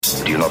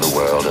Do you know the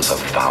world is a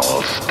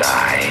foul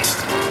sty?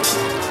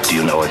 Do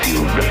you know if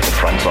you rip the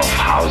fronts off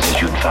houses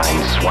you'd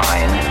find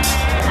swine?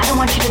 I don't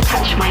want you to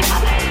touch my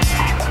mother.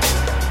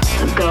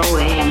 So go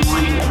away, I'm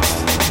warning you.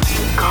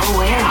 Go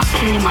away or I'll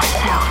kill you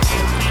myself.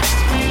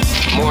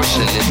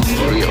 Morrison isn't his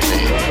real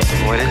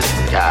name. What is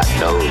it? God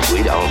knows,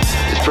 we don't.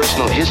 His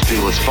personal history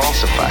was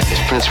falsified. His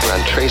prints were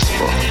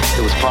untraceable.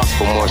 It was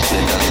possible Morrison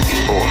had done it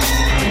before.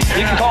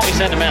 You can call me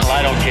sentimental,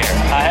 I don't care.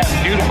 I have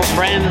beautiful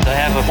friends, I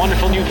have a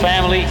wonderful new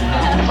family.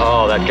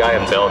 Oh, that guy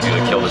in Bellevue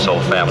that killed his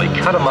whole family.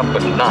 Cut him up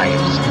with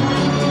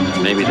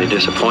knives. Maybe they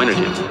disappointed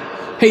him.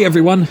 Hey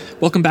everyone,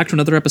 welcome back to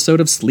another episode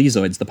of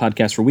Sleazoids, the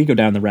podcast where we go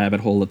down the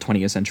rabbit hole of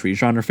 20th century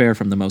genre fare,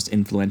 from the most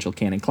influential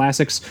canon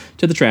classics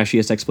to the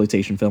trashiest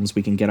exploitation films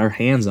we can get our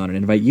hands on, and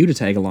invite you to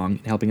tag along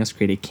in helping us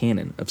create a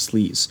canon of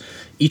sleaze.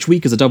 Each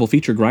week is a double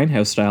feature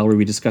Grindhouse style where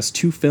we discuss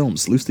two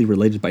films loosely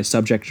related by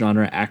subject,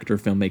 genre, actor,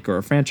 filmmaker,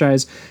 or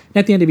franchise, and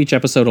at the end of each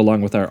episode,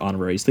 along with our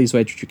honorary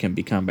Sleazoid, which you can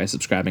become by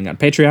subscribing on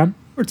Patreon.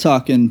 We're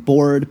talking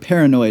bored,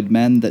 paranoid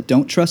men that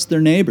don't trust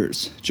their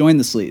neighbors. Join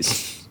the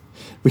sleaze.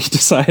 We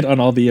decide on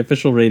all the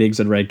official ratings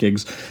and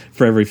rankings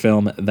for every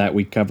film that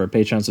we cover.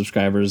 Patreon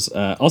subscribers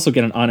also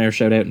get an on-air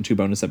shout-out and 2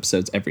 bonus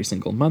episodes every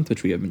single month,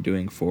 which we have been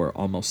doing for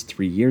almost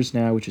 3 years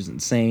now, which is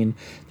insane.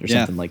 There's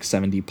something like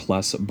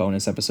 70-plus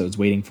bonus episodes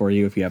waiting for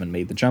you if you haven't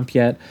made the jump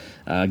yet.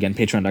 Again,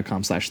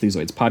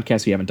 patreon.com/Sleazoids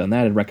podcast. If you haven't done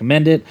that, I'd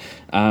recommend it.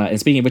 And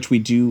speaking of which, we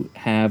do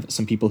have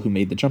some people who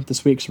made the jump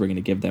this week, so we're going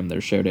to give them their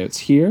shout-outs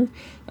here.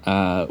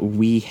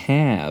 We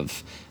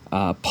have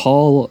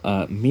Paul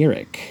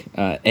Myrick,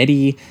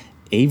 Eddie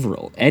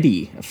Averill,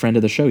 Eddie, a friend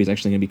of the show. He's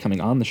actually going to be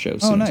coming on the show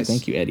soon. Oh, nice. So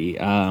thank you, Eddie.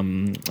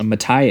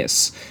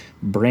 Matthias,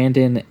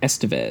 Brandon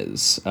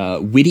Estevez,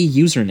 witty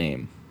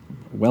username.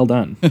 Well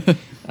done.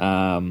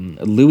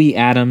 Louis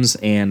Adams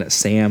and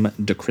Sam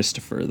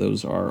DeChristopher.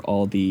 Those are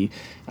all the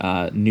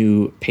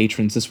new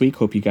patrons this week.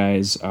 Hope you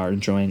guys are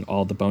enjoying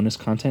all the bonus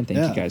content. Thank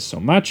you guys so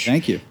much.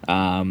 Thank you.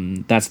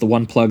 That's the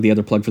one plug. The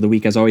other plug for the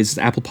week, as always, is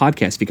Apple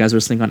Podcasts. If you guys are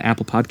listening on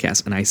Apple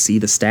Podcasts, and I see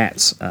the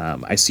stats,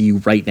 I see you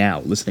right now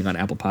listening on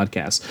Apple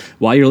Podcasts.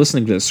 While you're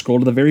listening to this, scroll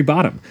to the very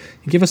bottom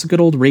and give us a good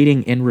old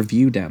rating and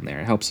review down there.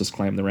 It helps us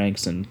climb the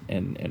ranks and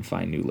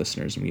find new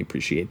listeners, and we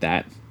appreciate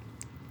that.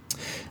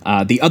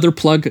 The other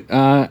plug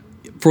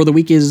for the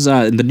week is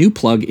the new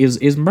plug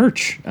is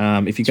merch.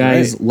 If you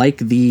guys like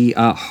the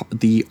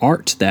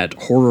art that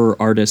horror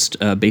artist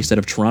based out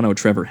of Toronto,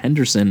 Trevor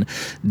Henderson,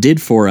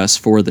 did for us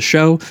for the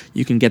show,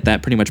 you can get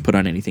that pretty much put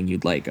on anything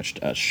you'd like: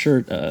 a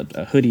shirt,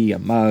 a hoodie, a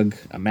mug,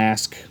 a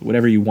mask,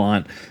 whatever you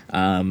want.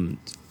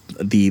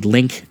 The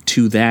link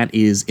to that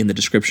is in the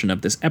description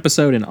of this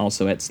episode, and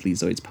also at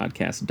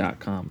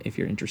sleazoidspodcast.com if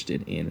you're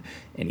interested in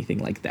anything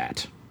like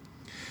that.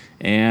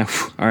 And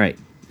all right.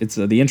 It's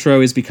the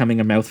intro is becoming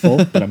a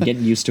mouthful, but I'm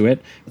getting used to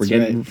it. We're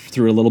getting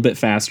through a little bit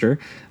faster.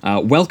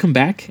 Welcome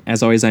back.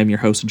 As always, I'm your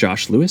host,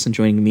 Josh Lewis, and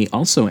joining me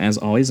also, as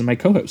always, is my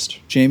co-host,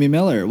 Jamie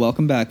Miller.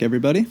 Welcome back,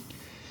 everybody.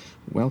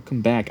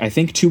 Welcome back. I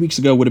think 2 weeks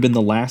ago would have been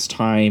the last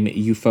time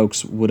you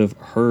folks would have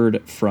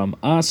heard from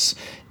us,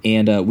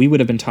 and we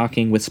would have been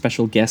talking with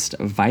special guest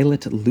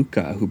Violet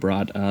Lucca, who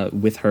brought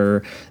with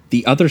her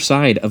The Other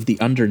Side of the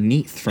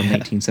Underneath from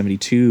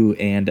 1972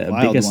 and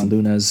Biggest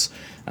Luna's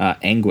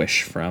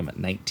Anguish from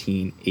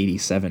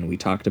 1987. We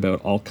talked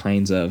about all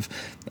kinds of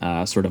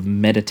sort of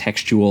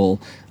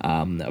metatextual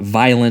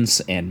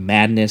violence and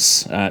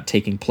madness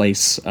taking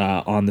place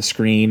on the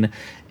screen.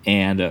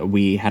 And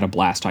we had a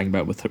blast talking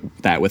about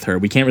with her.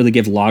 We can't really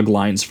give log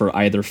lines for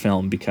either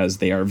film because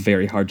they are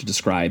very hard to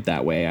describe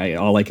that way.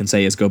 All I can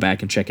say is go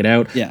back and check it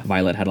out. Yeah.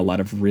 Violet had a lot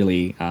of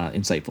really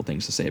insightful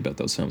things to say about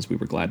those films. We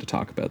were glad to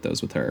talk about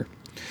those with her.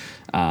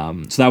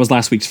 So that was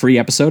last week's free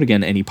episode.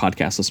 Again, any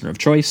podcast listener of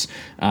choice.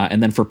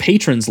 And then for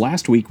patrons,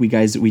 last week we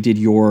did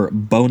your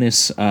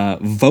bonus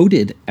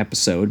voted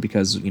episode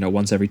because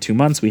once every 2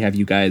 months we have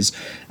you guys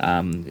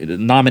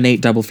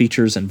nominate double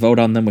features and vote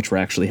on them, which we're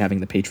actually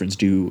having the patrons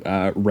do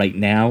right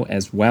now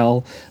as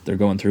well. They're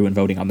going through and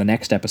voting on the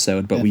next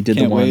episode, but we did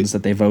the ones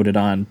that they voted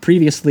on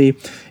previously,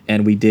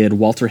 and we did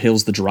Walter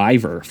Hill's The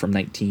Driver from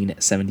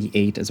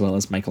 1978 as well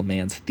as Michael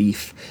Mann's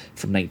Thief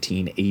from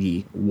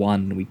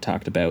 1981. We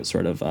talked about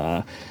sort of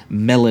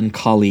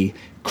melancholy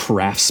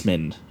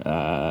craftsmen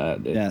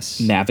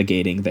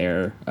navigating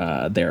their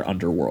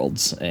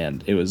underworlds,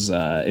 and it was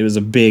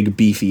a big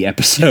beefy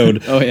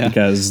episode.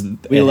 Because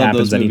it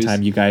happens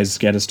anytime you guys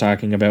get us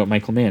talking about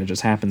Michael Mann. It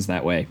just happens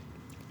that way.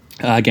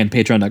 Again,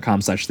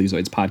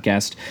 patreon.com/Sleazoids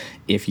podcast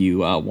if you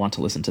want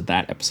to listen to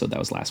that episode. That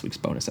was last week's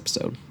bonus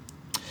episode.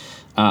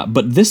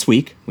 But this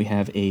week, we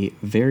have a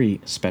very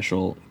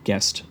special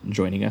guest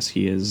joining us.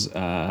 He is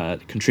a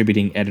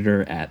contributing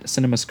editor at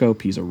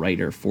CinemaScope. He's a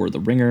writer for The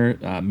Ringer.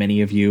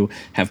 Many of you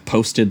have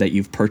posted that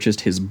you've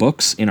purchased his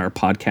books in our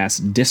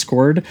podcast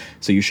Discord,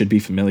 so you should be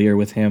familiar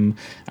with him.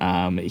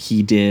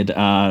 He did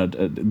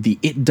the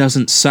It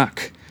Doesn't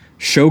Suck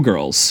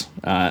Showgirls,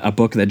 a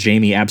book that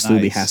Jamie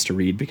absolutely Nice. has to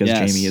read because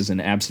Yes. Jamie is in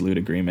absolute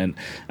agreement.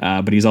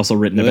 But he's also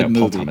written Good about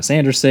Paul movie. Thomas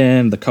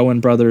Anderson, the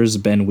Coen brothers,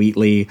 Ben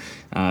Wheatley.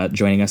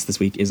 Joining us this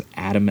week is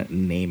Adam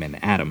Naiman.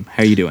 Adam,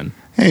 how are you doing?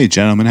 Hey,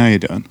 gentlemen, how you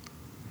doing?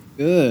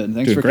 Good.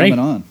 Thanks Doing for great.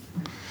 coming on.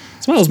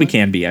 As well as we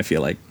can be, I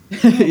feel like.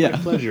 Yeah.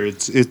 Pleasure.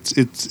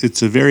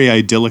 It's a very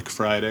idyllic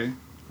Friday.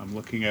 I'm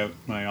looking out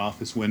my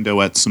office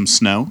window at some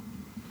snow.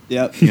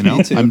 Yep. You know,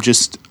 Me too. I'm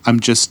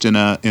just in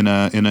a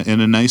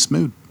nice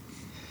mood.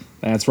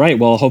 That's right.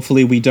 Well,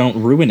 hopefully we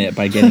don't ruin it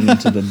by getting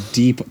into the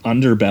deep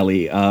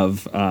underbelly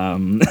of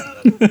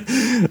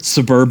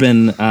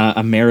suburban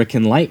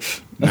American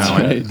life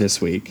right.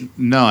 this week.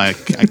 No, I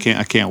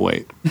can't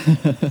wait.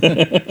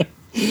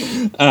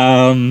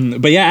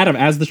 But yeah, Adam,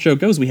 as the show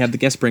goes, we have the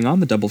guests bring on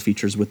the double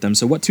features with them.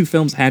 So what two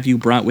films have you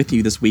brought with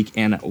you this week,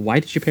 and why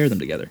did you pair them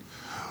together?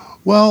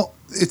 Well,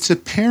 it's a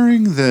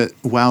pairing that,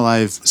 while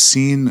I've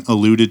seen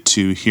alluded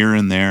to here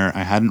and there,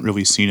 I hadn't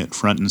really seen it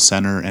front and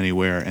center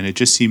anywhere, and it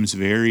just seems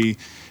very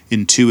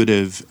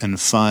intuitive and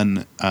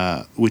fun,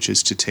 which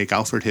is to take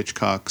Alfred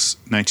Hitchcock's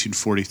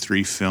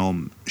 1943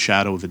 film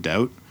Shadow of a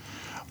Doubt,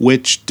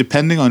 which,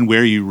 depending on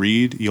where you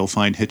read, you'll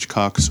find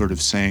Hitchcock sort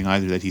of saying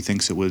either that he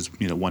thinks it was,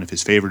 one of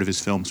his favorite of his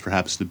films,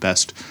 perhaps the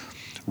best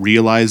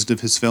realized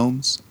of his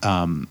films,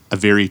 a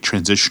very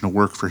transitional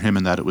work for him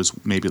in that it was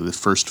maybe the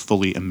first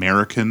fully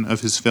American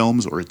of his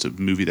films, or it's a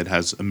movie that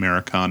has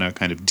Americana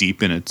kind of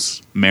deep in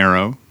its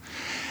marrow.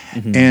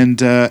 Mm-hmm.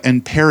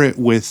 And pair it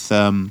with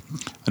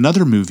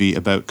another movie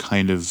about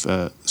kind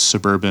of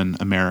suburban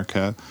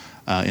America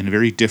in a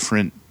very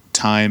different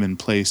time and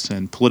place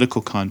and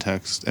political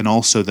context, and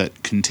also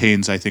that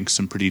contains, I think,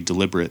 some pretty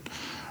deliberate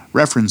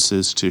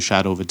references to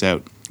Shadow of a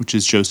Doubt, which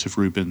is Joseph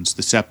Rubin's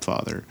The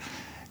Stepfather.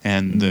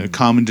 And the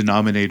common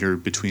denominator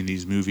between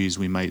these movies,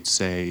 we might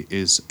say,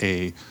 is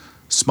a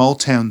small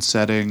town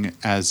setting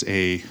as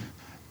a,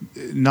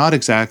 not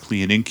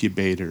exactly an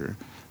incubator,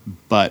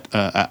 but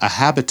a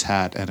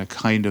habitat and a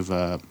kind of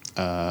a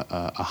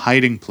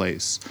hiding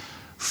place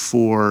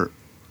for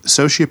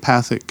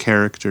sociopathic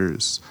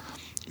characters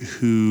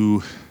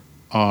who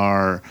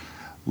are,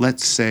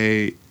 let's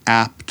say,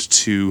 apt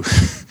to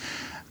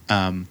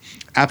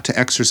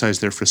exercise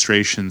their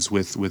frustrations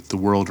with the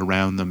world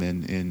around them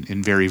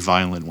in very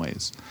violent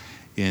ways.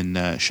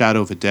 In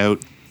Shadow of a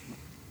Doubt,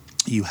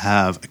 you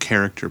have a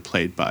character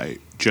played by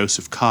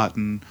Joseph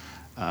Cotton,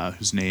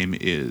 whose name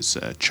is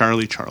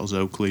Charles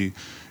Oakley,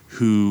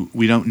 who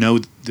we don't know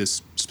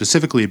this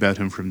specifically about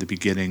him from the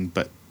beginning,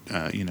 but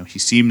he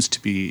seems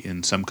to be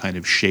in some kind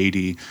of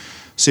shady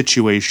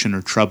situation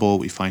or trouble.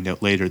 We find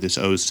out later this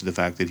owes to the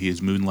fact that he is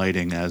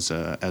moonlighting as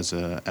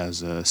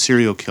a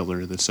serial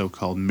killer, the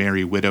so-called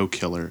Merry Widow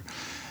killer,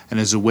 and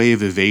as a way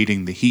of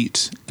evading the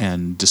heat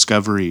and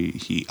discovery,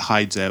 he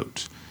hides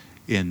out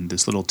in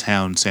this little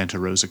town, Santa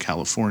Rosa,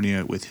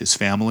 California, with his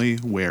family,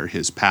 where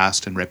his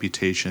past and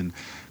reputation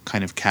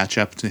kind of catch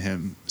up to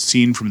him,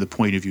 seen from the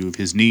point of view of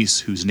his niece,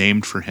 who's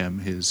named for him.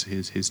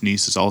 His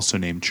niece is also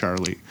named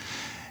Charlie.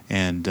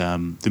 And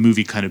the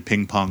movie kind of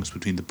ping-pongs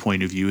between the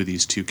point of view of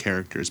these two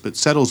characters, but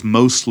settles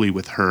mostly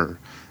with her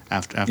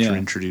after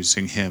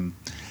introducing him.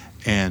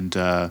 And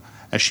as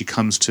she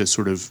comes to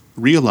sort of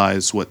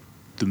realize what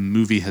the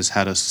movie has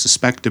had us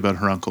suspect about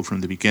her uncle from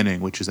the beginning,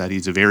 which is that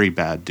he's a very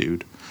bad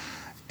dude.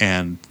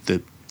 And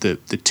the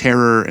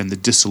terror and the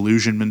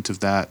disillusionment of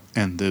that,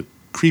 and the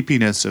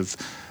creepiness of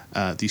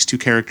these two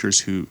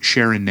characters who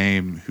share a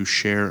name, who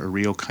share a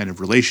real kind of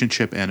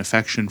relationship and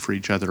affection for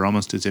each other,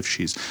 almost as if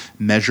she's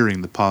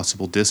measuring the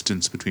possible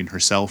distance between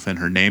herself and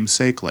her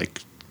namesake. Like,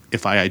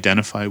 if I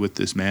identify with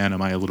this man,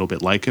 am I a little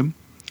bit like him?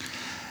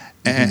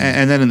 Mm-hmm.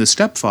 And then in The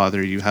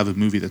Stepfather, you have a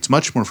movie that's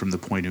much more from the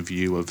point of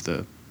view of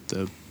the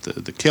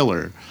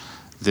killer,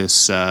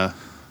 this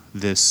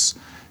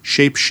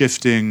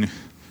shape-shifting,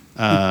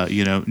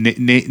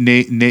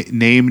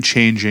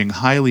 name-changing,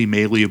 highly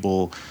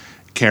malleable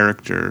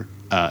character,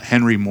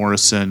 Henry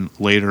Morrison,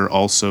 later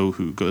also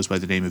who goes by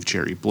the name of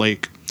Jerry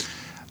Blake,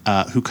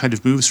 who kind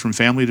of moves from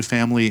family to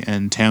family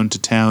and town to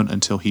town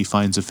until he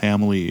finds a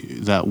family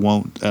that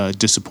won't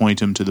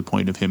disappoint him to the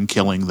point of him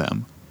killing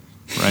them,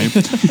 right?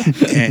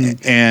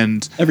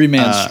 and every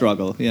man's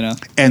struggle,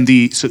 And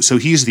so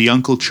he's the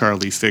Uncle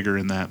Charlie figure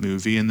in that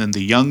movie, and then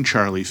the young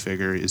Charlie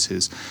figure is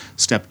his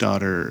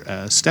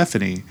stepdaughter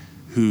Stephanie,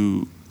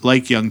 who,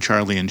 like young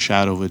Charlie in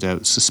Shadow of a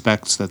Doubt,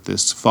 suspects that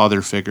this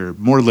father figure,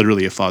 more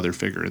literally a father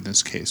figure in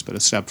this case, but a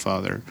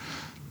stepfather,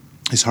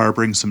 is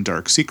harboring some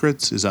dark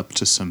secrets, is up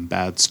to some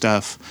bad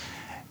stuff.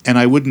 And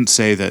I wouldn't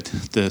say that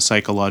the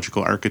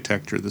psychological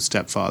architecture of the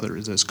stepfather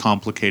is as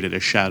complicated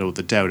as Shadow of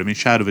the Doubt. I mean,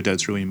 Shadow of a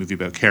Doubt's really a movie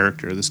about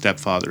character. The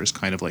stepfather is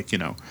kind of like,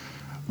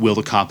 will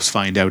the cops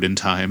find out in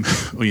time?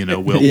 Will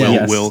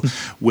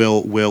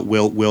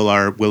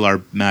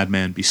our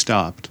madman be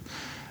stopped?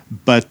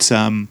 But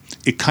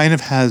it kind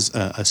of has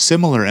a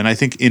similar, and I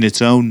think in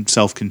its own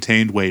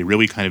self-contained way,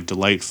 really kind of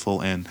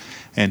delightful and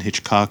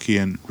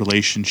Hitchcockian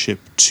relationship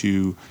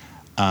to,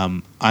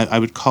 I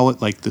would call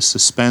it like the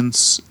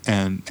suspense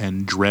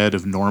and dread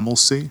of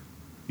normalcy.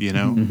 You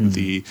know,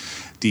 the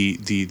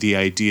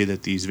idea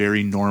that these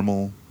very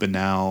normal,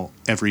 banal,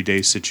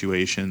 everyday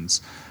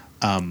situations,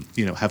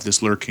 have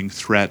this lurking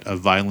threat of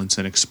violence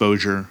and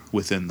exposure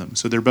within them.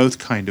 So they're both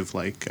kind of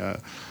like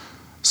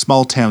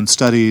small town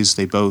studies.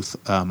 They both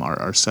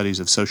are studies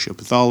of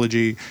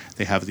sociopathology.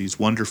 They have these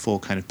wonderful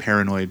kind of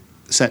paranoid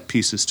set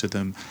pieces to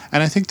them,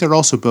 and I think they're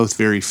also both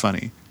very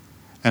funny.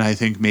 And I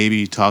think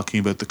maybe talking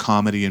about the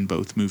comedy in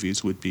both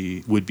movies would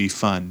be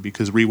fun,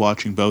 because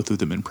rewatching both of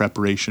them in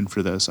preparation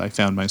for this, I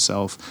found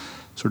myself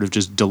sort of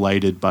just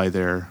delighted by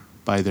their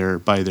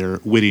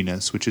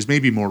wittiness, which is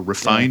maybe more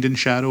refined in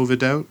Shadow of a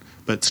Doubt,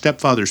 but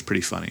Stepfather's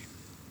pretty funny.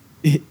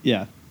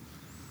 Yeah.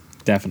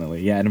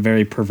 Definitely, yeah, in a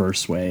very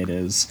perverse way it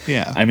is.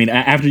 Yeah. I mean,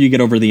 after you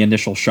get over the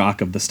initial shock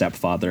of the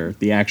stepfather,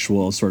 the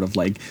actual sort of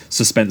like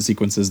suspense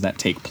sequences that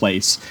take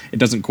place, it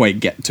doesn't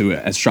quite get to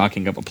as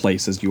shocking of a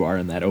place as you are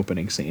in that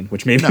opening scene,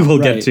 which maybe we'll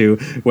get to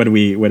when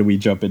we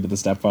jump into the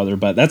stepfather.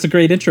 But that's a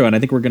great intro, and I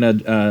think we're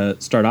gonna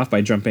start off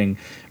by jumping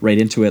right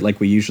into it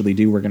like we usually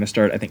do. We're gonna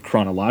start, I think,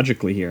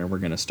 chronologically here, and we're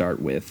gonna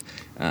start with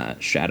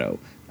Shadow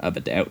of a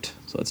Doubt.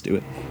 So let's do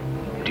it.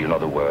 Do you know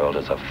the world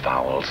is a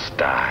foul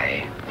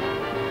sty?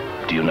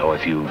 Do you know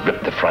if you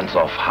ripped the fronts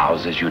off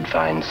houses, you'd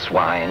find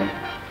swine?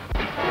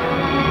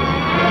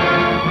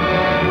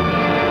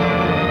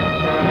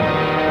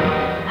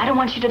 I don't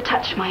want you to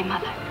touch my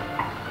mother.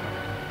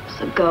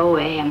 So go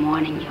away, I'm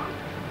warning you.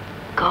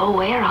 Go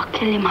away or I'll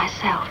kill you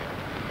myself.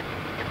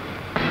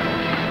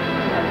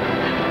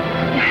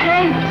 Your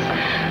hands.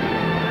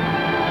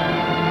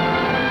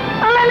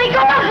 Oh, let me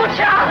go, Uncle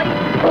Charlie.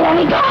 Let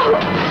me go.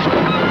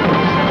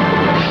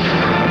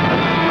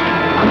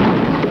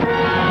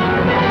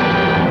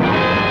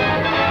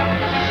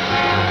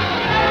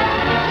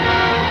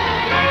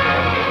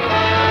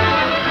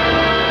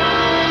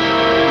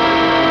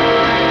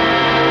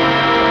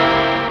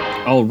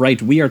 All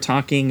right, we are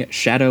talking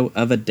Shadow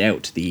of a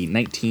Doubt, the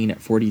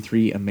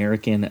 1943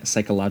 American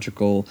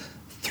psychological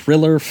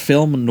thriller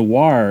film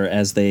noir,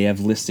 as they have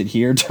listed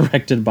here,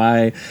 directed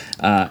by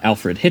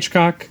Alfred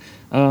Hitchcock.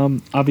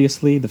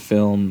 Obviously, the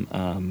film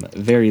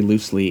very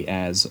loosely,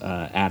 as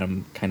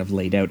Adam kind of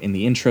laid out in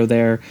the intro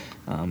there,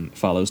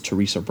 follows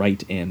Teresa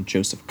Wright and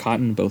Joseph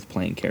Cotton, both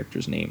playing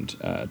characters named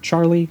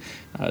Charlie.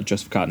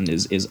 Joseph Cotton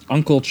is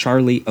Uncle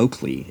Charlie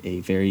Oakley, a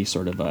very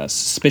sort of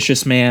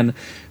suspicious man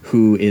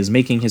who is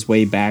making his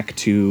way back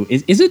to...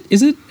 Is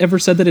it ever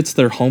said that it's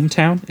their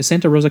hometown? Is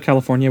Santa Rosa,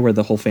 California, where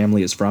the whole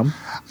family is from?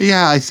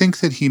 Yeah, I think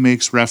that he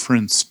makes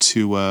reference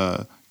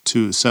to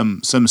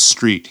some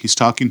street. He's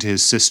talking to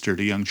his sister,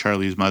 to young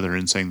Charlie's mother,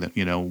 and saying that,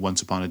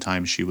 once upon a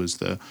time she was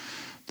the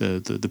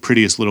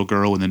prettiest little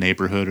girl in the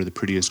neighborhood, or the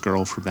prettiest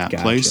girl from that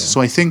place. So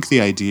I think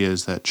the idea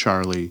is that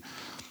Charlie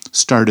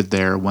started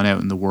there, went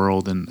out in the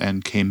world,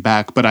 and came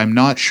back. But I'm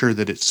not sure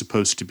that it's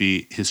supposed to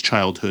be his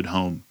childhood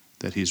home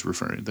that he's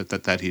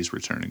he's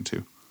returning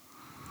to.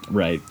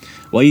 Right.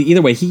 Well,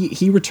 either way,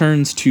 he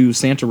returns to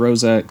Santa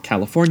Rosa,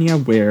 California,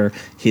 where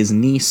his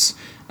niece,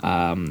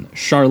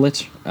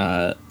 Charlotte,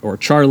 or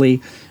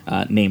Charlie,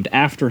 named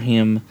after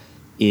him,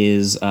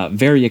 is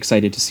very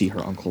excited to see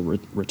her uncle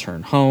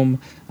return home,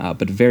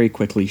 but very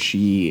quickly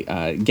she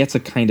gets a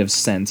kind of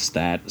sense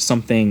that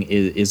something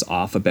is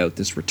off about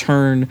this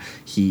return.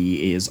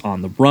 He is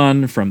on the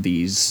run from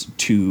these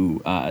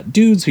two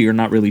dudes who you're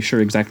not really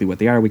sure exactly what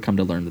they are. We come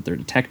to learn that they're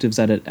detectives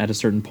at a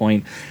certain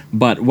point.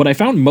 But what I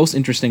found most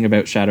interesting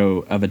about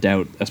Shadow of a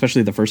Doubt,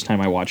 especially the first time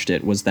I watched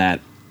it, was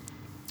that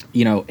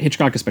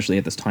Hitchcock, especially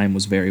at this time,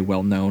 was very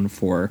well known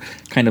for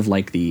kind of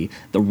like the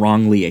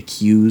wrongly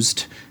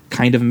accused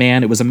kind of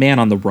man. It was a man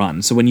on the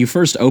run. So when you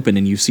first open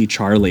and you see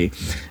Charlie,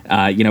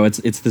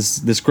 it's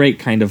this great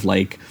kind of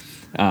like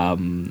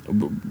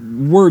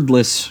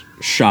wordless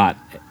shot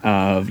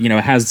of, it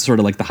has sort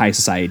of like the high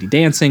society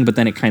dancing, but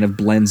then it kind of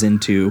blends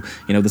into,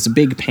 this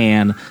big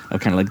pan of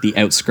kind of like the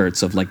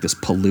outskirts of like this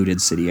polluted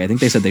city. I think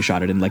they said they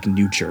shot it in like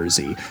New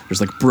Jersey. There's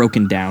like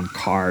broken down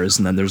cars,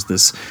 and then there's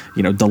this,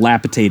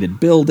 dilapidated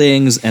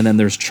buildings, and then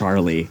there's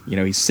Charlie.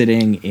 He's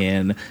sitting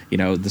in,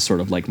 this sort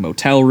of like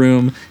motel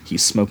room.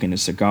 He's smoking a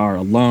cigar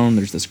alone.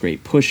 There's this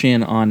great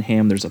push-in on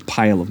him. There's a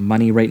pile of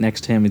money right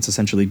next to him. It's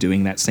essentially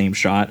doing that same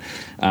shot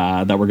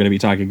that we're going to be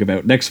talking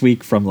about next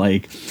week from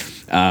like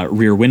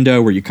Rear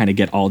Window, where you kind of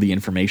get all the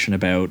information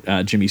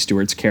about Jimmy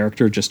Stewart's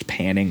character just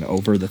panning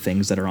over the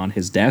things that are on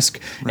his desk.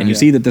 Right. And you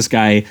see that this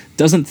guy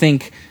doesn't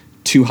think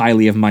too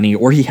highly of money,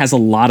 or he has a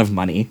lot of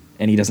money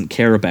and he doesn't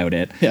care about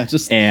it. Yeah,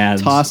 just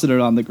tossing it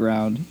on the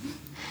ground.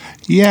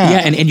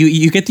 Yeah, and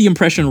you get the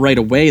impression right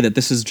away that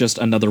this is just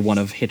another one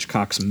of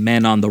Hitchcock's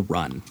men on the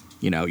run.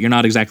 You're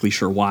not exactly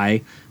sure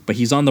why, but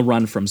he's on the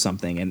run from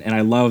something. And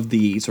I love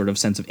the sort of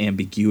sense of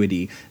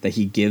ambiguity that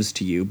he gives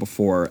to you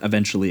before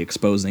eventually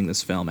exposing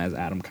this film, as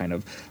Adam kind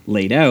of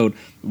laid out.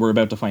 We're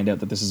about to find out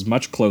that this is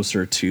much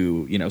closer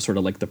to, sort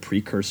of like the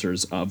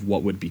precursors of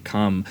what would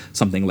become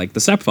something like The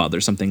Stepfather,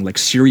 something like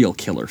serial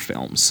killer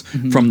films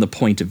from the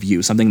point of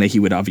view, something that he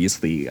would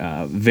obviously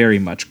very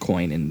much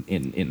coin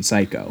in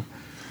Psycho.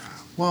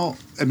 Well,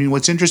 I mean,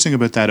 what's interesting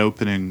about that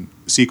opening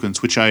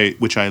sequence, which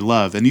I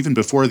love, and even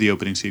before the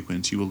opening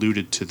sequence, you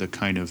alluded to the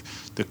kind of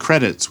the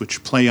credits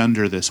which play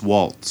under this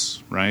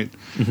waltz, right?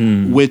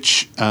 Mm-hmm.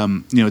 Which,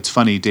 it's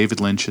funny.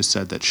 David Lynch has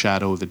said that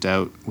Shadow of a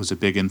Doubt was a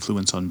big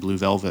influence on Blue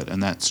Velvet,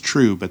 and that's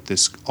true. But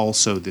this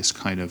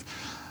kind of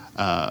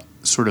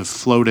sort of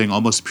floating,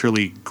 almost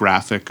purely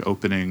graphic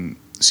opening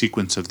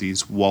sequence of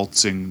these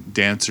waltzing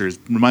dancers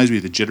reminds me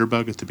of the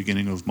Jitterbug at the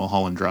beginning of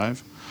Mulholland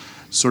Drive.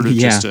 Sort of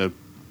just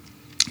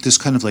this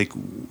kind of like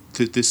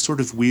this sort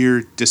of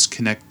weird,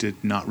 disconnected,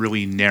 not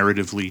really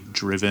narratively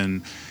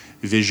driven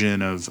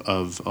vision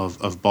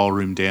of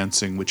ballroom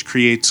dancing, which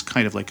creates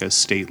kind of like a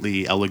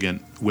stately,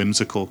 elegant,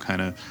 whimsical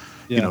kind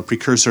of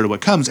precursor to what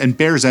comes, and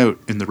bears out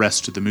in the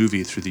rest of the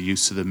movie through the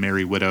use of the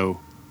Merry Widow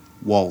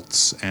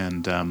waltz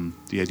and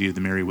the idea of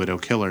the Merry Widow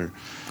killer.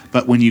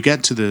 But when you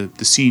get to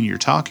the scene you're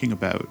talking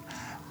about,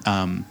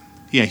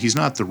 he's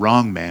not the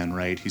wrong man,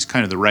 right? He's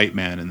kind of the right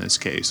man in this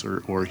case,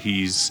 or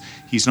he's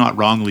not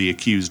wrongly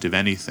accused of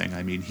anything.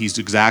 I mean, he's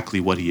exactly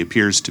what he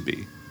appears to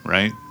be,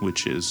 right?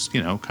 Which is,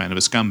 kind of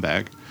a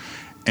scumbag,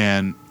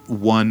 and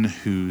one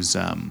who's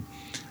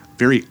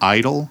very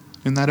idle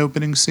in that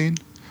opening scene.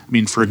 I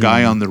mean, for a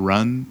guy on the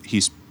run,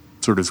 he's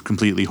sort of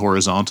completely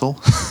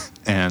horizontal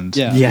and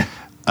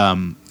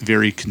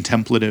very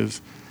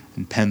contemplative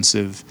and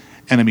pensive.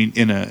 And I mean,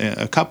 in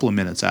a couple of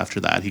minutes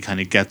after that, he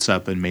kind of gets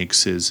up and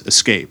makes his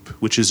escape,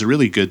 which is a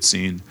really good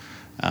scene.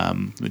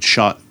 It's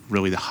shot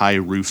really the high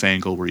roof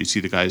angle where you see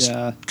the guys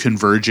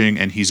converging,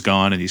 and he's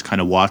gone, and he's kind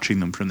of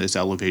watching them from this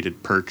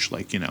elevated perch,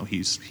 like,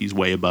 he's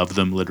way above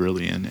them,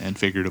 literally and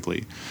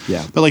figuratively.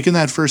 Yeah. But like in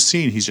that first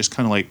scene, he's just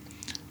kind of like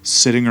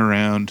sitting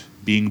around,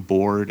 being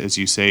bored, as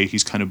you say.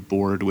 He's kind of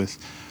bored with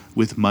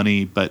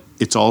money, but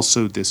it's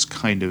also this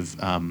kind of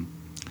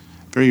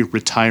very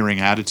retiring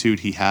attitude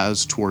he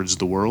has towards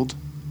the world,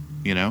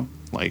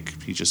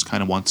 like he just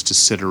kind of wants to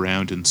sit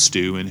around and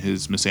stew in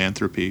his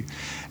misanthropy.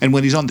 And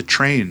when he's on the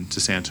train to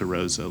Santa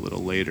Rosa a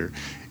little later,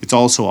 it's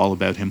also all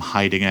about him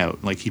hiding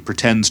out. Like he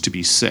pretends to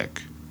be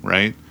sick,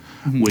 right?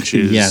 Mm-hmm.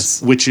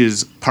 Which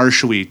is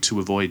partially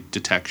to avoid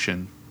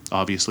detection,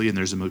 obviously, and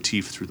there's a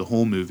motif through the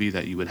whole movie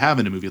that you would have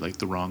in a movie like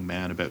The Wrong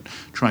Man about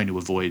trying to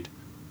avoid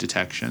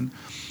detection.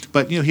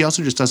 But he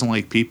also just doesn't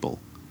like people.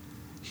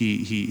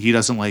 He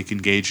doesn't like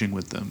engaging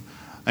with them.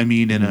 I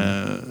mean,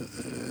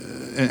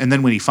 and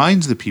then when he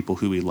finds the people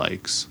who he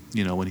likes,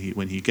 when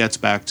he gets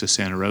back to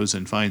Santa Rosa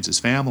and finds his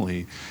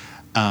family,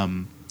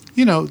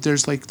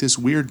 there's like this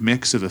weird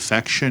mix of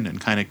affection and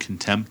kind of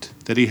contempt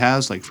that he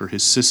has, like for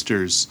his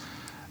sister's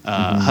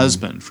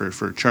husband,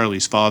 for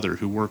Charlie's father,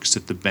 who works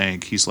at the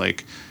bank. He's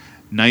like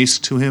nice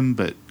to him,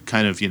 but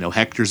kind of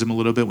hectors him a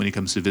little bit when he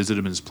comes to visit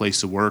him in his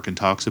place of work, and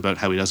talks about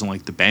how he doesn't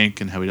like the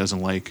bank and how he doesn't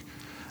like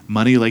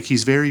money. Like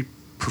he's very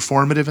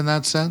performative in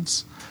that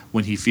sense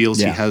when he feels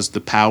he has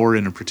the power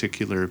in a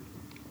particular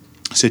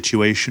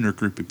situation or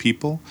group of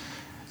people.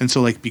 And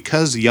so like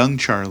because young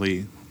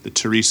Charlie, the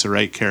Teresa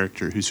Wright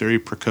character, who's very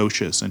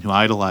precocious and who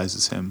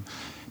idolizes him,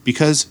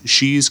 because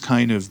she's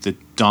kind of the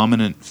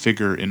dominant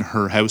figure in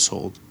her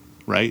household,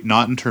 right?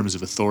 Not in terms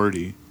of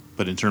authority,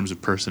 but in terms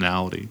of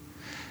personality.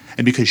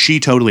 And because she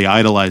totally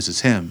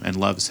idolizes him and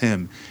loves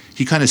him,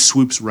 he kind of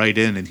swoops right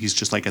in, and he's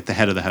just like at the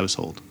head of the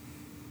household.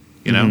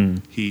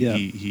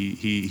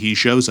 He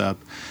shows up,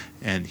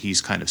 and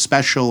he's kind of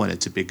special, and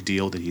it's a big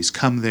deal that he's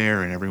come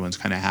there, and everyone's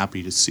kind of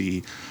happy to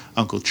see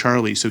Uncle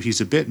Charlie. So he's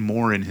a bit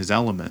more in his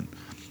element.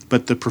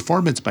 But the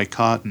performance by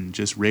Cotton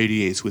just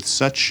radiates with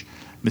such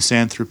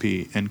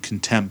misanthropy and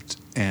contempt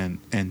and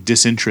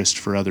disinterest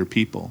for other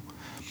people.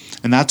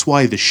 And that's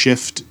why the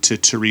shift to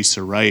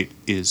Teresa Wright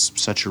is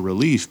such a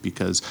relief,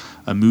 because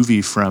a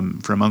movie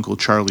from Uncle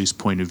Charlie's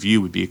point of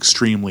view would be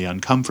extremely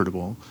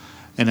uncomfortable.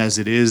 And as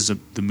it is,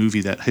 the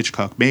movie that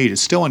Hitchcock made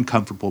is still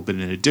uncomfortable, but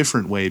in a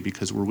different way,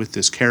 because we're with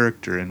this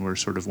character and we're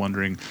sort of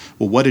wondering,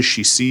 well, what does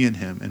she see in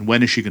him, and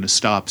when is she going to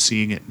stop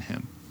seeing it in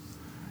him?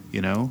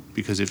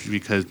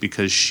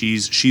 Because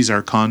she's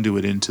our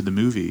conduit into the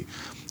movie,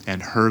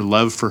 and her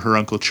love for her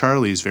Uncle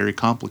Charlie is very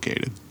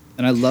complicated.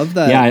 And I love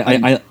that.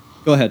 Yeah,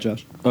 go ahead,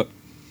 Josh.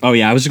 Oh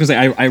yeah, I was just gonna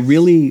say I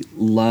really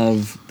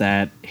love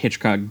that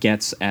Hitchcock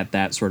gets at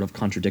that sort of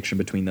contradiction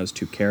between those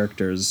two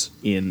characters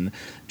in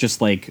just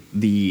like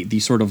the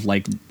sort of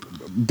like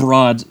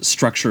broad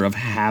structure of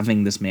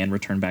having this man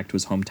return back to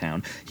his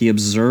hometown. He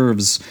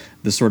observes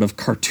the sort of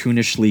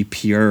cartoonishly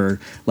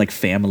pure like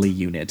family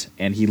unit,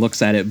 and he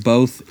looks at it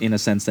both in a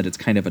sense that it's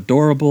kind of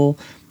adorable,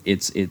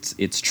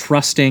 it's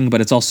trusting,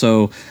 but it's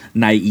also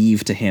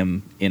naive to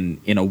him in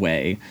a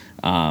way.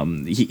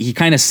 He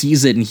kind of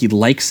sees it and he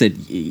likes it.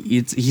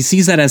 He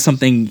sees that as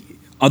something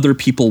other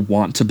people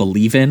want to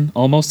believe in,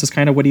 almost, is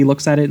kind of what he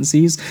looks at it and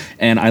sees.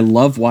 And I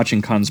love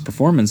watching Cotton's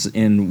performance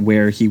in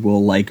where he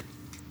will like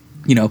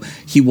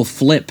he will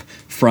flip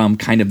from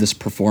kind of this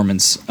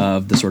performance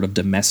of the sort of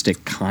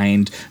domestic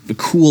kind, the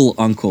cool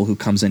uncle who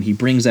comes in. He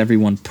brings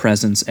everyone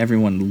presents.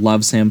 Everyone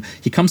loves him.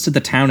 He comes to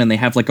the town and they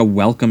have like a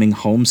welcoming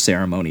home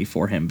ceremony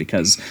for him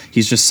because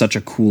he's just such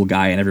a cool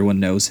guy and everyone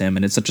knows him.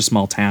 And it's such a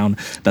small town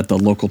that the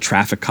local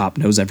traffic cop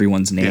knows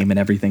everyone's name and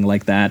everything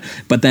like that.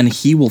 But then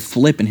he will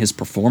flip in his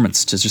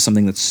performance to just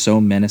something that's so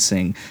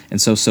menacing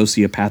and so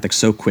sociopathic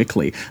so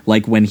quickly.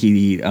 Like when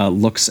he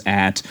looks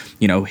at,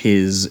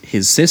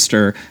 his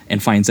sister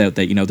and finds out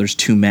that, there's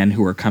two men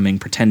who are coming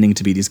pretending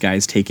to be these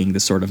guys taking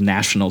this sort of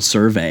national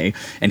survey.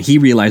 And he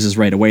realizes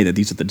right away that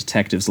these are the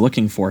detectives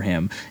looking for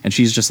him. And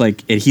he's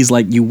like,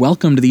 you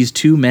welcomed these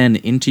two men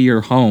into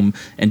your home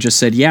and just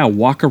said, yeah,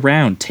 walk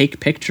around, take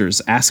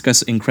pictures, ask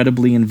us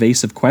incredibly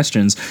invasive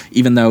questions,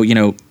 even though,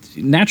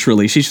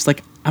 naturally she's just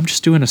like, I'm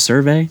just doing a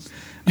survey.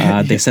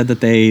 They said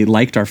that they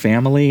liked our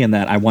family and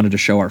that I wanted to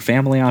show our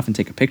family off and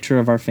take a picture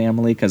of our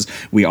family because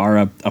we are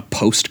a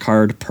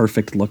postcard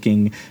perfect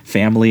looking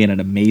family in an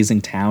amazing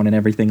town and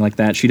everything like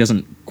that. She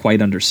doesn't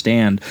quite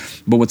understand.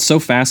 But what's so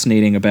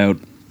fascinating about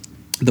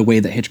the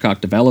way that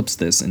Hitchcock develops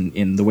this and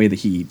in the way that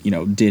he,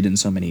 did in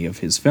so many of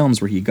his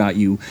films where he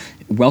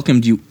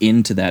welcomed you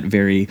into that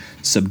very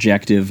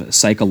subjective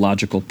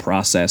psychological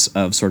process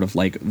of sort of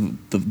like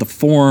the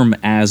form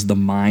as the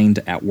mind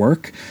at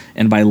work.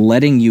 And by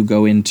letting you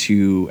go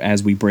into,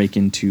 as we break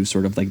into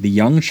sort of like the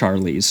young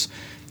Charlie's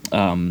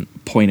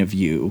point of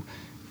view,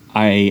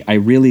 I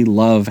really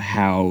love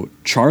how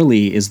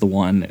Charlie is the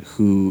one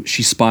who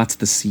she spots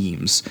the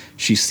seams.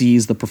 She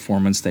sees the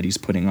performance that he's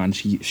putting on.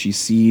 She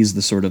sees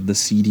the sort of the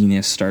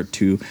seediness start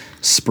to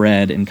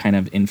spread and kind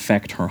of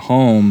infect her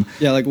home.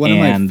 Yeah, like one of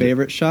my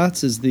favorite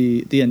shots is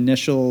the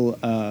initial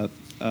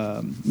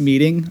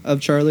meeting of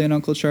Charlie and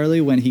Uncle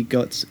Charlie when he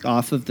gets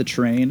off of the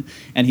train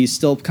and he's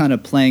still kind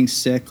of playing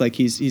sick, like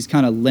he's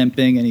kind of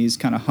limping and he's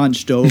kind of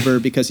hunched over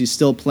because he's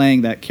still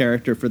playing that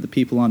character for the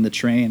people on the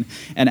train.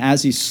 And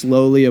as he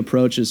slowly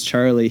approaches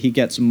Charlie, he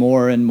gets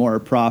more and more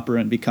proper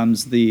and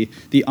becomes the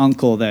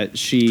uncle that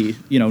she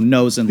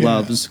knows and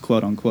loves,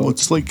 quote unquote. Well,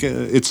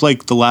 it's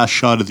like the last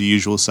shot of The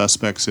Usual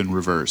Suspects in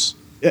reverse.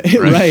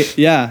 Right.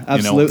 Yeah,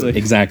 absolutely.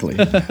 Exactly.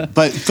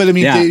 But I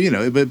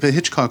mean, but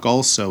Hitchcock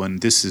also, and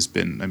this has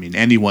been, I mean,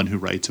 anyone who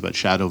writes about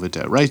Shadow of a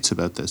Doubt writes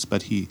about this,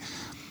 but he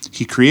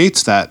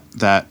creates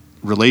that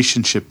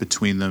relationship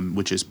between them,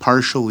 which is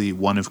partially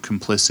one of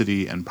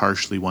complicity and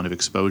partially one of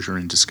exposure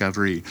and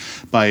discovery,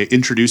 by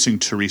introducing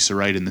Teresa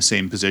Wright in the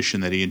same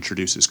position that he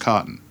introduces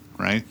Cotton.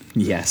 Right?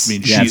 Yes. I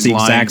mean, she's the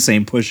exact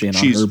same push-in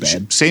on her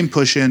bed. Same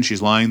push-in.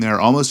 She's lying there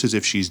almost as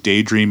if she's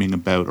daydreaming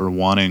about or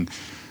wanting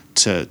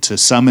to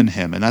summon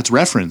him, and that's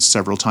referenced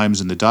several times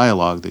in the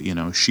dialogue that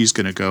she's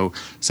going to go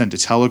send a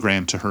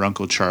telegram to her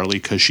Uncle Charlie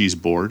because she's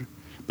bored,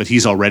 but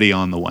he's already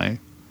on the way.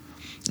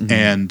 Mm-hmm.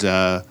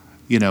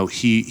 And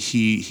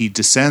he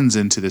descends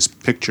into this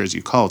picture, as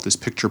you call it, this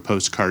picture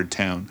postcard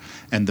town,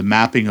 and the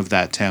mapping of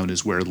that town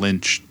is where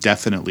Lynch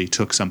definitely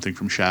took something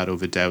from Shadow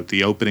of a Doubt.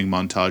 The opening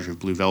montage of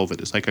Blue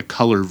Velvet is like a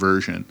color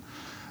version,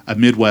 a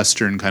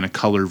Midwestern kind of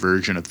color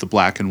version of the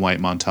black and white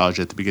montage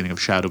at the beginning of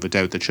Shadow of a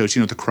Doubt that shows,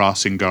 the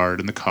crossing guard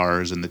and the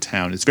cars and the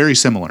town. It's very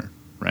similar,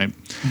 right?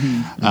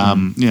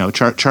 Mm-hmm.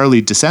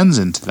 Charlie descends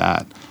into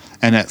that.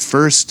 And at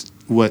first,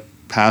 what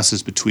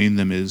passes between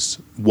them is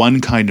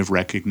one kind of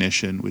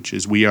recognition, which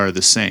is we are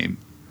the same.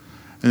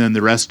 And then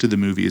the rest of the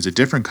movie is a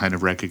different kind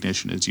of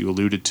recognition, as you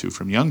alluded to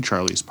from young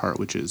Charlie's part,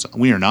 which is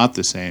we are not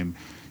the same.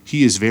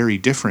 He is very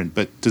different,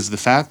 but does the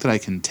fact that I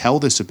can tell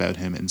this about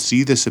him and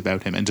see this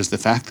about him, and does the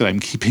fact that I'm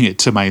keeping it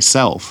to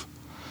myself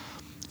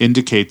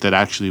indicate that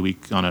actually we,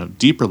 on a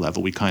deeper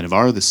level, we kind of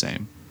are the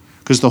same?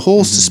 Because the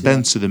whole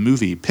suspense of the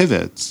movie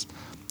pivots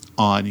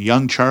on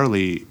young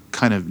Charlie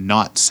kind of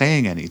not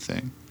saying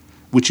anything,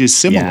 which is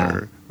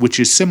similar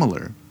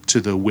to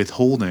the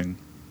withholding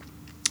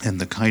and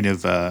the kind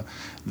of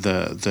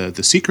the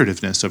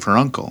secretiveness of her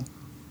uncle.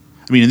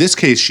 I mean, in this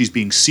case, she's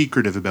being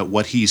secretive about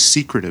what he's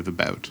secretive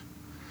about.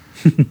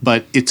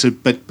 But it's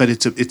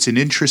an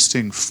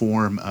interesting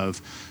form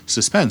of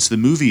suspense. The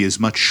movie is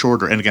much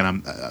shorter, and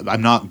again,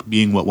 I'm not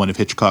being what one of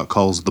Hitchcock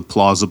calls the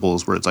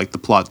plausibles, where it's like the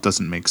plot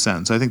doesn't make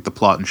sense. I think the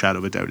plot in Shadow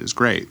of a Doubt is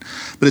great,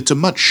 but it's a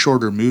much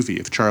shorter movie.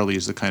 If Charlie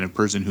is the kind of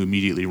person who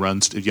immediately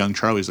runs to young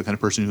Charlie is the kind of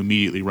person who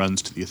immediately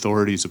runs to the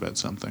authorities about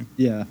something.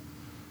 Yeah.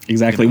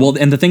 Exactly. Well,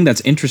 and the thing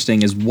that's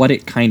interesting is what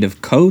it kind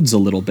of codes a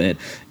little bit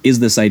is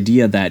this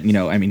idea that,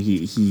 I mean,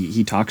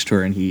 he talks to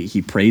her and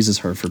he praises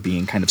her for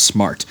being kind of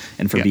smart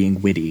and for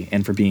being witty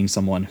and for being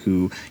someone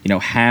who,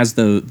 has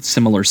the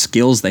similar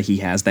skills that he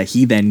has that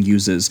he then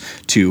uses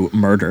to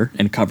murder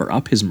and cover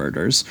up his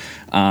murders.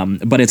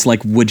 But it's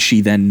like, would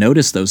she then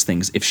notice those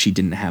things if she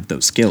didn't have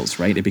those skills,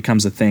 right? It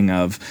becomes a thing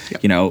of,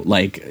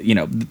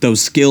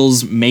 those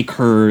skills make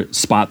her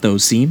spot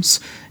those seams.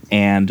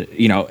 And,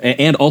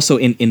 and also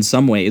in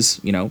some ways,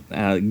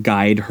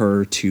 guide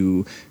her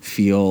to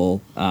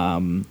feel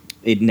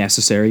it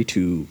necessary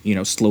to,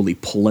 slowly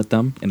pull at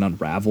them and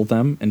unravel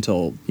them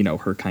until,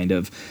 her kind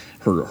of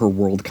her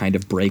world kind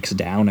of breaks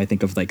down. I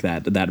think of like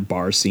that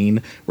bar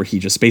scene where he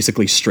just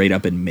basically straight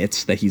up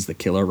admits that he's the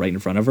killer right in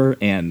front of her,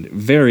 and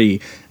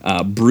very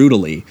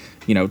brutally,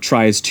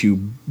 tries to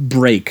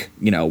break,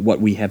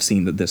 what we have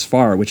seen this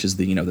far, which is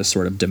the, this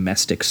sort of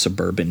domestic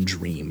suburban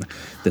dream,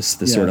 this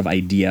sort of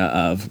idea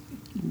of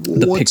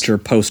the picture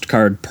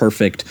postcard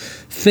perfect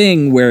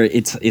thing where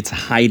it's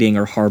hiding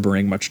or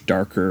harboring much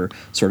darker,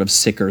 sort of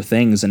sicker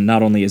things. And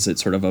not only is it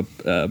sort of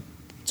a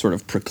sort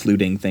of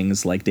precluding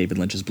things like David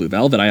Lynch's Blue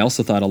Velvet, I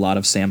also thought a lot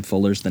of Sam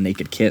Fuller's The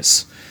Naked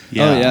Kiss.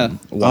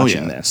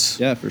 Watching this.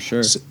 Yeah, for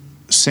sure.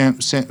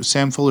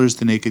 Sam Fuller's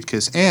The Naked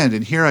Kiss,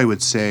 and here I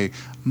would say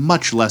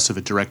much less of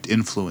a direct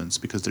influence,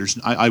 because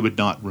I would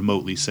not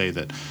remotely say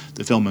that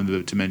the film I'm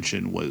about to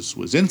mention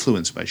was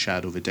influenced by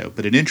Shadow of a Doubt,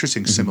 but an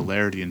interesting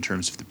similarity in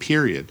terms of the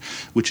period,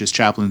 which is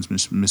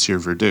Chaplin's Monsieur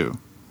Verdoux,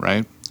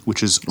 right?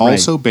 Which is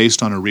also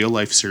based on a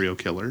real-life serial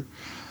killer,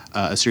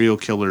 a serial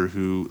killer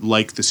who,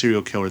 like the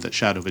serial killer that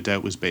Shadow of a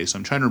Doubt was based on,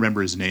 I'm trying to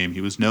remember his name.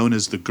 He was known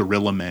as the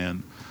Gorilla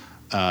Man,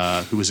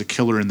 who was a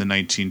killer in the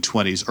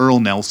 1920s. Earl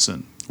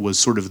Nelson was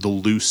sort of the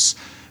loose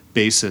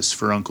basis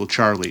for Uncle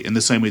Charlie, in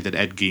the same way that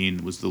Ed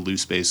Gein was the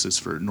loose basis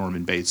for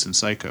Norman Bates in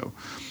Psycho.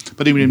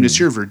 But even in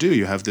Monsieur Verdoux,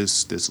 you have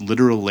this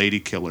literal lady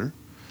killer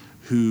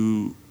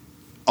who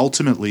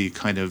ultimately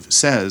kind of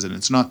says, and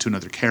it's not to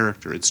another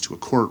character, it's to a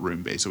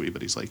courtroom basically,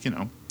 but he's like,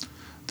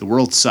 the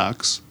world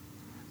sucks,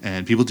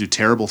 and people do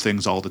terrible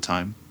things all the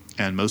time,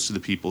 and most of the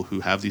people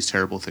who have these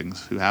terrible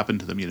things who happen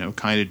to them,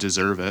 kind of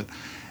deserve it.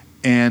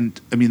 And,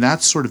 I mean,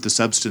 that's sort of the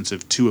substance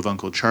of two of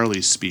Uncle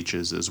Charlie's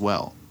speeches as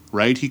well,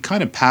 right? He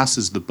kind of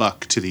passes the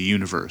buck to the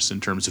universe in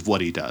terms of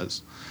what he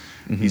does.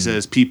 He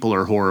says people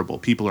are horrible.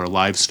 People are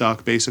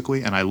livestock,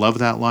 basically. And I love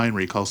that line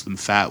where he calls them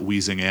fat,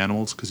 wheezing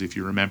animals, because if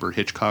you remember,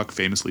 Hitchcock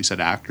famously said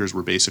actors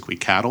were basically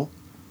cattle.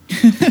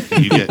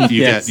 You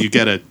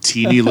get a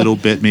teeny little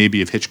bit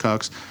maybe of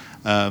Hitchcock's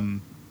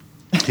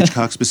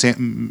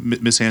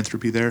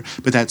misanthropy there.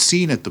 But that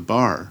scene at the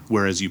bar,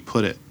 where, as you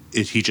put it,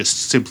 he just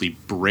simply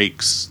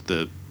breaks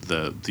the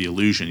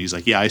illusion. He's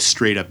like, yeah, I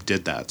straight up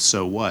did that.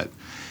 So what?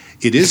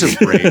 It is a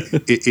break.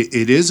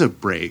 it is a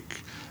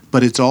break,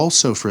 but it's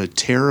also, for a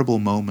terrible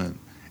moment,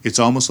 it's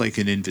almost like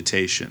an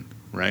invitation,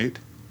 right?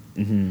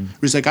 Mm-hmm.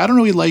 He's like, I don't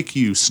really like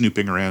you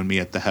snooping around me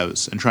at the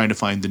house and trying to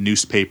find the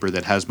newspaper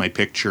that has my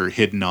picture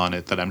hidden on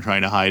it that I'm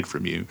trying to hide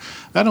from you.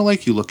 I don't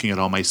like you looking at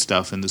all my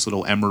stuff and this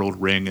little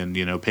emerald ring and,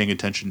 paying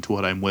attention to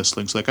what I'm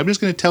whistling. So, like, I'm just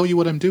going to tell you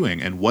what I'm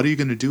doing, and what are you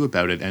going to do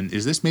about it? And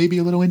is this maybe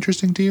a little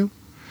interesting to you?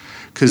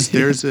 Because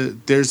there's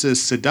a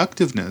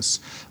seductiveness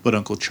about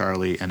Uncle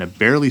Charlie and a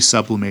barely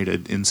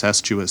sublimated,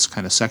 incestuous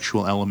kind of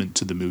sexual element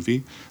to the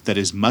movie that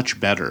is much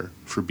better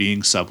for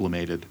being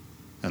sublimated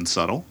and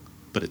subtle,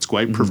 but it's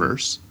quite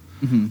perverse.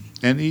 Mm-hmm.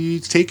 And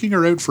he's taking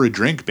her out for a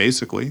drink,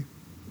 basically.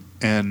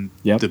 And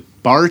the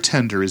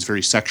bartender is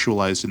very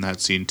sexualized in that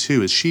scene,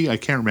 too. Is she? I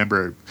can't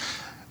remember.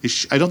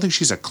 I don't think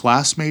she's a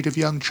classmate of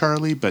young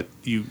Charlie, but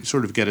you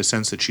sort of get a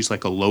sense that she's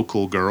like a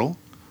local girl.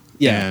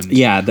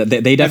 Yeah,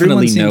 they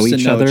definitely know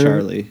each other.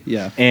 Charlie,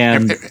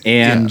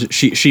 and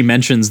she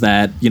mentions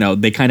that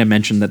they kind of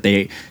mention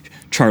that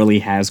Charlie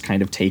has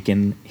kind of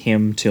taken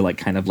him to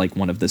kind of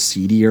one of the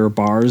seedier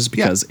bars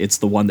because it's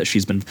the one that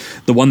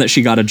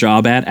she got a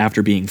job at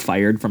after being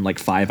fired from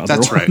 5 other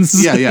ones.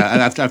 That's right.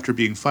 Yeah, after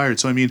being fired.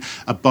 So I mean,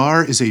 a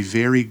bar is a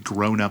very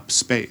grown up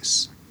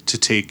space to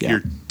take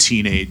your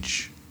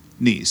teenage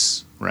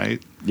niece, right?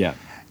 Yeah.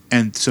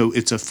 And so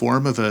it's a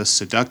form of a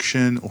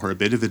seduction or a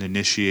bit of an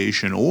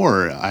initiation,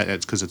 or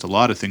it's because it's a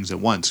lot of things at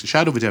once.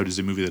 Shadow of a Doubt is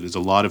a movie that is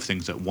a lot of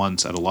things at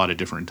once at a lot of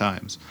different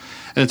times.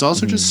 And it's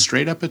also just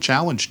straight up a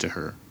challenge to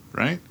her,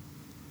 right?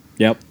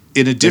 Yep.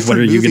 In a different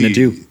movie. What are you going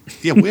to do?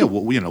 Yeah, well,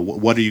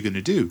 what are you going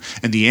to do?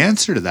 And the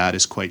answer to that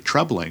is quite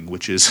troubling,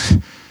 which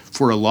is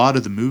for a lot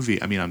of the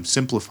movie, I mean, I'm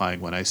simplifying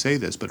when I say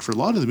this, but for a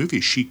lot of the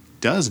movie, she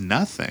does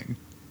nothing.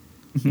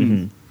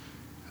 Mm-hmm.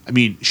 I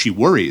mean, she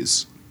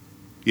worries,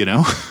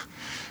 Yeah.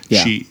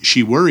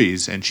 She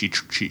worries and she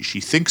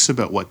thinks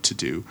about what to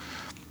do,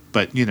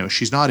 but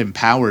she's not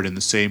empowered in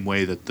the same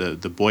way that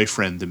the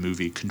boyfriend the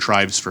movie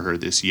contrives for her,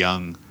 this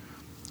young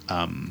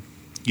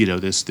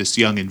this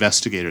young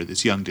investigator,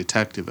 this young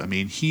detective. I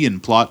mean, he in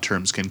plot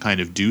terms can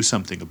kind of do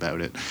something about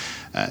it.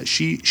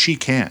 She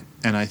can't,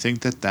 and I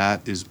think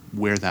that is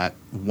where that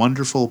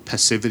wonderful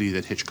passivity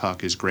that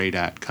Hitchcock is great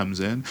at comes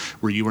in,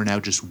 where you are now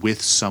just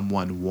with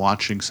someone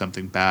watching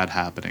something bad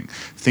happening,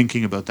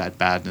 thinking about that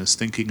badness,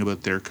 thinking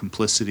about their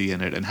complicity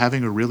in it, and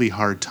having a really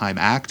hard time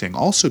acting,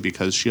 also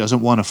because she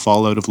doesn't want to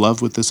fall out of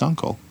love with this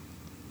uncle.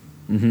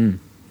 Mm-hmm.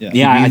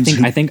 Yeah,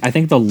 I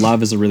think the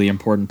love is a really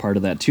important part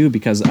of that too,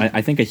 because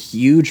I think a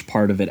huge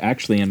part of it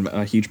actually, and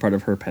a huge part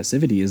of her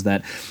passivity, is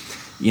that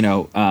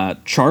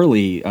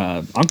Charlie,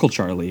 Uncle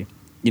Charlie,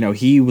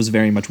 he was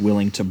very much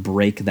willing to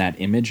break that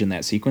image in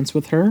that sequence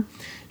with her.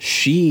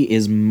 She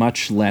is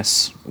much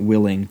less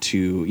willing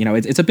to,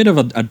 it's a bit of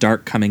a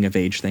dark coming of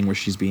age thing where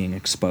she's being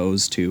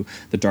exposed to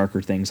the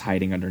darker things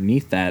hiding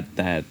underneath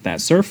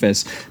that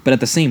surface. But at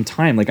the same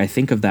time, like, I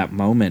think of that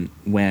moment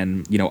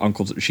when,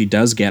 she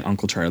does get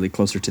Uncle Charlie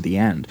closer to the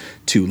end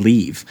to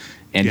leave,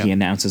 and he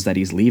announces that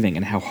he's leaving,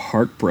 and how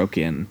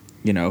heartbroken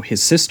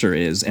his sister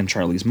is and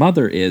Charlie's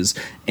mother is.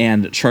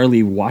 And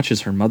Charlie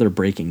watches her mother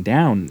breaking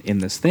down in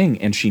this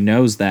thing, and she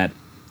knows that,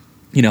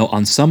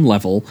 on some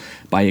level,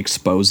 by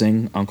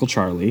exposing Uncle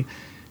Charlie,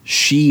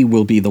 she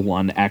will be the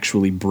one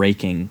actually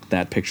breaking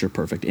that picture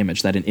perfect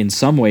image. That in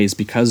some ways,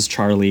 because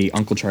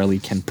Uncle Charlie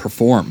can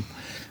perform,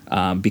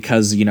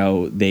 because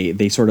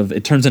they sort of,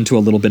 it turns into a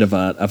little bit of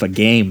a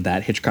game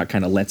that Hitchcock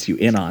kind of lets you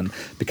in on,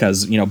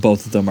 because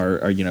both of them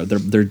are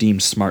they're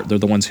deemed smart. They're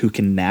the ones who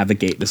can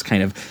navigate this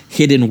kind of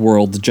hidden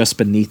world just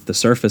beneath the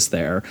surface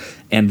there,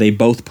 and they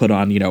both put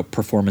on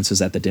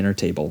performances at the dinner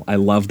table. I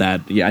love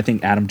that. Yeah, I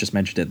think Adam just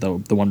mentioned it,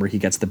 the one where he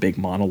gets the big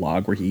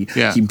monologue where he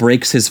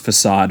breaks his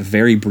facade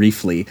very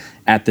briefly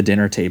at the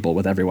dinner table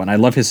with everyone. I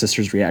love his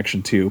sister's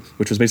reaction too,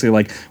 which was basically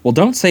like, well,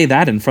 don't say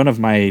that in front of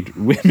my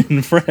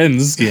women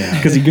friends,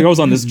 because he goes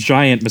on this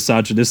giant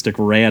misogynistic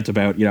rant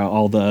about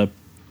all the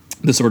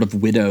sort of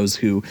widows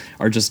who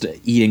are just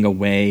eating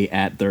away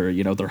at their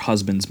their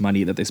husband's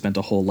money that they spent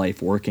a whole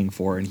life working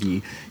for, and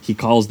he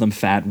calls them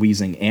fat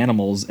wheezing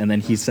animals. And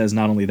then he says,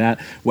 not only that,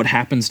 what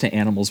happens to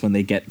animals when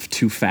they get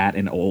too fat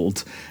and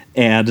old?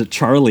 And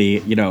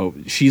Charlie,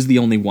 she's the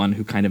only one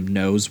who kind of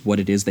knows what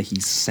it is that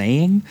he's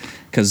saying,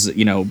 because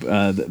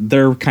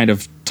they're kind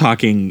of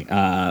talking,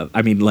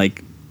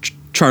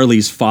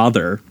 Charlie's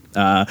father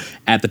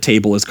at the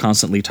table is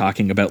constantly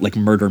talking about like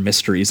murder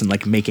mysteries and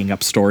like making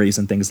up stories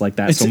and things like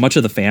that. So much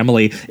of the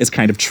family is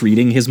kind of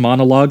treating his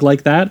monologue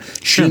like that.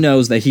 She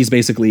knows that he's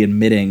basically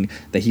admitting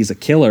that he's a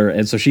killer,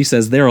 and so she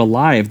says, they're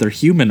alive, they're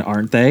human,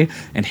 aren't they?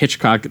 And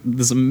Hitchcock,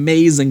 this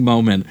amazing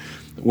moment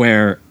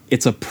where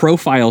it's a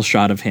profile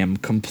shot of him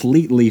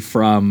completely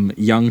from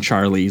young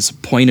Charlie's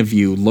point of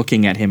view,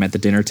 looking at him at the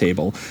dinner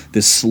table.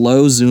 This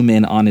slow zoom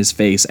in on his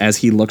face as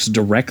he looks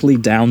directly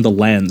down the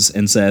lens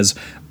and says,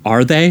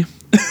 "Are they?"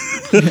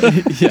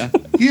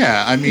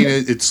 Yeah. I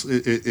mean,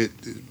 thank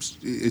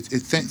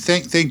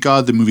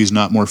God the movie's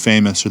not more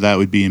famous, or that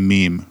would be a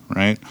meme,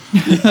 right?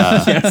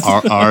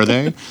 Are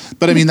they?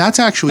 But I mean, that's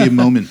actually a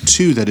moment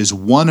too that is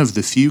one of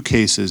the few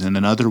cases in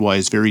an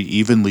otherwise very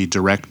evenly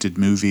directed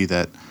movie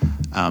that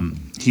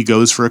he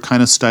goes for a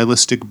kind of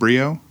stylistic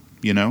brio.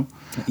 Yeah.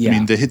 I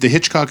mean, the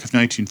Hitchcock of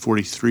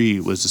 1943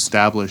 was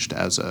established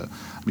as a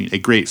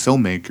great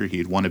filmmaker. He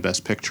had won a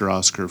Best Picture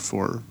Oscar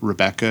for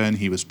Rebecca, and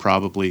he was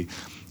probably,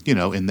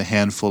 in the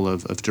handful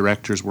of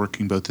directors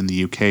working both in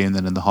the UK and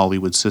then in the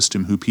Hollywood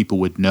system who people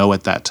would know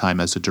at that time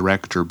as a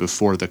director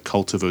before the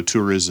cult of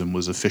auteurism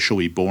was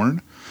officially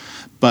born.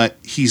 But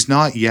he's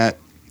not yet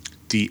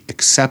the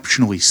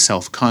exceptionally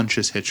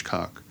self-conscious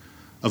Hitchcock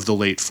of the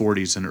late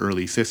 40s and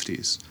early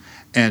 50s.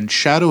 And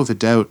Shadow of a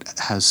Doubt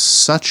has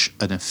such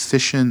an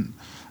efficient,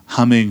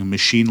 humming,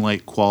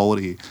 machine-like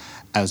quality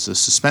as a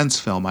suspense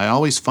film. I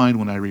always find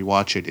when I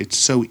rewatch it, it's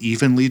so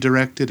evenly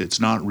directed, it's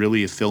not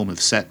really a film of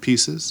set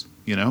pieces,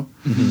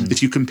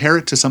 If you compare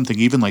it to something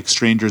even like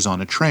Strangers on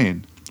a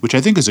Train, which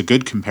I think is a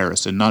good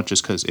comparison, not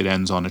just because it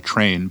ends on a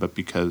train, but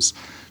because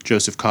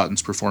Joseph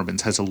Cotton's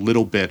performance has a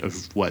little bit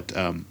of what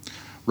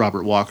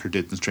Robert Walker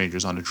did in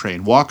Strangers on a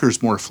Train.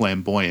 Walker's more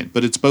flamboyant,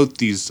 but it's both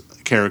these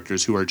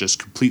characters who are just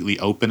completely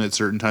open at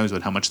certain times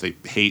about how much they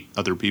hate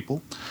other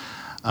people.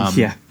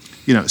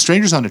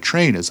 Strangers on a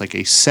Train is like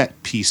a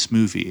set-piece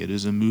movie. It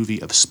is a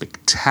movie of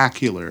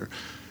spectacular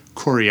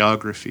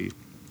choreography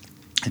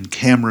and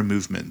camera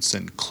movements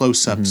and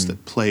close-ups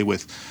that play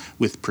with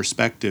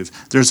perspective.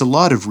 There's a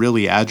lot of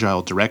really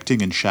agile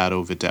directing in Shadow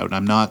of a Doubt.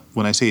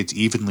 When I say it's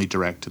evenly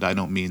directed, I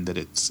don't mean that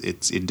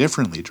it's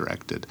indifferently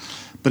directed,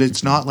 but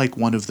it's not like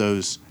one of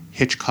those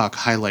Hitchcock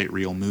highlight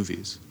reel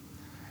movies.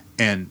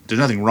 And there's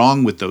nothing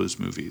wrong with those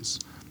movies,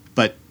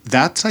 but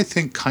that's, I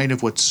think, kind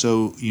of what's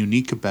so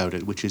unique about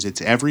it, which is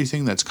it's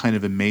everything that's kind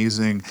of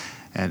amazing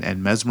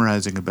and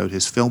mesmerizing about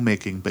his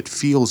filmmaking, but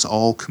feels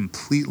all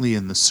completely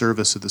in the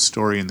service of the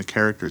story and the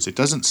characters. It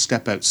doesn't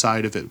step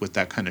outside of it with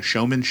that kind of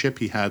showmanship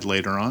he had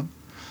later on.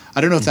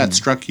 I don't know if that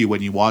struck you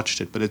when you watched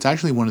it, but it's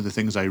actually one of the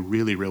things I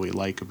really, really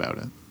like about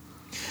it.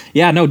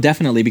 Yeah, no,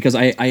 definitely, because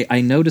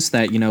I noticed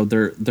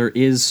that, there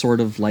is sort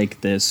of like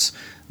this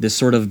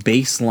sort of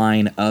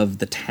baseline of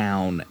the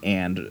town,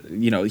 and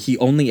he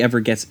only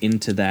ever gets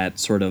into that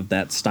sort of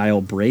that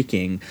style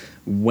breaking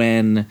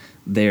when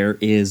there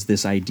is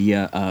this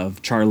idea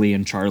of Charlie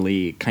and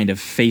Charlie kind of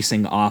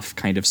facing off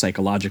kind of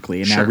psychologically,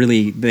 and now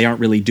really they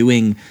aren't really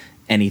doing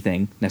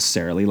anything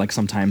necessarily. Like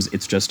sometimes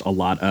it's just a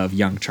lot of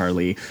young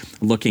Charlie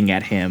looking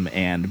at him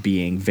and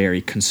being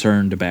very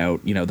concerned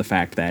about, the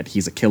fact that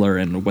he's a killer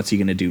and what's he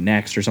going to do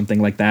next or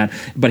something like that.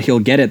 But he'll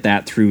get at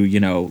that through,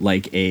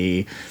 like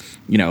a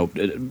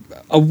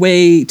a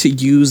way to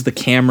use the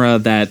camera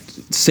that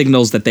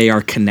signals that they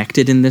are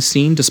connected in this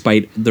scene,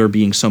 despite there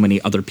being so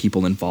many other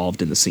people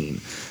involved in the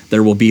scene.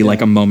 There will be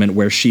like a moment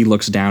where she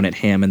looks down at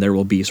him, and there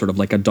will be sort of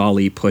like a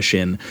dolly push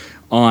in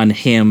on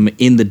him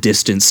in the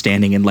distance,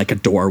 standing in like a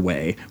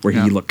doorway where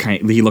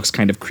he looks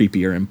kind of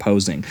creepy or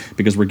imposing,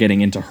 because we're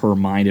getting into her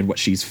mind and what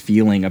she's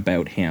feeling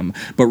about him.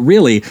 But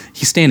really,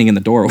 he's standing in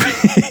the doorway.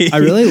 I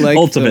really like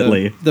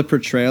ultimately the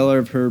portrayal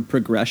of her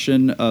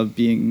progression of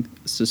being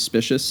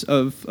suspicious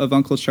of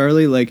Uncle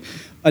Charlie. Like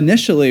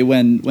initially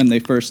when they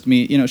first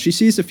meet, she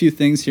sees a few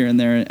things here and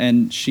there,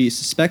 and she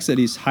suspects that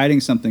he's hiding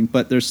something,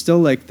 but there's still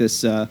like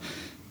this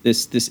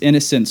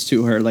innocence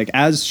to her. Like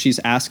as she's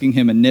asking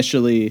him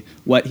initially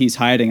what he's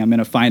hiding, I'm going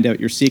to find out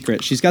your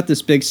secret, she's got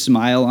this big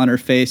smile on her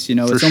face.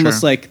 It's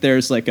almost like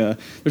there's a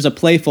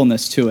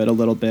playfulness to it a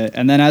little bit.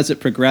 And then as it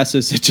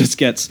progresses, it just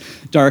gets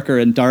darker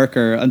and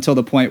darker until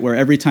the point where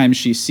every time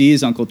she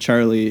sees Uncle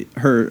Charlie,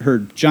 her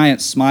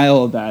giant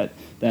smile that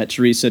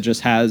Teresa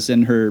just has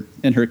in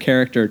her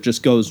character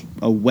just goes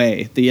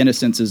away. The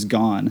innocence is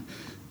gone.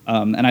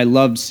 And I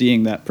loved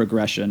seeing that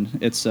progression.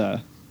 It's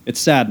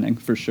saddening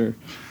for sure.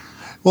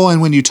 Well,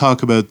 and when you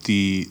talk about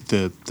the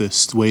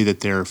way that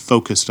they're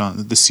focused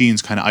on the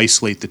scenes, kind of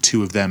isolate the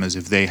two of them as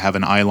if they have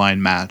an eyeline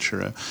match or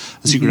a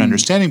secret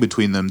understanding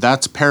between them,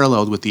 that's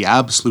paralleled with the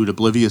absolute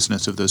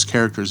obliviousness of those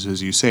characters,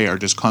 as you say, are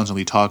just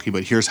constantly talking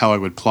about, here's how I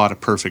would plot a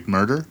perfect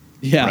murder.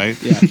 Yeah,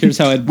 right? Yeah. Here's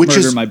how I'd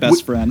murder my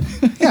best friend.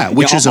 Yeah,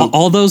 which is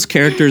all those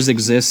characters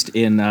exist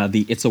in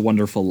the It's a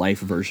Wonderful Life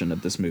version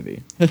of this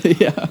movie.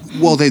 Yeah.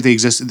 Well, they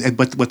exist,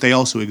 but what they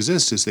also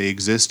exist is they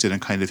exist in a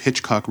kind of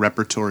Hitchcock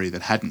repertory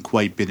that hadn't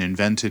quite been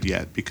invented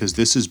yet, because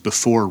this is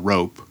before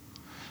Rope,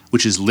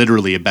 which is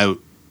literally about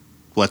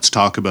let's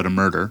talk about a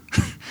murder,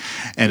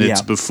 and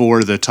it's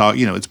before the talk.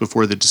 It's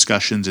before the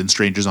discussions in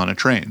Strangers on a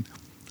Train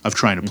of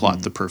trying to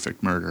plot the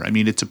perfect murder. I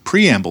mean, it's a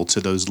preamble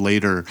to those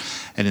later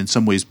and in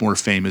some ways more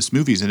famous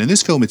movies. And in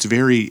this film, it's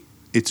very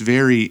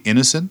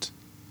innocent.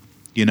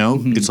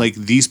 It's like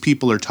these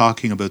people are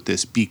talking about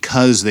this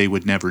because they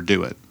would never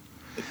do it.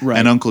 Right.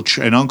 And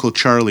Uncle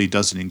Charlie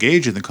doesn't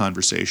engage in the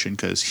conversation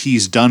because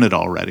he's done it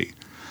already.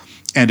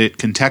 And it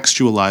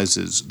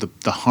contextualizes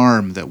the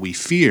harm that we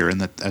fear, and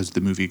that as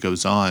the movie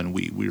goes on,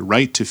 we're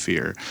right to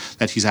fear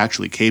that he's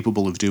actually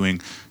capable of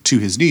doing to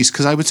his niece.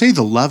 Because I would say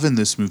the love in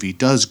this movie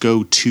does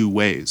go two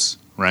ways,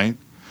 right?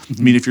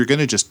 I mean, if you're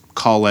going to just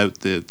call out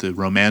the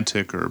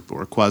romantic or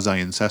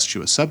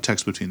quasi-incestuous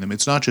subtext between them,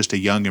 it's not just a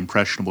young,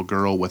 impressionable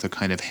girl with a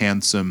kind of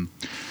handsome,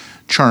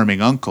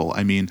 charming uncle.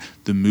 I mean,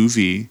 the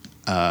movie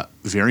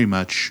very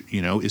much,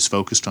 is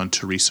focused on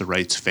Teresa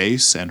Wright's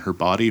face and her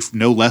body,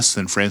 no less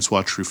than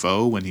Francois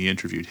Truffaut, when he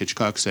interviewed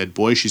Hitchcock, said,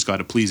 "Boy, she's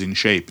got a pleasing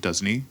shape,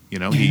 doesn't he?"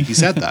 He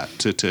said that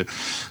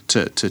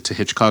to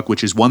Hitchcock,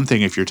 which is one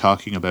thing if you're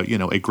talking about,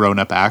 a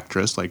grown-up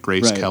actress like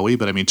Grace Kelly,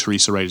 but I mean,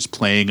 Teresa Wright is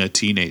playing a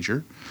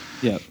teenager.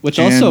 Yeah, which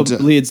also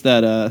leads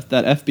that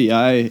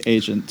FBI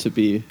agent to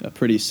be a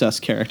pretty sus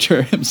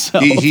character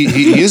himself.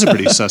 He is a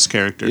pretty sus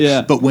character.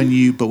 Yeah. But when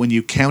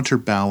you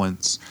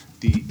counterbalance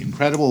the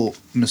incredible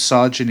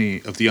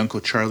misogyny of the Uncle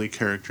Charlie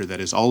character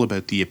that is all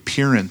about the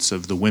appearance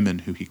of the women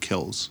who he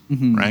kills,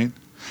 right?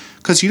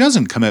 Because he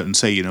doesn't come out and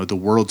say, the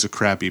world's a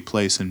crappy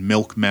place and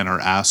milkmen are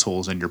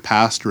assholes and your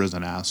pastor is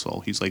an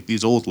asshole. He's like,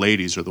 these old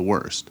ladies are the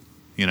worst,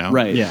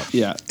 Right,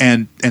 yeah.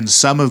 And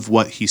some of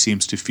what he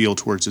seems to feel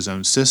towards his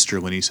own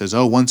sister when he says,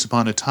 "Oh, once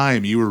upon a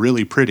time you were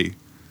really pretty.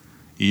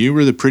 You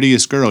were the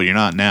prettiest girl, you're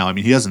not now." I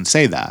mean, he doesn't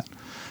say that.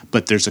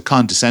 But there's a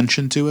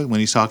condescension to it when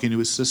he's talking to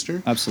his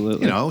sister.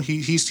 Absolutely.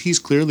 He's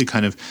clearly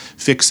kind of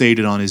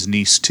fixated on his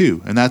niece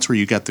too. And that's where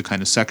you get the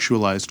kind of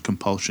sexualized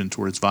compulsion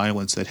towards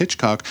violence that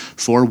Hitchcock,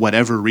 for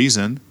whatever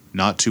reason,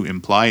 not to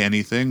imply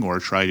anything or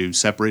try to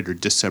separate or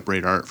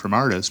disseparate art from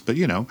artist, but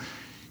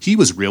he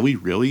was really,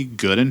 really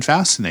good and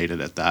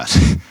fascinated at that.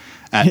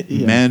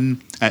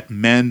 at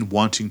men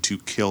wanting to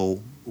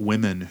kill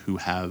women who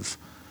have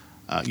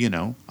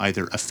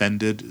either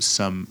offended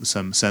some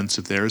sense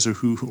of theirs or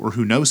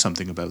who know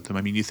something about them.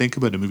 I mean, you think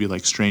about a movie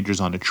like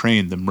Strangers on a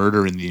Train, the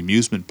murder in the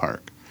amusement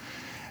park.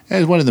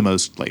 It's one of the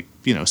most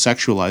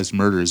sexualized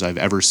murders I've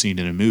ever seen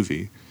in a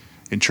movie,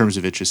 in terms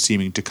of it just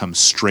seeming to come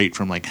straight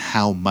from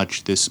how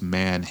much this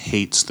man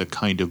hates the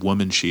kind of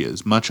woman she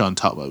is, much on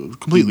top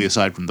of, completely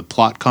aside from the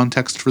plot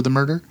context for the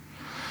murder.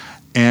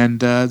 And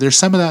there's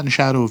some of that in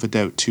Shadow of a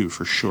Doubt too,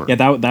 for sure. Yeah,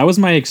 that was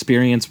my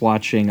experience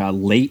watching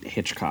late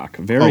Hitchcock.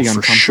 Very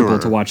uncomfortable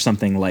to watch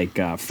something like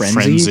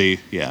Frenzy.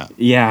 Yeah,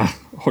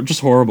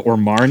 just horrible. Or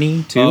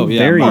Marnie too. Oh,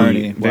 yeah,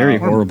 Marnie. Very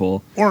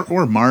horrible. Or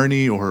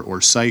Marnie or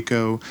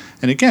Psycho.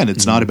 And again,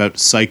 it's not about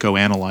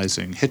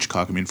psychoanalyzing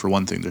Hitchcock. I mean, for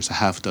one thing, there's a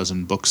half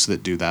dozen books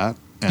that do that,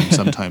 and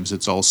sometimes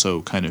it's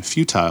also kind of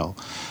futile.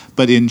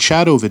 But in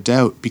Shadow of a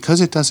Doubt,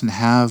 because it doesn't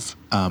have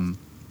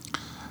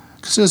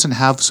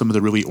some of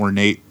the really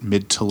ornate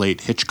mid to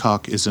late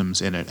Hitchcock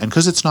isms in it, and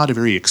because it's not a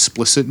very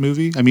explicit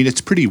movie. I mean,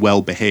 it's pretty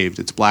well behaved.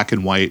 It's black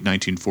and white,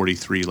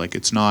 1943.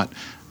 It's not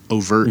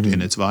overt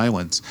in its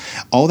violence.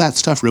 All that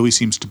stuff really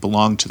seems to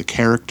belong to the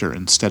character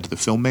instead of the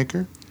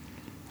filmmaker.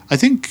 I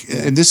think,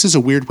 and this is a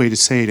weird way to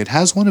say it, it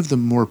has one of the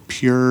more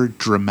pure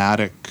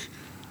dramatic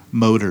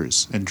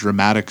motors and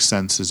dramatic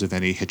senses of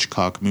any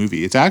Hitchcock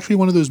movie. It's actually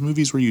one of those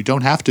movies where you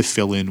don't have to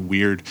fill in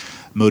weird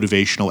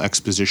motivational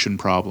exposition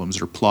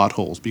problems or plot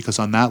holes, because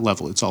on that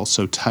level it's all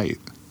so tight.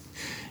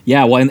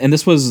 Yeah, well, and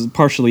this was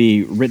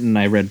partially written,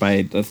 I read,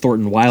 by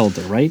Thornton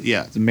Wilder, right?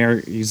 Yeah.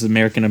 He's an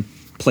American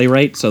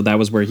playwright, so that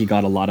was where he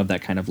got a lot of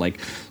that kind of like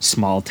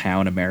small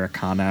town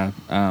Americana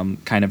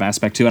kind of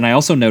aspect too. And I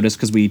also noticed,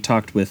 because we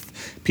talked with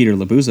Peter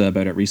Labuza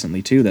about it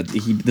recently too, that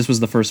this was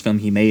the first film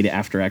he made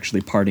after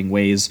actually parting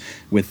ways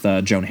with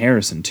Joan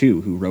Harrison too,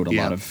 who wrote a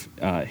lot of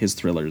his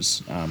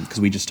thrillers. Because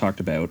we just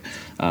talked about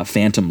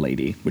Phantom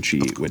Lady, which she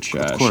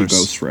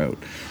ghost wrote.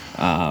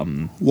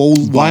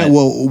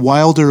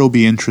 Wilder will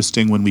be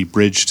interesting when we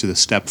bridge to The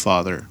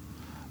Stepfather,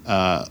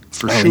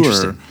 for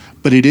sure.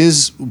 But it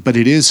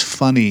is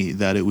funny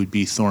that it would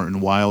be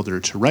Thornton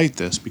Wilder to write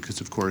this, because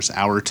of course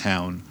Our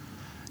Town,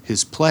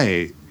 his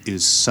play,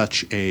 is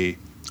such a,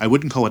 I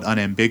wouldn't call it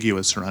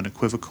unambiguous or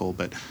unequivocal,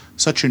 but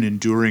such an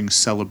enduring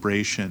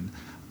celebration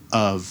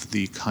of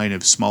the kind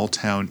of small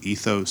town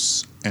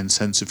ethos and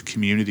sense of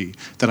community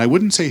that I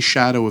wouldn't say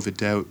Shadow of a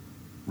Doubt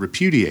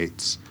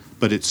repudiates,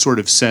 but it sort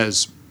of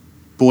says,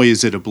 boy,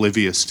 is it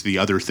oblivious to the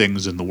other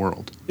things in the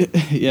world. Yeah.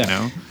 You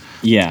know?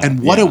 Yeah.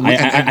 And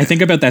I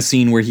think about that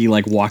scene where he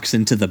like walks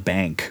into the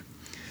bank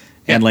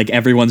and like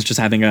everyone's just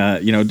having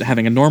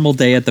a normal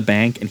day at the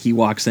bank, and he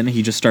walks in and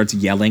he just starts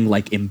yelling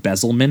like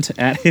embezzlement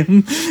at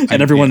him,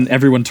 and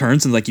everyone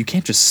turns and like, you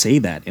can't just say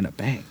that in a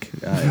bank.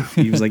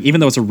 He was like,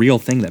 even though it's a real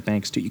thing that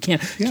banks do, you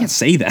can't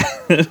say that.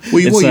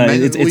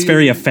 It's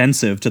very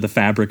offensive to the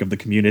fabric of the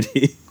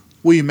community.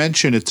 Well, you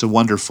mentioned It's a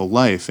Wonderful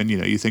Life, and,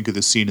 you think of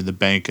the scene in the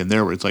bank, and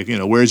there where it's like,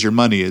 where's your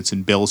money? It's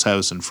in Bill's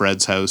house and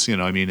Fred's house,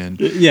 and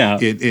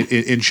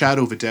in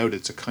Shadow of a Doubt,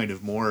 it's a kind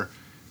of more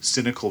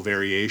cynical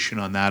variation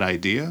on that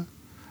idea.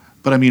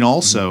 But I mean,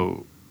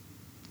 also,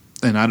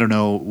 and I don't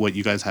know what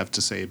you guys have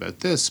to say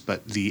about this,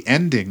 but the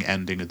ending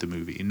of the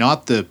movie,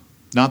 not the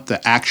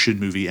action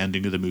movie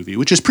ending of the movie,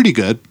 which is pretty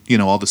good,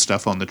 all the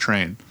stuff on the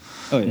train,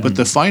 but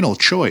the final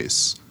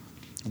choice,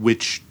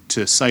 which,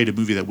 to cite a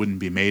movie that wouldn't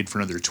be made for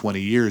another 20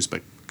 years,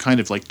 but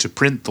kind of like to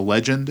print the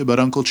legend about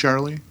Uncle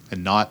Charlie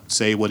and not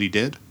say what he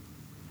did.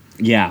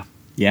 Yeah.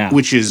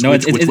 Which is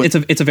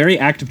it's a very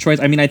active choice.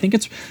 I mean, I think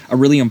it's a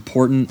really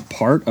important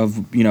part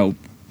of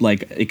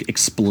like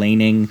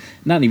explaining.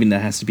 Not even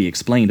that has to be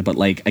explained, but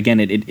like again,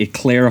 it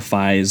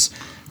clarifies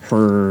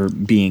her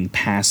being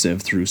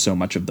passive through so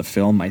much of the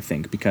film. I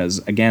think because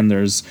again,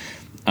 there's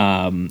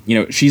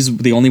she's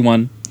the only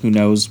one who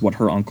knows what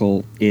her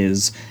uncle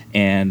is,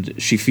 and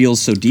she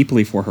feels so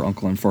deeply for her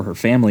uncle and for her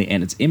family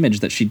and its image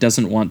that she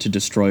doesn't want to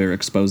destroy or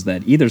expose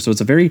that either. So it's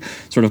a very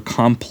sort of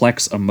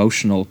complex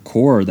emotional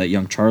core that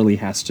young Charlie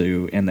has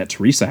to, and that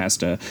Teresa has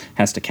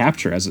to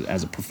capture as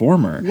a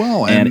performer.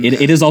 Well, and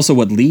it is also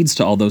what leads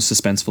to all those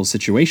suspenseful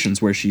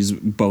situations where she's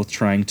both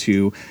trying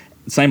to,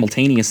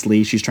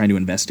 simultaneously, she's trying to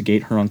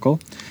investigate her uncle,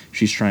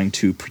 she's trying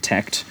to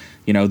protect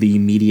the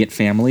immediate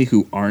family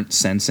who aren't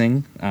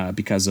sensing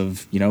because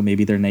of,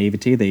 maybe their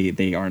naivety.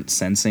 They aren't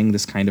sensing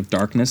this kind of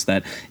darkness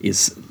that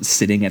is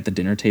sitting at the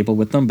dinner table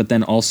with them. But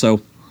then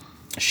also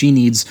she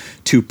needs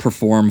to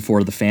perform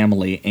for the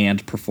family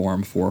and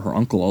perform for her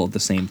uncle all at the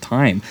same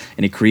time.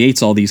 And it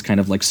creates all these kind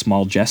of like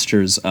small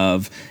gestures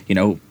of,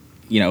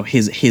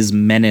 his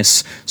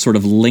menace sort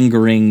of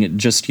lingering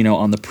just,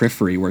 on the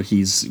periphery where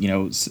he's,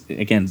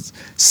 again,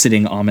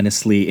 sitting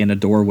ominously in a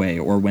doorway,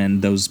 or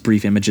when those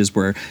brief images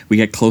where we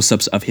get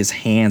close-ups of his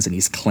hands and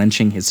he's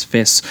clenching his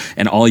fists,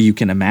 and all you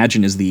can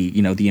imagine is the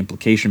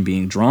implication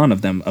being drawn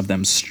of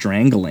them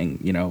strangling,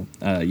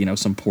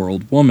 some poor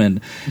old woman,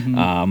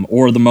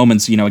 or the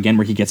moments, again,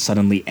 where he gets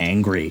suddenly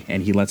angry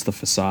and he lets the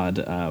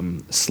facade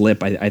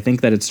slip. I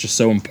think that it's just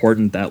so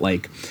important that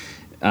like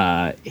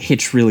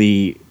Hitch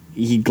really,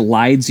 he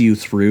glides you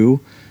through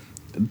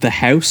the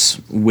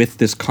house with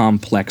this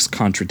complex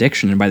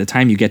contradiction, and by the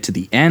time you get to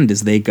the end,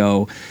 as they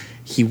go,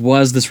 he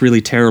was this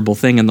really terrible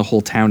thing, and the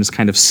whole town is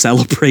kind of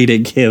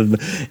celebrating him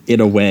in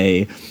a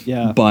way.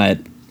 Yeah. But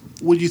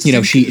would you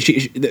think,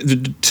 she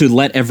to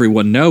let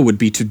everyone know would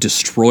be to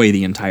destroy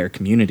the entire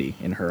community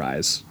in her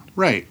eyes.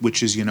 Right,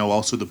 which is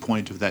also the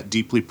point of that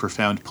deeply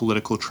profound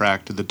political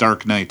tract, The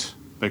Dark Knight,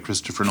 by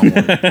Christopher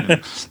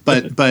Nolan.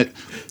 But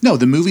no,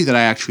 the movie that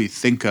I actually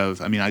think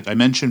of, I mean, I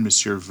mentioned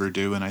Monsieur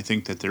Verdoux, and I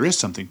think that there is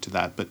something to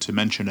that, but to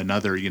mention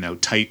another,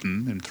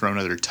 Titan, and throw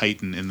another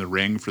Titan in the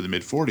ring for the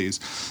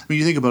mid-40s, I mean,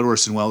 you think about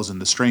Orson Welles in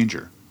The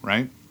Stranger,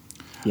 right?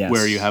 Yes.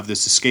 Where you have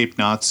this escaped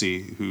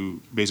Nazi who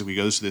basically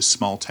goes to this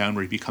small town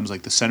where he becomes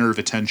like the center of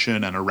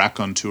attention and a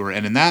raconteur,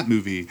 and in that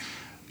movie,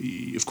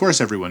 of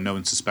course, everyone knows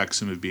and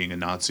suspects him of being a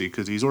Nazi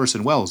because he's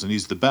Orson Welles and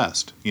he's the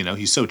best.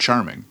 He's so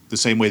charming. The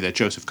same way that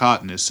Joseph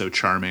Cotten is so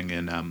charming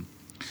in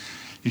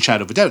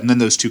Shadow of a Doubt. And then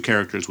those two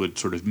characters would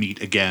sort of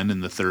meet again in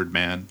The Third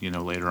Man,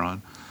 later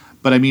on.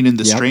 But I mean, in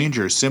The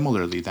Stranger,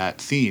 similarly, that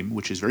theme,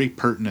 which is very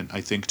pertinent,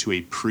 I think, to a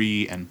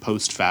pre- and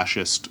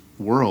post-fascist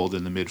world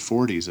in the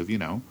mid-40s of,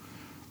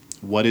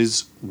 what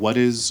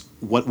does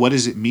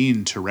it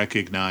mean to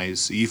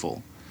recognize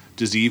evil?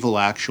 Does evil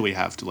actually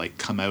have to like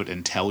come out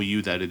and tell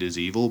you that it is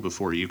evil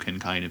before you can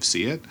kind of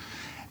see it?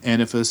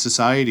 And if a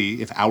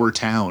society, if our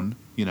town,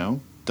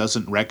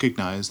 doesn't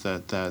recognize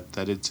that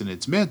it's in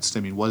its midst, I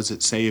mean, what does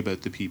it say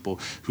about the people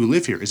who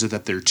live here? Is it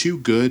that they're too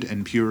good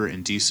and pure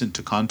and decent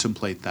to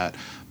contemplate that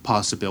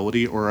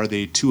possibility, or are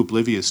they too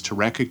oblivious to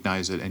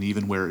recognize it, and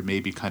even where it may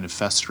be kind of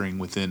festering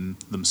within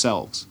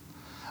themselves?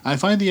 I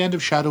find the end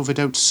of Shadow of a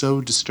Doubt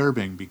so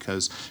disturbing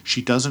because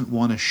she doesn't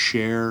want to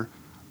share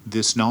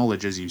this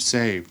knowledge, as you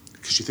say,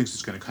 because she thinks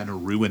it's going to kind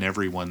of ruin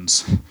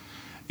everyone's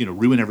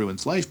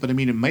life. But I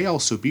mean, it may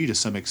also be, to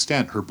some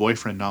extent, her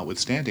boyfriend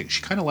notwithstanding,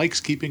 she kind of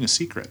likes keeping a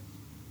secret.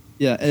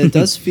 Yeah, and it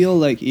does feel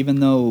like, even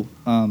though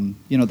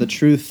the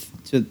truth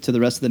to the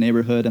rest of the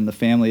neighborhood and the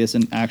family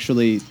isn't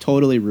actually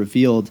totally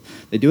revealed,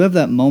 they do have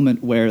that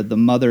moment where the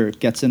mother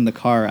gets in the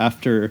car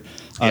after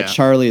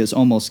Charlie is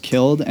almost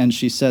killed, and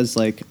she says,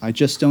 like, I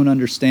just don't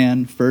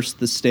understand, first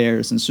the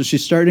stairs. And so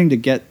she's starting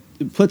to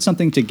put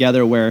something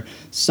together where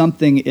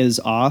something is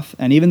off,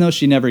 and even though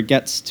she never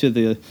gets to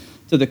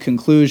the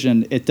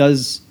conclusion, it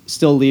does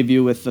still leave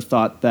you with the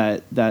thought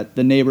that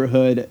the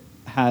neighborhood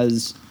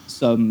has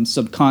some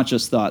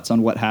subconscious thoughts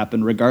on what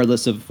happened,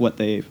 regardless of what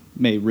they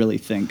may really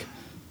think.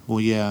 Well,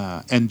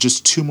 yeah, and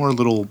just two more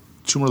little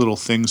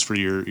things for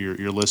your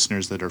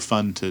listeners that are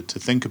fun to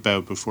think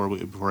about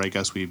before I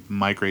guess we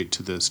migrate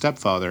to the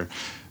stepfather.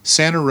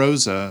 Santa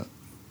Rosa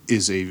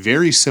is a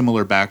very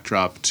similar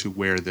backdrop to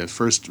where the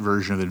first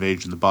version of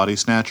Invasion of the Body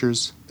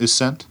Snatchers is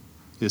set.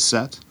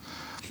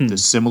 The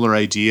similar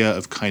idea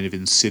of kind of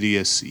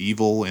insidious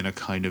evil in a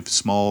kind of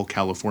small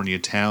California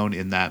town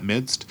in that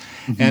midst.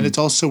 Mm-hmm. And it's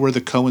also where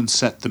the Coens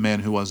set The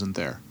Man Who Wasn't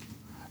There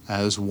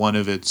as one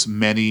of its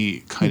many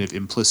kind of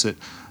implicit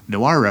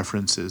noir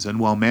references. And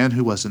while Man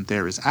Who Wasn't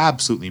There is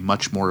absolutely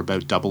much more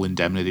about Double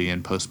Indemnity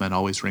and Postman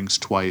Always Rings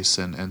Twice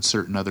and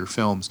certain other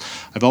films,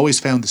 I've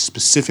always found the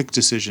specific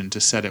decision to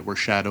set it where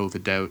Shadow of a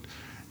Doubt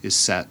is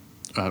set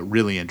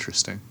really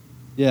interesting.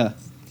 Yeah.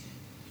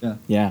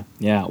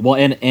 Yeah. Well,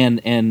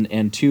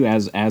 and too,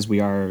 as we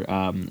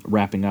are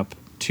wrapping up,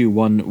 too,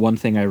 one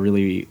thing I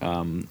really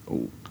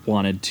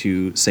wanted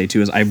to say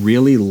too is I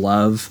really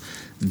love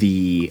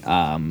the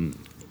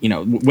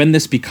when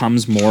this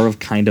becomes more of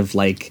kind of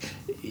like,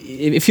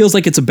 it feels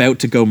like it's about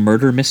to go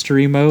murder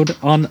mystery mode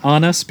on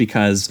us,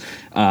 because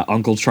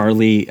Uncle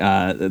Charlie,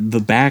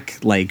 the back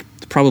like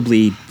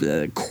probably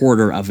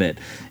quarter of it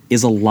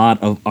is a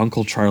lot of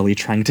Uncle Charlie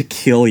trying to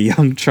kill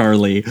young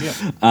Charlie,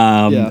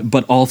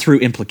 but all through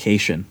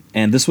implication.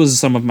 And this was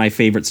some of my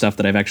favorite stuff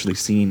that I've actually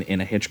seen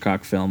in a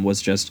Hitchcock film,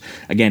 was just,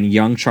 again,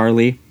 young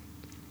Charlie,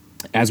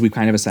 as we've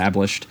kind of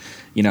established,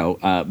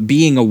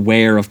 being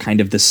aware of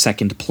kind of the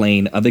second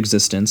plane of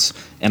existence.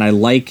 And I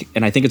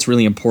think it's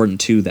really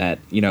important too that,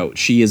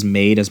 she is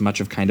made as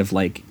much of kind of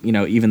like,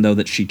 even though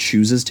that she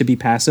chooses to be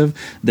passive,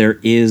 there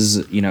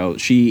is,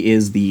 she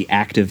is the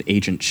active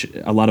agent.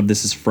 A lot of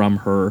this is from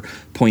her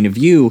point of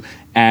view,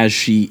 as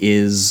she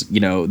is,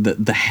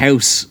 the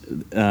house,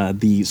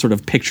 the sort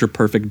of picture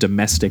perfect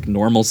domestic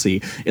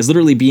normalcy is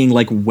literally being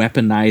like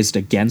weaponized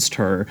against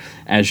her,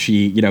 as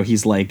she,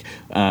 he's like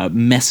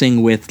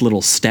messing with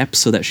little steps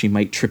so that she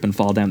might trip and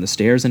fall down the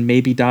stairs and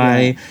maybe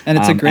die. Yeah. And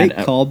it's a great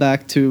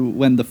callback to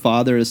when the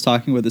father is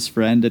talking with his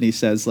friend and he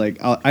says, like,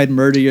 I'd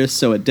murder you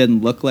so it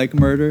didn't look like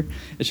murder.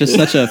 It's just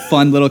such a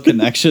fun little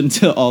connection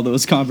to all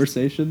those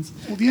conversations.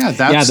 Well, yeah,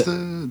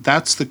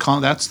 that's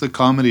the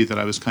comedy that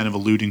I was kind of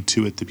alluding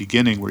to at the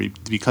beginning, where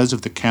because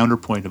of the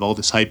counterpoint of all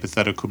this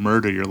hypothetical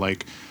murder, you're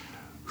like,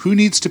 who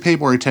needs to pay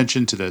more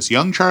attention to this,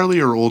 young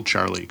Charlie or old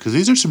Charlie? Because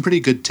these are some pretty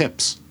good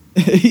tips.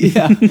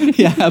 yeah,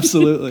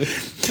 absolutely.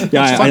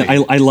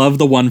 Yeah, I love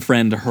the one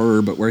friend,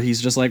 Herb, where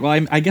he's just like,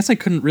 well, I guess I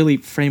couldn't really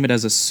frame it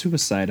as a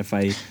suicide if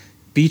I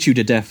beat you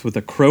to death with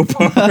a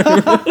crowbar.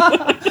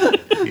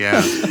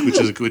 Yeah, which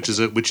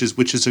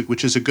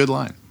is a good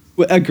line.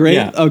 A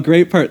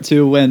great part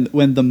too,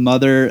 when the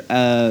mother,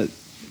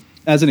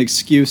 as an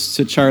excuse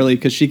to Charlie,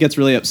 because she gets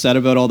really upset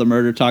about all the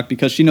murder talk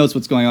because she knows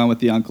what's going on with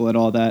the uncle and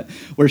all that,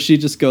 where she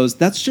just goes,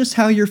 "That's just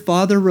how your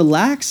father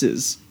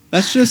relaxes.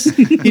 That's just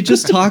he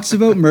just talks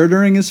about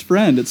murdering his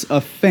friend." It's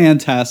a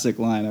fantastic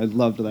line. I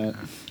loved that.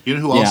 You know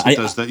who also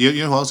does that? You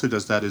know who also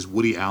does that is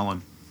Woody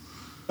Allen.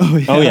 Oh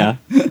yeah.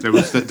 There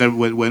was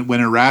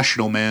when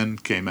Irrational Man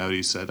came out,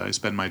 he said, "I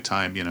spend my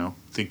time,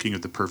 thinking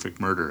of the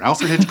perfect murder."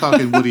 Alfred Hitchcock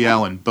and Woody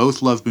Allen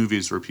both love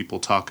movies where people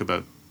talk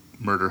about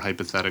murder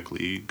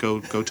hypothetically.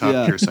 Go talk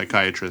to your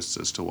psychiatrists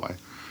as to why.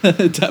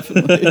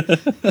 Definitely.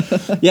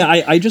 Yeah,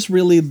 I just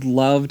really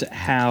loved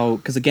how,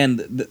 because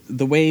again,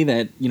 the way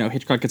that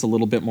Hitchcock gets a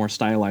little bit more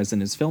stylized in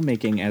his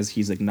filmmaking, as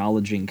he's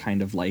acknowledging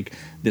kind of like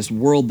this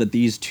world that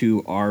these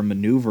two are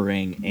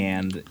maneuvering,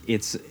 and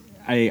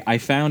I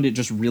found it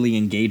just really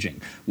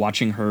engaging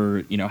watching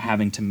her,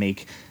 having to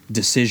make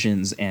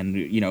decisions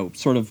and,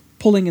 sort of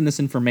pulling in this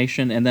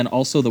information, and then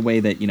also the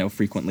way that,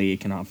 frequently it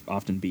can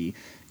often be,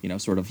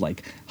 sort of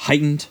like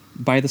heightened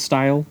by the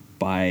style.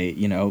 by,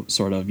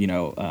 sort of,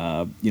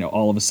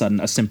 all of a sudden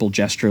a simple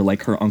gesture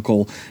like her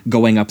uncle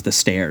going up the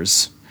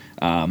stairs.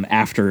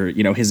 After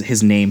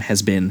his name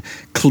has been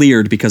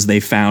cleared because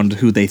they found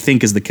who they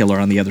think is the killer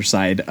on the other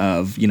side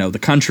of the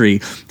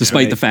country,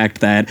 despite the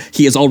fact that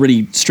he has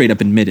already straight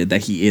up admitted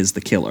that he is the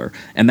killer.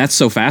 And that's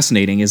so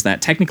fascinating, is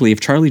that technically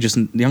if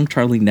young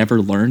Charlie never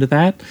learned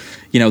that,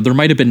 there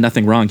might have been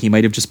nothing wrong. He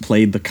might have just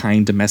played the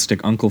kind domestic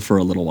uncle for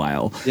a little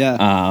while.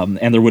 Yeah.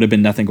 And there would have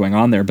been nothing going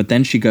on there. But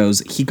then she goes,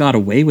 he got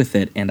away with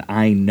it and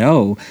I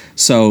know.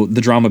 So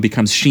the drama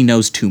becomes she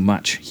knows too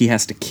much. He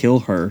has to kill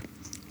her.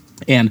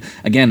 And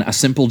again, a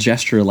simple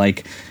gesture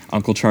like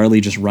Uncle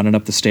Charlie just running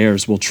up the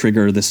stairs will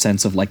trigger this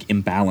sense of like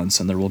imbalance,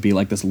 and there will be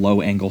like this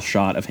low angle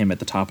shot of him at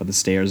the top of the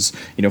stairs,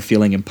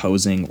 feeling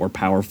imposing or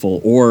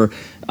powerful. Or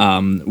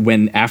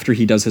when after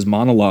he does his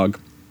monologue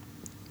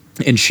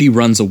and she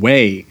runs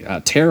away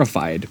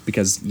terrified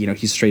because,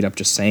 he's straight up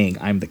just saying,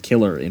 I'm the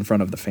killer in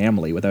front of the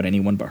family without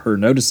anyone but her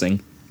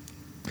noticing.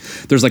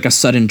 There's like a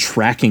sudden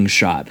tracking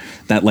shot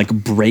that like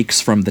breaks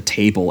from the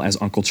table as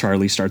Uncle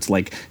Charlie starts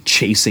like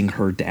chasing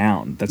her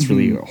down. That's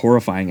really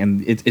horrifying.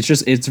 And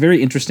it's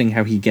very interesting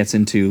how he gets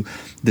into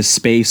the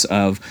space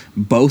of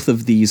both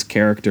of these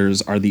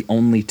characters are the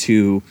only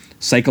two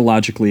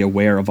psychologically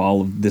aware of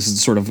all of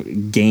this sort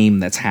of game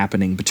that's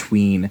happening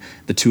between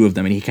the two of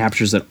them. And he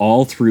captures it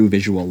all through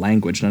visual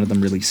language. None of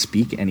them really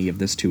speak any of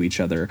this to each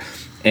other.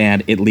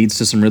 And it leads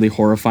to some really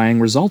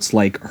horrifying results,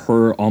 like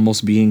her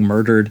almost being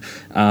murdered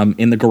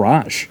in the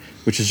garage,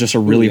 which is just a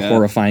really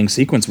horrifying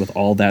sequence with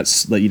all that,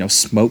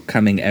 smoke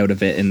coming out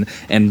of it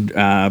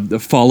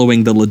and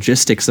following the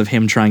logistics of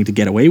him trying to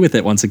get away with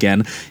it once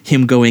again,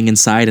 him going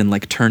inside and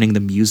like turning the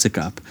music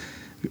up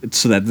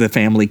so that the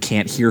family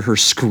can't hear her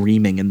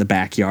screaming in the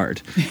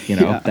backyard,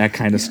 that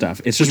kind of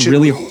stuff. It's just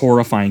really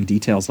horrifying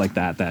details like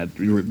that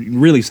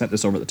really set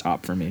this over the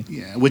top for me.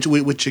 Yeah,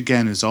 which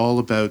again is all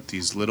about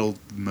these little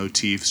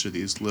motifs or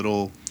these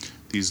little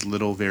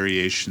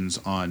variations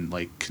on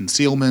like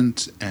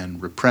concealment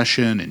and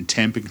repression and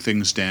tamping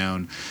things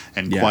down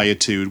and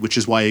quietude, which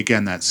is why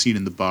again that scene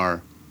in the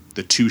bar,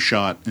 the two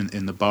shot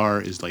in the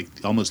bar is like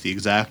almost the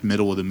exact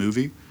middle of the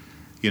movie.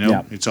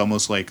 It's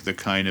almost like the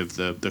kind of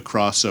the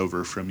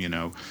crossover from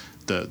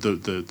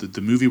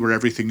the movie where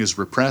everything is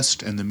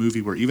repressed and the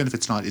movie where even if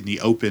it's not in the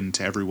open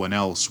to everyone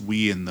else,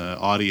 we in the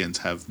audience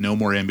have no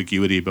more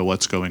ambiguity about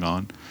what's going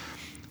on.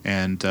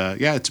 And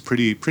it's a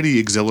pretty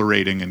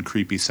exhilarating and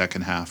creepy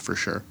second half for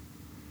sure.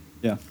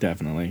 Yeah,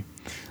 definitely.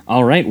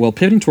 All right, well,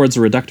 pivoting towards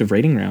a reductive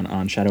rating round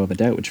on Shadow of a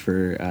Doubt, which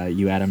for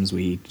you, Adams,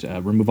 we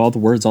remove all the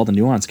words, all the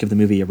nuance, give the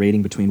movie a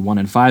rating between 1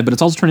 and 5, but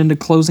it's also turned into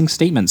closing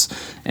statements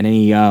and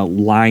any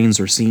lines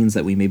or scenes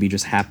that we maybe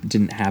just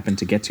didn't happen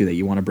to get to that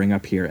you want to bring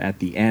up here at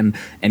the end.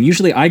 And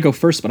usually I go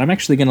first, but I'm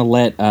actually going to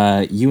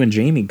let you and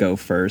Jamie go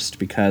first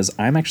because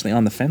I'm actually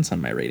on the fence on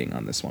my rating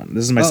on this one.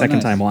 This is my second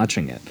time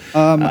watching it.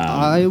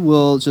 I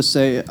will just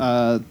say...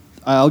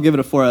 I'll give it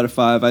a 4 out of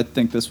 5. I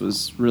think this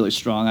was really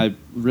strong. I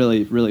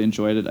really, really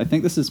enjoyed it. I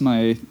think this is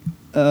my...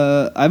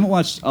 I haven't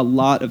watched a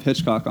lot of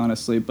Hitchcock,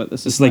 honestly, but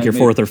this is like your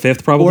 4th or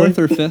 5th, probably? 4th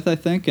or 5th, I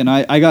think. And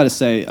I got to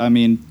say, I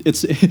mean,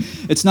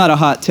 it's not a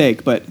hot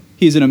take, but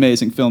he's an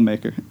amazing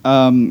filmmaker.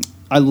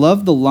 I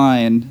love the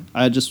line.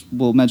 I just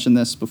will mention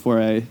this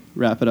before I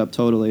wrap it up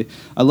totally.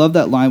 I love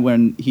that line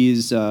when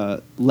he's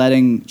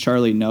letting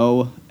Charlie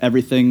know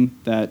everything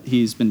that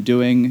he's been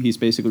doing. He's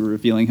basically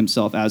revealing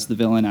himself as the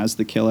villain, as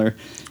the killer.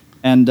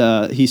 And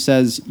he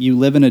says, "You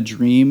live in a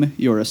dream,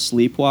 you're a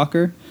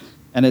sleepwalker."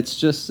 And it's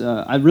just,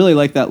 I really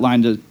like that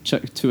line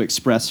to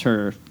express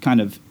her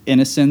kind of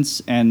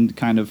innocence and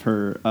kind of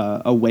her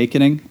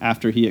awakening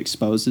after he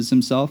exposes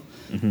himself.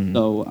 Mm-hmm.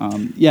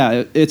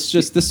 So, it's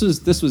just, this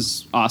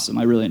was awesome.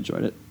 I really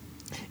enjoyed it.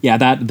 Yeah,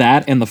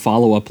 that and the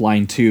follow-up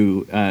line,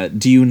 too.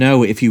 Do you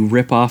know if you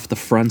rip off the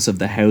fronts of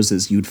the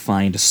houses, you'd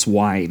find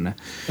swine?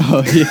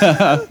 Oh,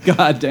 yeah.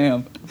 God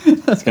damn.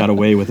 He's got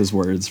away with his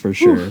words, for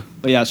sure.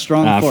 But yeah,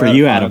 strong 4 for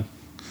you, Adam.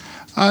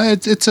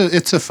 It's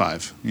a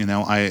 5.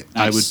 Nice.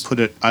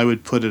 I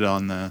would put it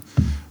on the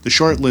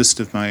short list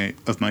of my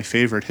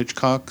favorite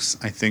Hitchcocks.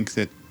 I think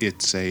that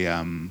it's a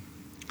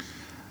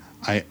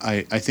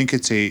I think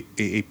it's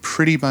a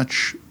pretty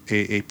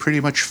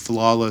much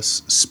flawless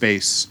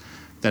space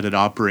that it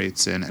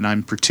operates in, and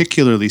I'm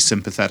particularly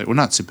sympathetic. Well,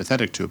 not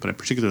sympathetic to it, but I'm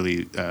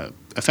particularly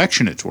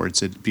affectionate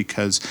towards it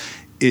because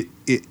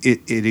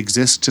it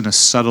exists in a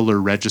subtler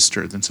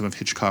register than some of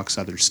Hitchcock's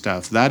other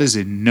stuff. That is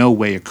in no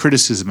way a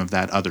criticism of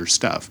that other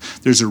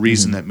stuff. There's a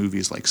reason that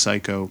movies like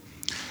Psycho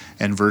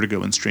and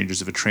Vertigo and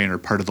Strangers of a Train are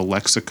part of the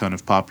lexicon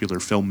of popular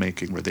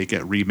filmmaking, where they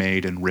get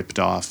remade and ripped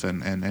off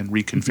and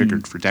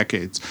reconfigured for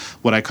decades.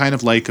 What I kind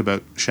of like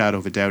about Shadow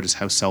of a Doubt is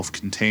how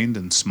self-contained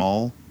and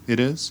small it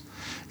is.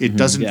 It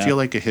doesn't feel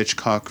like a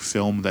Hitchcock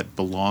film that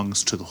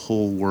belongs to the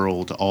whole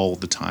world all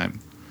the time.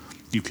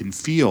 You can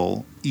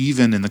feel,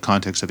 even in the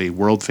context of a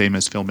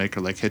world-famous filmmaker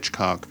like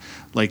Hitchcock,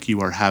 like you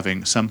are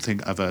having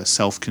something of a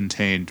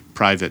self-contained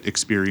private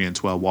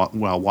experience while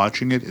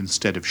watching it,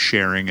 instead of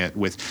sharing it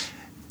with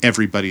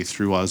everybody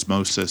through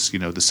osmosis,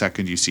 the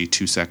second you see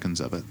 2 seconds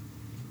of it.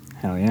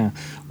 Hell yeah.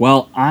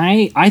 Well,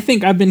 I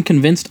think I've been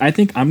convinced. I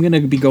think I'm going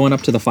to be going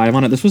up to the 5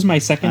 on it. This was my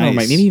second or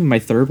maybe even my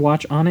third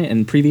watch on it.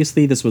 And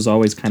previously this was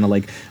always kind of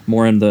like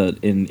more in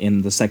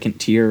the second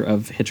tier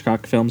of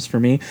Hitchcock films for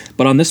me.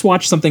 But on this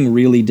watch, something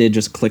really did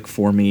just click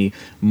for me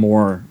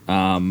more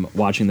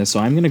watching this. So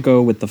I'm going to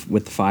go with the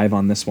 5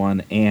 on this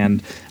one.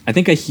 And I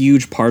think a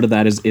huge part of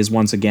that is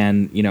once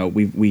again, you know,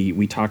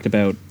 we talked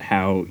about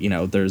how, you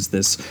know, there's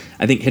this,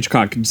 I think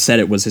Hitchcock said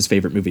it was his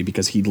favorite movie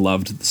because he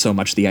loved so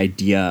much the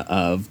idea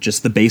of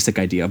just the basic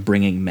idea of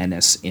bringing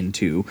menace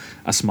into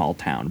a small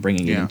town,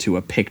 bringing it into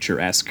a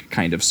picturesque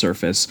kind of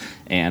surface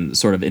and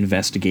sort of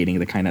investigating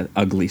the kind of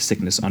ugly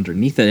sickness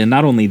underneath it. And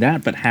not only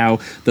that, but how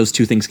those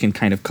two things can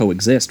kind of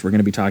coexist. We're going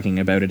to be talking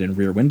about it in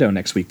Rear Window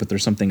next week, but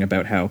there's something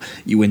about how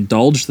you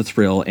indulge the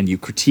thrill and you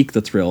critique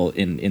the thrill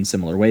in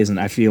similar ways. And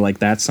I feel like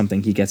that's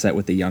something he gets at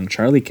with the young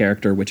Charlie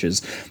character, which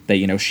is that,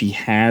 you know, she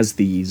has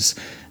these,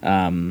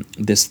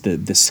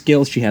 this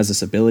skill, she has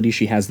this ability,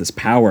 she has this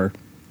power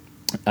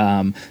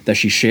that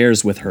she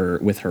shares with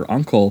her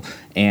uncle,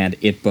 and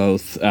it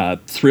both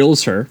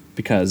thrills her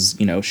because,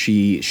 you know,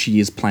 she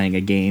is playing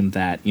a game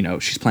that, you know,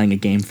 she's playing a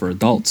game for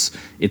adults,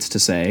 it's to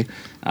say,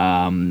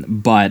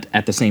 but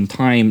at the same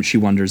time she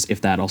wonders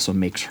if that also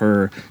makes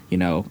her, you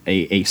know,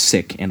 a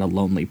sick and a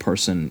lonely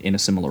person in a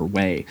similar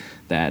way,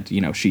 that, you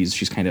know,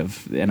 she's kind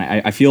of, and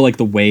I feel like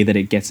the way that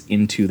it gets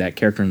into that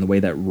character and the way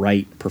that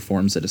Wright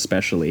performs it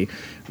especially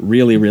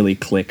really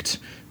clicked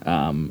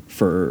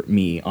for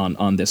me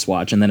on this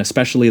watch. And then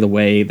especially the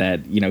way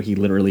that, you know, he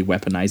literally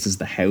weaponizes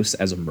the house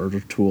as a murder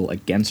tool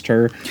against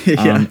her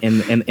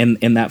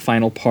in that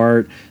final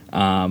part,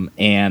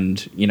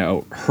 and, you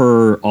know,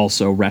 her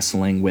also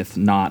wrestling with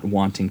not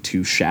wanting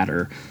to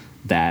shatter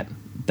that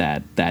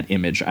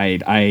image.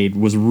 I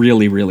was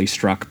really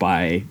struck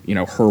by, you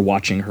know, her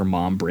watching her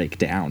mom break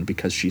down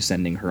because she's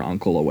sending her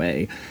uncle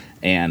away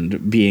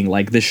and being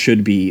like, this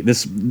should be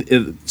this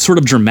sort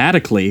of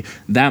dramatically,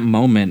 that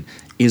moment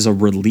is a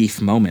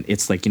relief moment.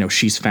 It's like, you know,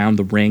 she's found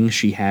the ring,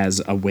 she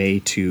has a way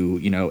to,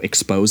 you know,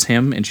 expose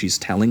him, and she's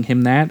telling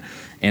him that,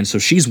 and so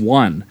she's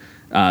won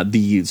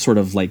the sort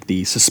of like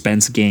the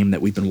suspense game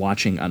that we've been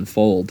watching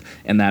unfold,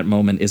 and that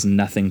moment is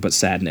nothing but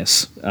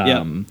sadness,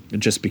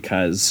 just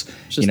because,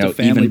 you know,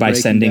 even by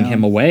sending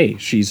him away,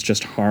 she's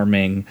just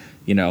harming,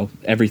 you know,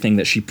 everything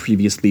that she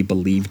previously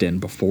believed in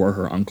before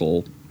her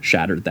uncle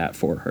shattered that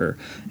for her.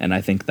 And I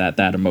think that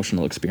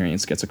emotional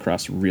experience gets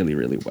across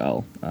really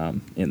well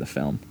in the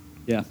film.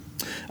 Yeah.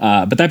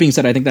 But that being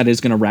said, I think that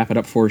is going to wrap it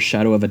up for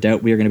Shadow of a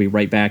Doubt. We are going to be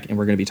right back, and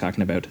we're going to be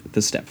talking about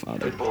The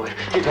Stepfather. Good boy.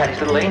 Your daddy's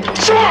little angel.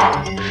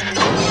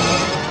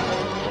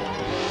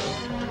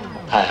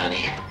 Hi,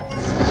 honey.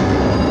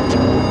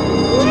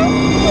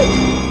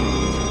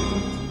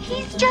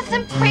 He's just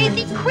some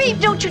crazy creep.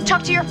 Don't you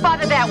talk to your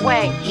father that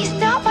way. He's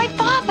not my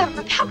father.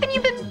 How can you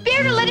even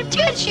bear to let him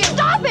touch you?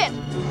 Stop it!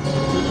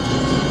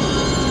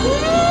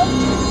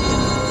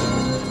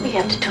 We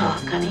have to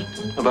talk, honey.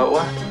 About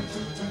what?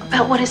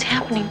 About what is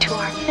happening to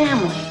our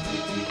family.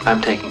 I'm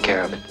taking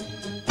care of it.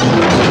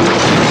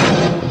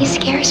 He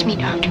scares me,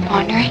 Dr.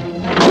 Pondering.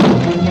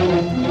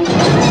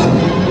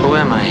 Who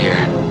am I here?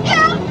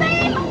 Help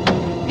me!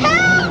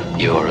 Help!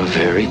 You're a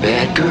very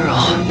bad girl.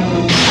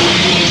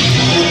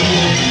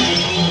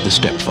 The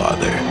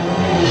Stepfather.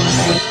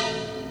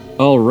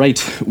 All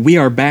right, we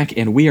are back,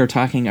 and we are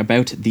talking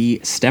about The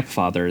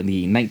Stepfather,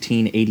 the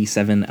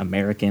 1987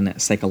 American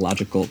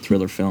psychological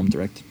thriller film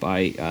directed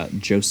by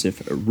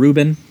Joseph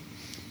Rubin.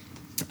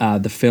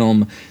 The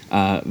film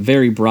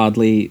very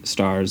broadly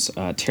stars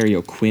Terry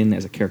O'Quinn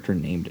as a character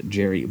named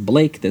Jerry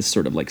Blake, this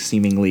sort of like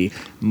seemingly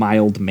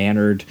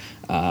mild-mannered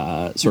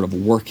sort of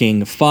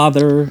working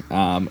father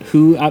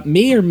who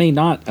may or may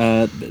not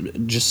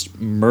just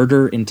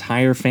murder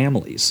entire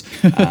families.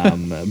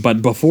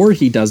 But before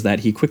he does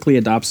that, he quickly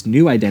adopts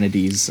new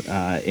identities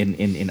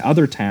in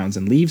other towns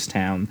and leaves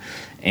town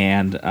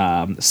and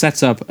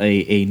sets up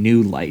a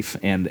new life.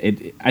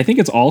 And I think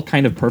it's all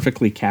kind of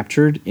perfectly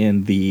captured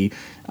in the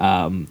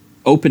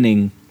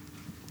opening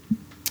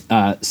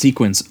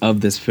sequence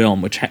of this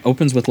film, which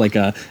opens with like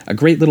a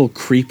great little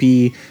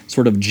creepy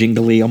sort of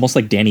jingly, almost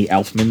like Danny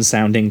Elfman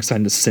sounding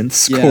kind of synth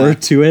score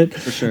to it.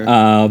 For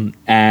sure.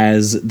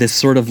 As this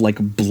sort of like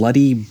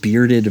bloody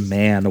bearded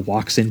man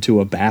walks into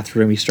a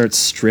bathroom. He starts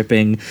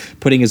stripping,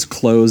 putting his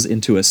clothes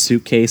into a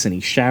suitcase, and he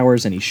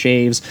showers and he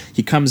shaves.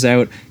 He comes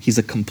out. He's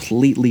a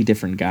completely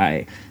different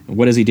guy. And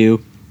what does he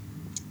do?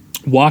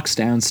 Walks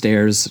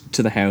downstairs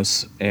to the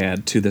house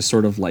and to this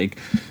sort of like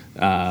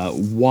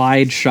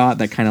wide shot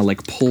that kind of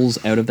like pulls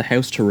out of the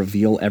house to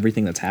reveal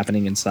everything that's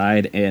happening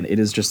inside, and it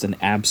is just an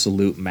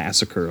absolute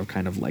massacre of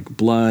kind of like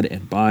blood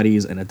and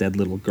bodies and a dead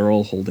little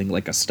girl holding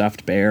like a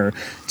stuffed bear.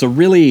 It's a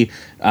really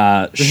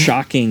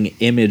shocking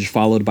image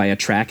followed by a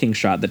tracking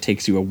shot that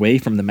takes you away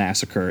from the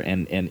massacre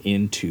and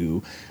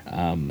into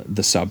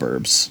the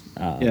suburbs.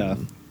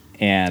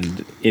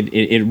 And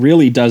it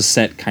really does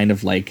set kind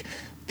of like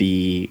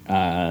the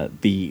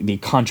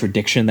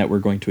contradiction that we're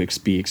going to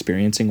be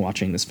experiencing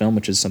watching this film,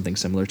 which is something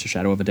similar to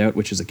Shadow of a Doubt,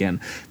 which is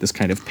again this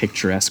kind of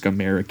picturesque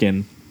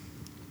American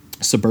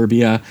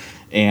suburbia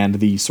and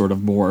the sort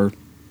of more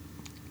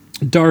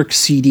dark,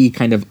 seedy,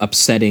 kind of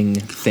upsetting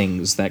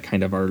things that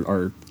kind of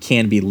are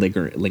can be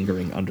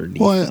lingering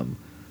underneath them.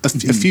 A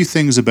few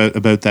things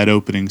about that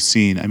opening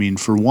scene. I mean,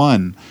 for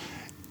one,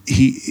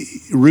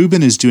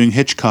 Rubin is doing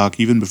Hitchcock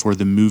even before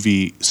the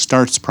movie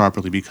starts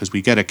properly, because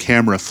we get a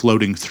camera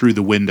floating through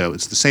the window.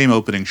 It's the same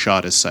opening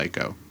shot as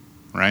Psycho,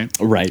 right?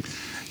 Right.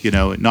 You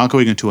know, not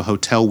going into a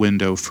hotel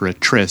window for a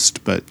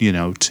tryst, but, you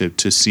know,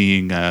 to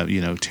seeing,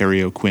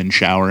 Terry O'Quinn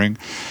showering.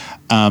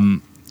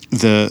 The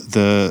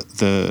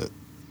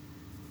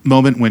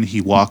moment when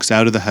he walks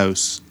out of the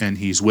house and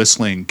he's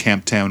whistling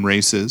Camptown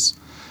Races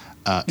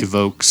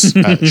evokes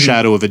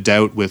Shadow of a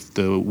Doubt with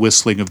the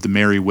whistling of the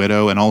Merry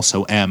Widow, and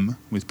also M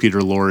with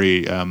Peter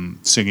Lorre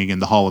singing in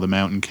the Hall of the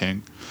Mountain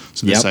King.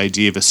 So this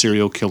idea of a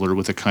serial killer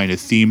with a kind of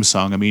theme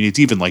song. I mean, it's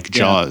even like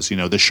Jaws. You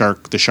know, the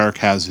shark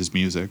has his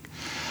music.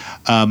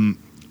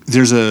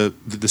 There's the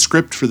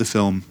script for the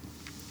film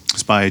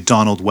is by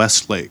Donald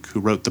Westlake, who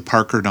wrote the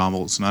Parker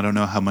novels, and I don't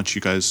know how much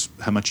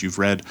you've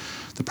read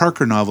the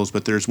Parker novels,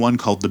 but there's one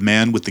called The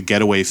Man with the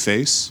Getaway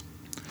Face,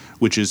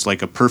 which is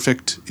like a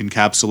perfect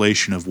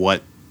encapsulation of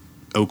what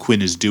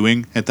O'Quinn is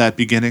doing at that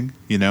beginning,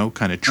 you know,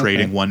 kind of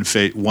trading one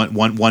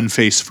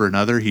face for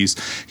another.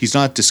 He's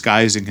not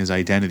disguising his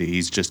identity.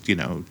 He's just, you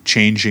know,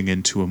 changing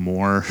into a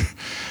more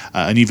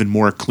an even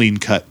more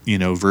clean-cut, you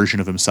know, version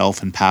of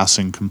himself and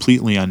passing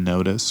completely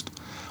unnoticed.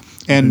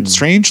 And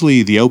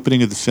strangely, the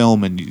opening of the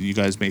film, and you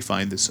guys may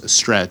find this a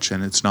stretch,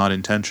 and it's not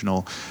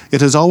intentional,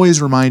 it has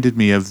always reminded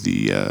me of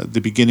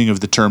the beginning of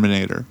The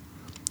Terminator,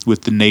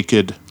 with the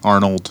naked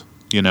Arnold,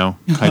 you know,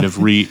 kind of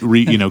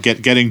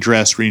getting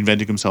dressed,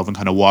 reinventing himself, and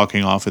kind of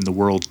walking off in the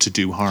world to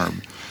do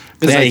harm.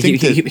 Yeah, I think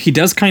he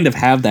does kind of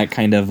have that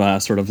kind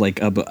of sort of like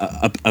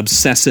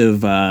obsessive,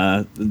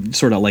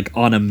 sort of like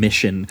on a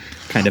mission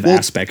kind of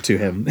aspect to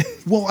him.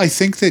 Well, I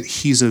think that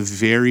he's a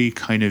very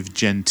kind of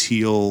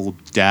genteel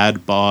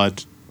dad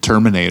bod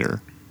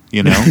Terminator,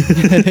 you know,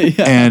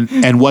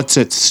 and what's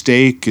at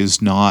stake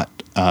is not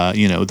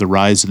the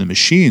rise of the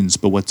machines,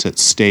 but what's at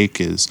stake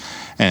is,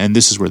 and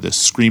this is where the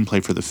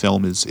screenplay for the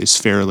film is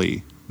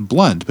fairly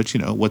blunt, but, you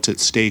know, what's at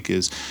stake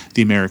is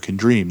the American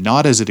dream,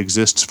 not as it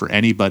exists for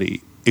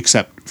anybody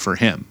except for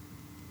him,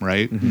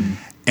 right? Mm-hmm.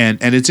 And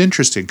it's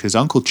interesting because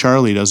Uncle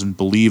Charlie doesn't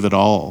believe at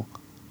all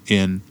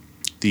in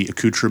the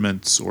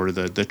accoutrements or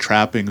the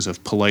trappings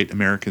of polite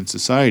American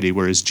society,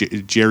 whereas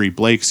Jerry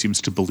Blake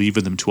seems to believe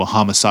in them to a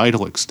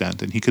homicidal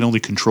extent, and he can only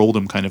control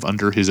them kind of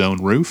under his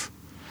own roof.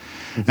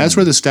 Mm-hmm. That's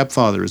where The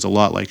Stepfather is a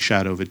lot like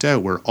Shadow of a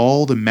Doubt, where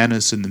all the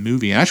menace in the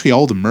movie, and actually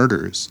all the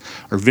murders,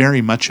 are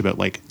very much about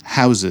like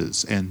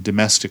houses and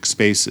domestic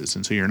spaces,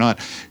 and so you're not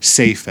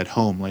safe at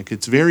home. Like,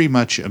 it's very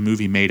much a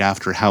movie made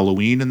after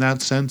Halloween in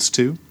that sense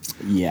too.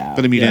 Yeah,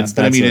 but I mean,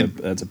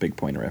 that's a big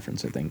point of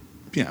reference, I think.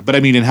 Yeah, but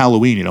I mean, in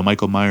Halloween, you know,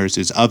 Michael Myers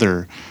is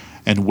other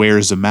and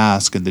wears a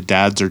mask, and the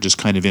dads are just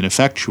kind of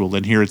ineffectual.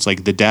 And here it's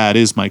like the dad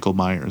is Michael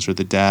Myers, or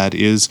the dad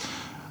is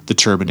the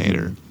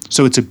Terminator. Mm-hmm.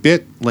 So it's a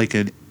bit like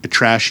a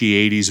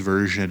trashy 80s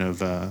version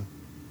of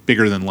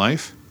Bigger Than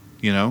Life,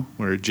 you know,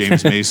 where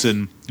James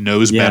Mason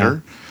knows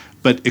better.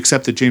 But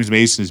except that James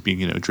Mason is being,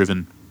 you know,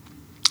 driven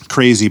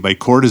crazy by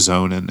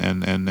cortisone,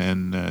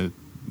 and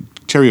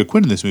Terry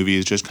O'Quinn in this movie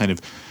is just kind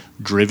of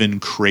driven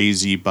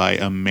crazy by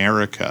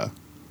America.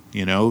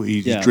 You know,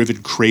 he's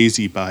driven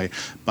crazy by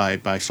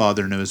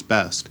Father Knows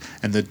Best.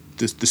 And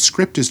the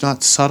script is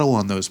not subtle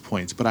on those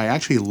points, but I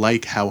actually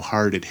like how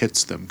hard it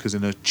hits them, because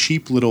in a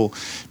cheap little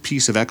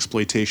piece of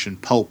exploitation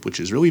pulp, which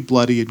is really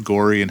bloody and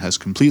gory and has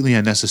completely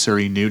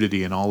unnecessary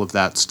nudity and all of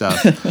that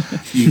stuff,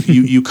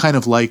 you kind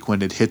of like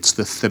when it hits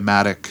the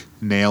thematic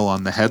nail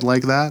on the head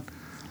like that.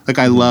 Like,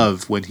 I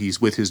love when he's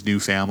with his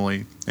new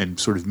family and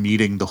sort of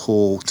meeting the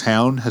whole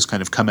town has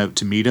kind of come out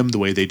to meet him the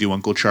way they do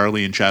Uncle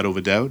Charlie in Shadow of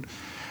a Doubt.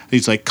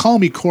 He's like, call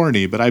me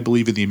corny, but I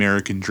believe in the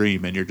American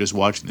dream. And you're just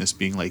watching this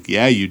being like,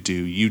 yeah, you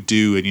do.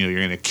 And, you know, you're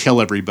going to kill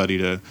everybody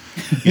to,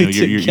 you know,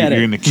 you're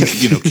going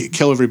to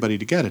kill everybody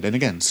to get it. And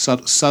again,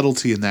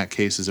 subtlety in that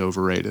case is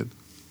overrated.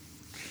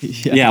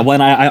 Yeah,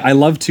 well, and I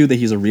love too that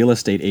he's a real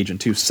estate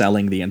agent too,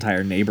 selling the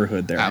entire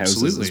neighborhood their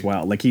houses as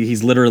well. Like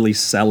he's literally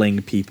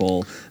selling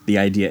people the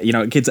idea. You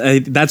know, kids.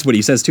 That's what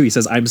he says too. He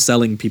says, "I'm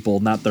selling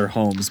people not their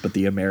homes, but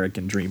the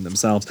American dream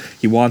themselves."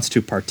 He wants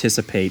to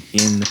participate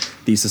in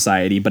the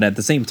society, but at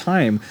the same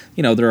time,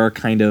 you know, there are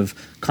kind of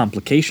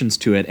complications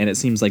to it, and it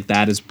seems like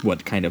that is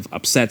what kind of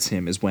upsets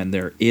him, is when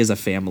there is a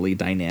family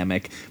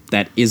dynamic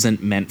that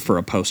isn't meant for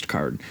a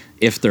postcard.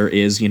 If there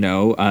is, you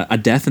know, a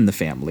death in the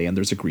family, and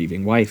there's a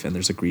grieving wife and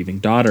there's a grieving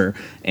daughter,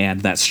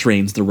 and that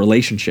strains the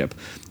relationship,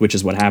 which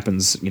is what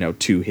happens, you know,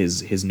 to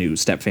his new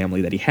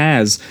stepfamily that he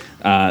has.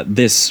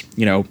 This,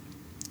 you know,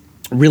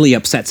 really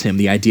upsets him,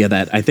 the idea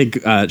that I think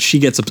she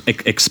gets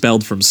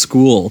expelled from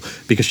school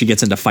because she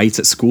gets into fights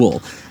at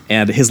school,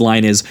 and his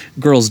line is,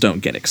 "Girls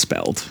don't get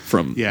expelled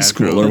from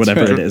school," or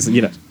whatever it is,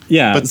 you know.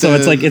 Yeah, but so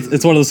it's like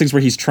it's one of those things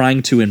where he's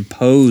trying to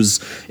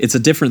impose. It's a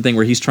different thing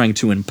where he's trying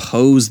to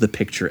impose the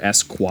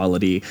picturesque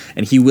quality,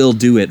 and he will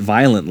do it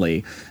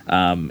violently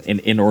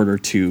in order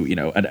to, you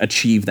know,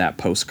 achieve that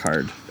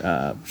postcard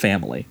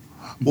family.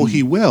 Well,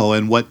 he will,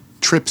 and what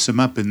trips him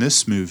up in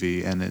this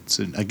movie, and it's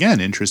again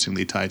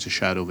interestingly tied to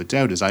Shadow of a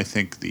Doubt, is I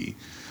think the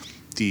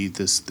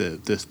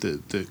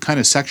kind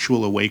of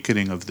sexual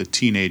awakening of the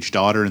teenage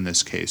daughter in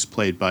this case,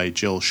 played by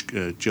Jill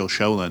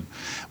Schoelen,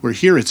 where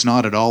here it's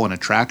not at all an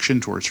attraction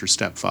towards her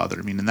stepfather.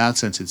 I mean, in that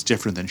sense, it's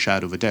different than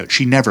Shadow of a Doubt.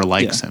 She never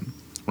likes him.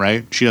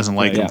 Right? She doesn't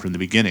like him from the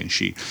beginning.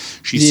 She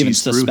even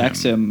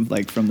suspects him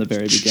like from the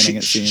very beginning,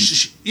 it seems.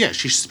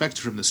 She suspects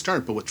him from the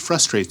start, but what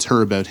frustrates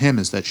her about him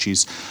is that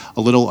she's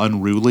a little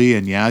unruly,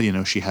 and you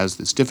know, she has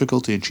this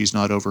difficulty and she's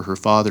not over her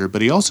father,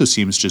 but he also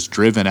seems just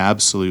driven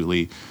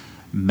absolutely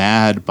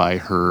mad by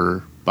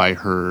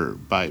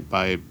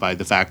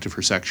the fact of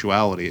her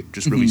sexuality. It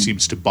just really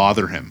seems to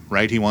bother him,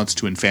 right? He wants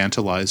to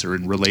infantilize her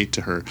and relate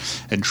to her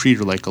and treat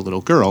her like a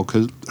little girl,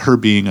 because her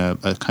being a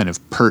kind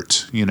of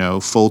pert, you know,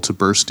 full to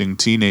bursting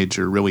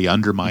teenager really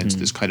undermines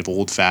this kind of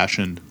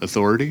old-fashioned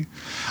authority.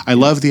 I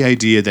love the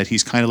idea that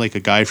he's kind of like a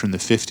guy from the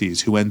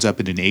 50s who ends up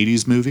in an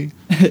 80s movie.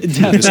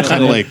 It's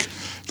kind of like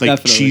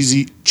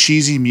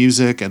cheesy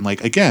music, and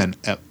like, again,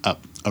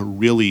 a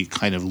really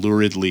kind of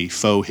luridly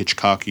faux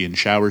Hitchcockian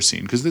shower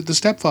scene, because the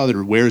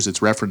stepfather wears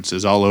its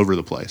references all over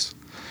the place.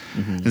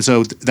 And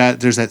so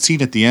there's that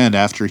scene at the end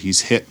after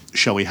he's hit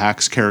Shelley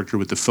Hack's character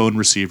with the phone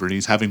receiver, and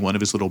he's having one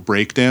of his little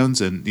breakdowns,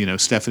 and, you know,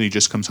 Stephanie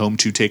just comes home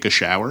to take a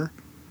shower.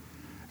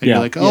 And you're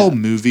like,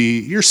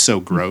 movie, you're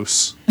so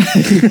gross.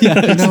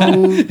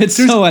 It's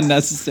so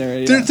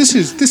unnecessary.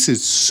 This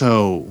is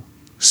so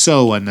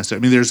unnecessary.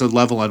 I mean, there's a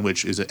level on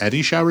which, is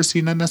any shower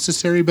scene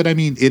unnecessary? But I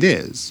mean, it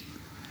is.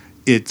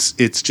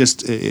 It's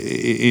just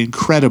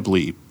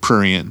incredibly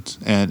prurient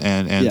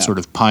and sort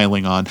of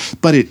piling on,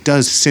 but it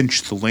does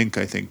cinch the link,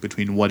 I think,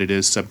 between what it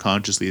is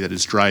subconsciously that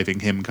is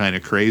driving him kind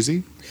of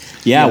crazy.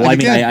 Yeah, well, I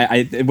mean,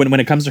 I when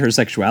it comes to her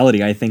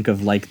sexuality, I think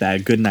of like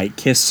that goodnight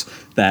kiss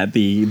that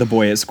the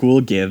boy at school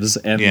gives,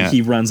 and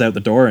he runs out the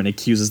door and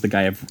accuses the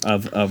guy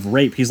of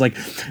rape. He's like,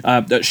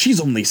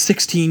 she's only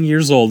 16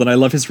 years old, and I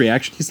love his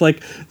reaction. He's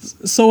like,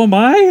 so am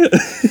I?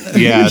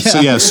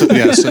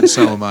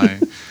 So am I.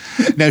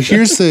 Now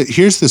here's the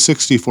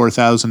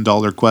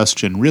 $64,000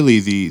 question. Really,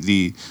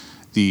 the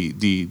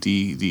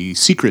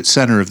secret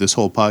center of this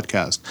whole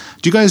podcast.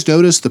 Do you guys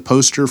notice the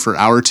poster for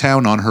Our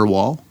Town on her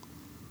wall?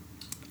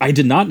 I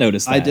did not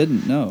notice that. I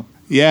didn't know.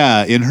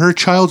 Yeah, in her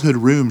childhood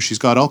room, she's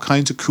got all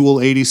kinds of cool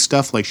 80s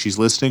stuff. Like, she's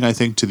listening, I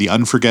think, to The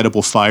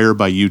Unforgettable Fire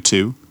by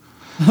U2.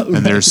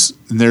 And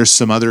there's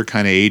some other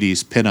kind of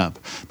 80s pinup.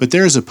 But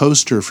there's a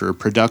poster for a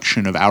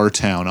production of Our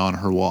Town on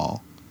her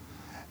wall.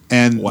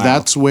 And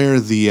that's where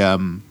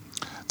some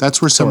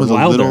of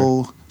the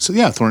little... So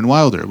yeah, Thornton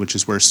Wilder, which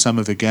is where some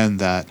of, again,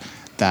 that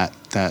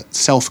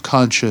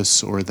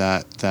self-conscious or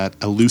that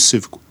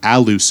elusive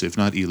quality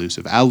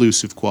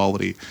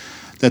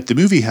that the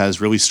movie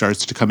has really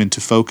starts to come into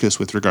focus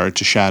with regard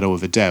to Shadow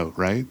of a Doubt,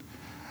 right?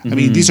 I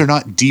mean, these are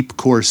not deep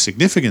core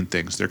significant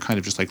things. They're kind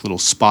of just like little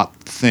spot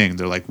thing.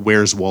 They're like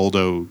Where's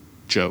Waldo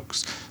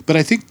jokes. But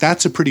I think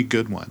that's a pretty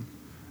good one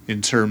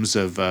in terms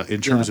of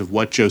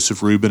what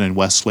Joseph Rubin and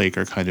Westlake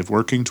are kind of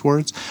working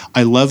towards.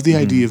 I love the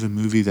idea of a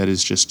movie that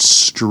is just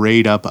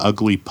straight up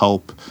ugly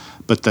pulp,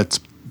 but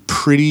that's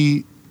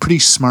pretty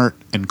smart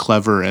and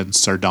clever and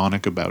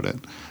sardonic about it.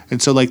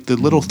 And so like the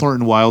little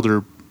Thornton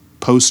Wilder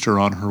poster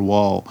on her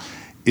wall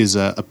is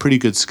a pretty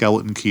good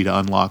skeleton key to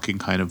unlocking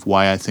kind of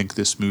why I think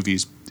this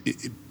movie's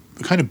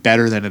kind of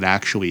better than it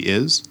actually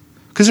is.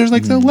 Because there's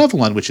like the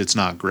level on which it's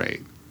not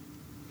great.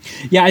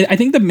 Yeah, I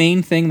think the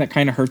main thing that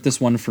kind of hurt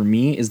this one for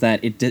me is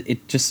that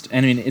it just,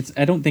 I mean,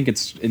 I don't think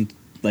it's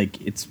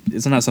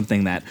not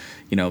something that,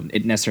 you know,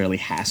 it necessarily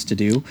has to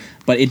do,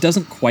 but it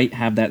doesn't quite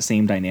have that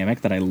same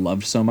dynamic that I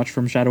loved so much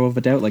from Shadow of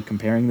a Doubt, like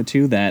comparing the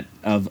two, that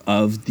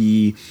of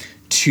the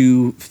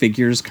two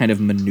figures kind of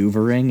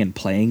maneuvering and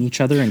playing each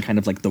other and kind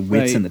of like the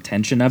wits and the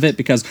tension of it,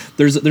 because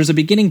there's a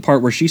beginning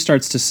part where she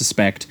starts to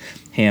suspect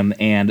him,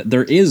 and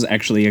there is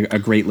actually a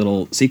great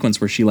little sequence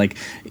where she like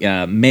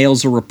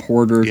mails a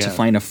reporter to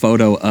find a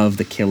photo of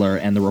the killer,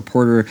 and the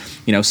reporter,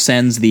 you know,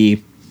 sends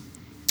the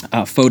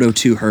photo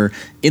to her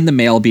in the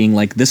mail being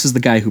like, this is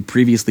the guy who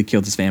previously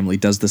killed his family.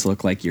 Does this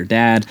look like your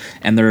dad?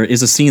 And there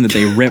is a scene that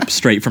they rip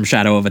straight from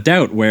Shadow of a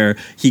Doubt where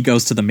he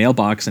goes to the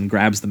mailbox and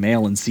grabs the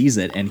mail and sees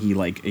it, and he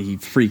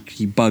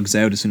bugs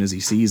out as soon as he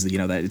sees that, you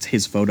know, that it's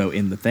his photo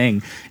in the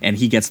thing, and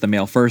he gets the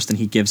mail first and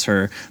he gives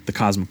her the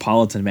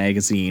Cosmopolitan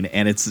magazine.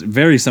 And it's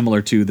very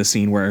similar to the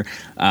scene where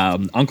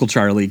Uncle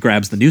Charlie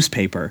grabs the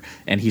newspaper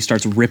and he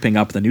starts ripping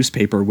up the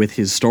newspaper with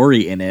his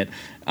story in it,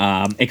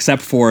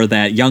 except for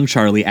that young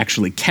Charlie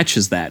actually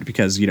catches that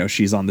because, you know,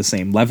 she's on the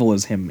same level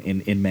as him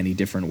in many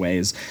different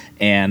ways.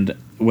 And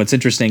what's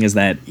interesting is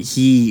that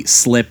he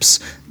slips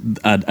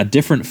a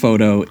different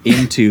photo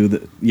into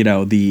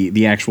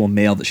the actual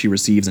mail that she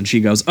receives, and she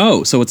goes,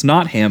 "Oh, so it's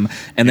not him,"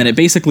 and then it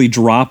basically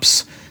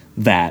drops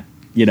that,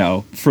 you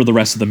know, for the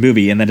rest of the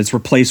movie, and then it's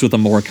replaced with a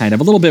more kind of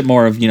a little bit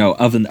more of, you know,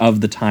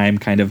 of the time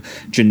kind of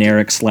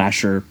generic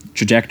slasher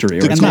trajectory.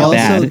 Or it's not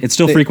bad. It's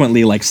still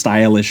frequently like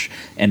stylish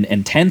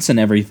and tense and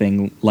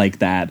everything like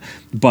that.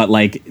 But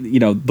like, you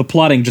know, the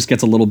plotting just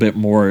gets a little bit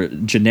more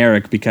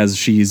generic because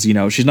she's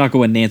not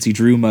going Nancy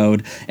Drew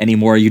mode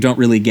anymore. You don't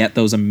really get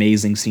those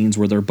amazing scenes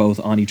where they're both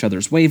on each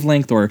other's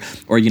wavelength, or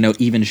you know,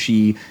 even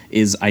she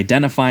is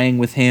identifying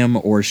with him,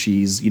 or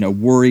she's, you know,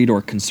 worried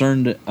or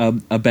concerned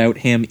about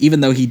him,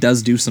 even though he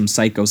does do some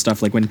psycho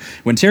stuff. Like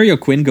when Terry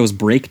O'Quinn goes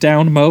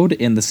breakdown mode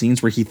in the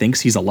scenes where he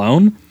thinks he's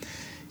alone,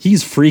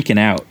 he's freaking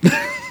out.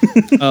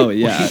 Oh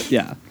yeah,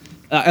 yeah.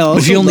 But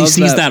she only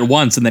sees that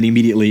once, and then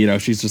immediately, you know,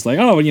 she's just like,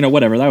 oh, you know,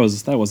 whatever. That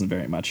wasn't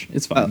very much.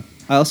 It's fine.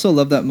 I also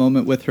love that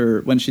moment with her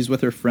when she's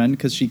with her friend,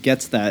 because she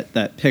gets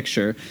that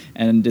picture,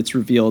 and it's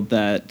revealed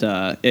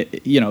that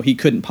he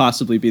couldn't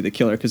possibly be the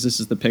killer because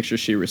this is the picture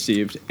she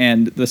received,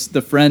 and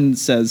the friend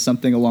says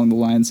something along the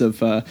lines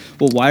of, well,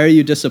 why are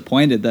you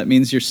disappointed? That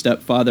means your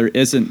stepfather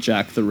isn't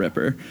Jack the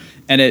Ripper.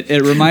 And it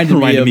reminded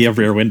me of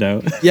Rear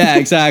Window. Yeah,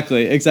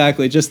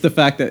 exactly. Just the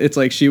fact that it's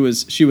like she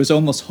was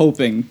almost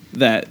hoping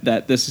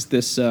that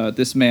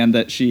this man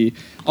that she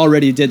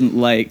already didn't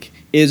like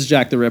is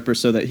Jack the Ripper,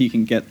 so that he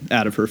can get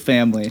out of her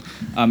family,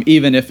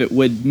 even if it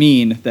would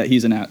mean that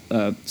he's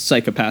a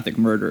psychopathic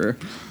murderer.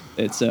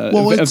 It's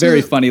a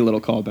very funny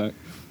little callback.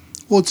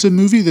 Well, it's a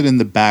movie that in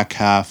the back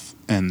half,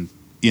 and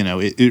you know,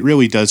 it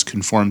really does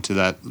conform to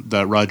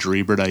that Roger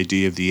Ebert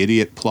idea of the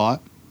idiot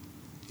plot.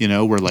 You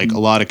know, where like a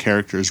lot of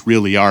characters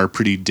really are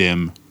pretty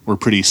dim or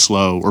pretty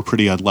slow or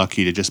pretty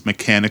unlucky to just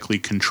mechanically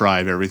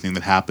contrive everything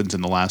that happens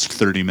in the last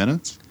 30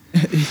 minutes.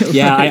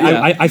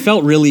 I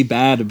felt really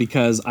bad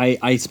because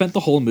I spent the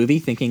whole movie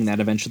thinking that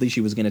eventually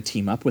she was going to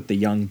team up with the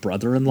young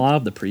brother-in-law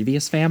of the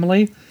previous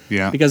family.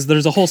 Yeah. Because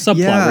there's a whole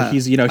subplot where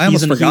he's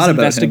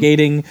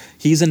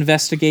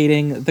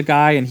investigating the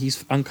guy, and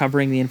he's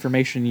uncovering the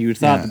information. You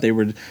thought that they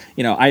would,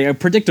 you know, I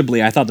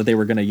thought that they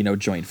were going to, you know,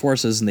 join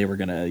forces, and they were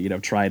going to, you know,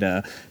 try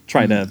to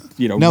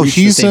you know, reach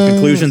the same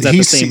conclusions at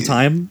the same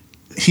time.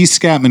 He's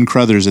Scatman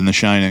Crothers in The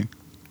Shining.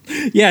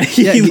 Yeah,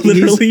 he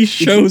literally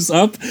shows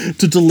up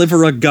to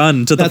deliver a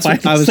gun to the final.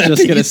 That's what I was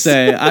just going to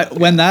say.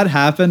 When that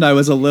happened, I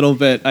was a little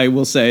bit, I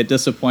will say,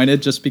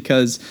 disappointed, just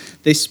because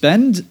they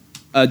spend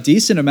a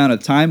decent amount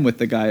of time with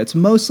the guy. It's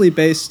mostly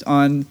based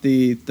on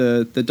the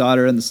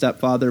daughter and the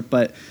stepfather,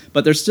 but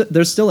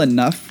there's still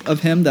enough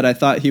of him that I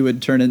thought he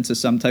would turn into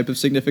some type of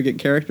significant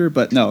character.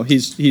 But no,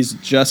 he's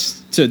just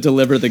to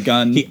deliver the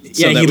gun. He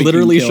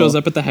literally shows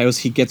up at the house.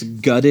 He gets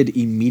gutted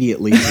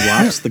immediately,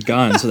 drops the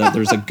gun so that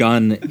there's a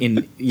gun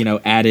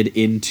added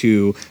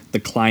into the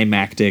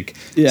climactic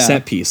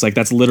set piece. Like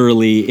that's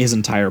literally his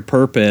entire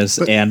purpose.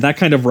 And that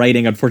kind of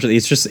writing, unfortunately,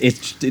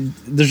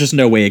 there's just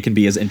no way it can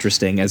be as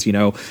interesting as, you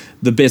know,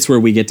 the bits where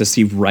we get to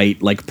see Wright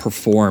like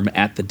perform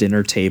at the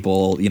dinner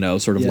table, you know,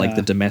 sort of like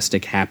the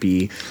domestic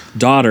happy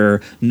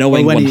daughter,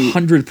 knowing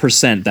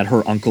 100% that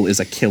her uncle is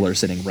a killer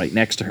sitting right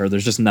next to her.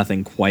 There's just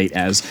nothing quite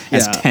as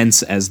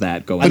tense as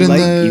that going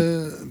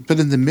on. But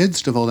in the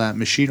midst of all that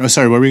machine... Oh,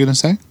 sorry, what were you going to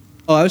say?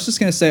 Oh, I was just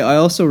going to say, I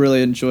also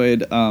really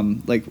enjoyed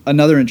like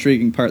another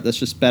intriguing part that's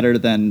just better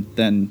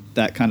than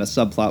that kind of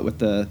subplot with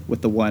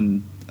the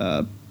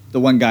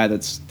one guy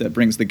that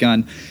brings the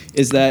gun,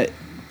 is that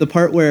the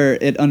part where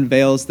it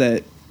unveils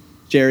that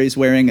Jerry's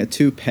wearing a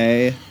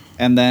toupee,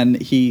 and then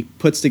he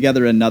puts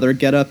together another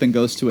getup and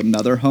goes to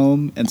another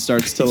home and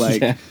starts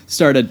to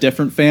start a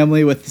different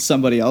family with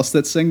somebody else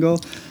that's single.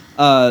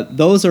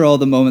 Those are all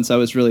the moments I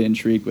was really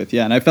intrigued with.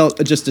 Yeah, and I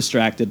felt just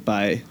distracted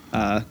by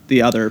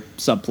the other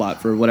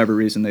subplot for whatever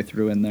reason they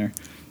threw in there.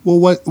 But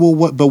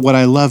what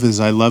I love is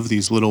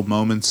these little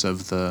moments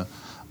of a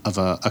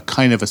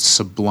kind of a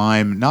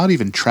sublime, not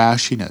even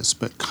trashiness,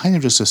 but kind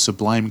of just a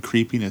sublime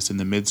creepiness in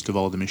the midst of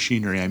all the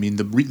machinery. I mean,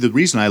 the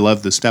reason I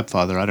love The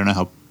Stepfather, I don't know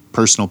how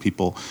personal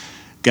people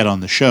get on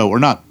the show, or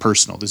not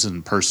personal. This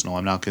isn't personal.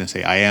 I'm not going to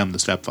say I am the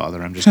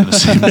stepfather. I'm just going to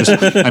say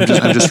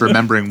I'm just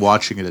remembering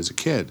watching it as a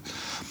kid.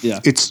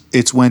 Yeah,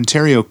 it's when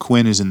Terry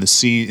O'Quinn is in the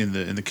scene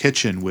in the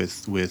kitchen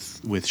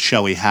with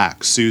Shelley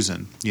Hack,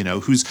 Susan, you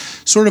know, who's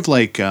sort of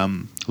like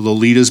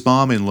Lolita's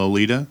mom in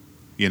Lolita.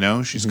 You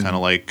know, she's kind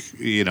of like,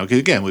 you know,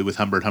 again, with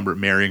Humbert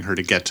marrying her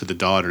to get to the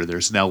daughter,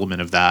 there's an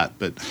element of that,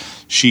 but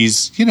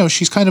she's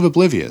kind of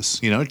oblivious,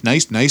 you know,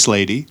 nice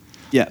lady.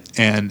 Yeah.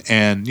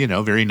 And you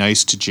know, very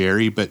nice to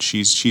Jerry, but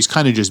she's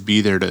kind of just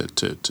be there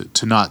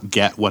to not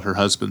get what her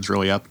husband's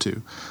really up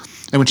to.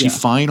 And when she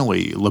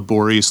finally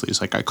laboriously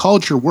is like, I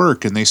called your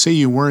work and they say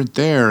you weren't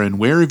there, and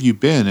where have you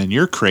been? And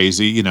you're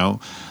crazy, you know.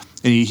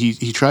 And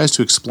he tries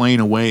to explain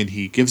away, and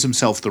he gives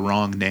himself the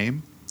wrong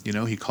name. You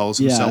know, he calls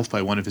himself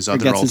by one of his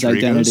other alter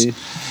egos.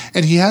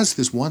 And he has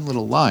this one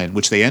little line,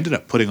 which they ended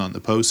up putting on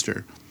the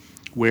poster,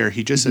 where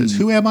he just says,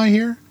 "Who am I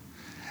here?"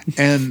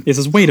 And he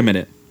says, "Wait a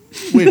minute.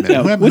 Wait a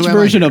minute. Which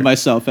version of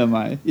myself am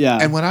I?" Yeah.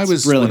 And when I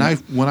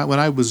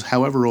was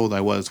however old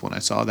I was when I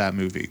saw that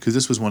movie, because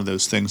this was one of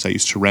those things I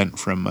used to rent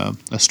from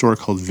a store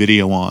called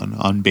Video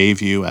on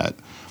Bayview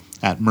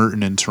at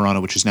Merton in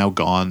Toronto, which is now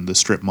gone. The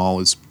strip mall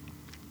is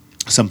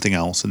something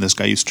else, and this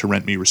guy used to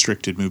rent me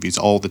restricted movies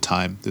all the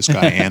time. This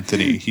guy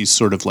Anthony, he's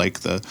sort of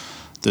like the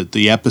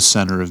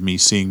epicenter of me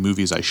seeing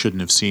movies I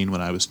shouldn't have seen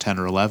when I was 10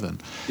 or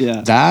 11.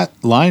 Yeah. That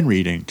line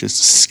reading just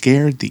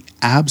scared the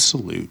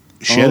absolute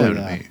shit out of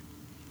me.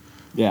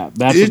 Yeah,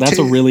 that's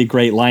a really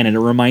great line, and it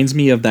reminds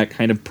me of that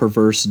kind of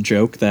perverse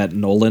joke that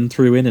Nolan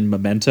threw in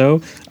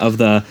Memento of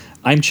the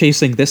 "I'm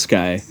chasing this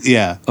guy."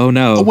 Yeah. Oh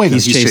no, oh, wait,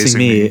 he's chasing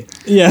me.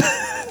 Yeah.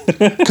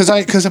 Because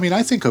I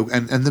think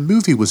and the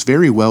movie was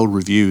very well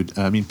reviewed.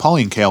 I mean,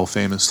 Pauline Kael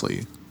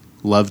famously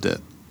loved it.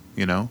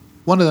 You know,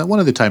 one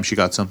of the times she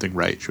got something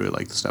right, she really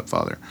liked The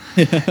Stepfather,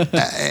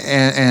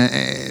 and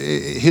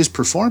his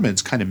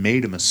performance kind of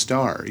made him a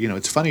star. You know,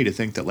 it's funny to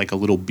think that like a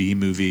little B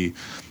movie,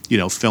 you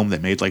know, film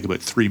that made like about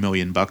 $3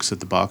 million at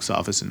the box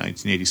office in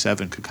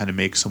 1987 could kind of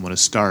make someone a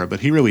star.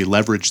 But he really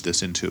leveraged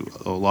this into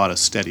a lot of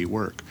steady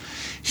work.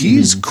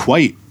 He's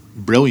quite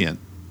brilliant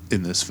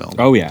in this film.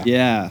 Oh yeah,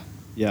 yeah.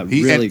 Yeah,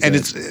 really good. And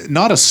it's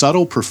not a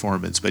subtle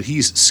performance, but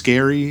he's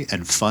scary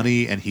and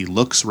funny, and he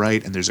looks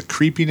right, and there's a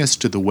creepiness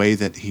to the way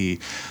that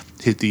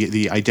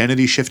the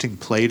identity shifting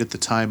played at the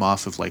time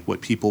off of like what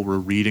people were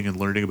reading and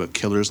learning about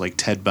killers like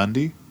Ted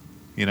Bundy,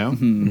 you know?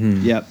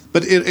 Yep.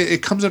 But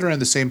it comes out around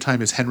the same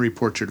time as Henry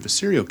Portrait of a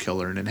Serial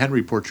Killer, and in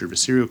Henry Portrait of a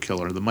Serial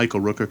Killer, the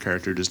Michael Rooker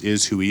character just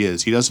is who he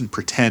is. He doesn't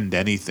pretend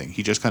anything.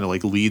 He just kind of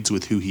like leads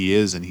with who he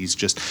is, and he's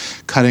just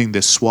cutting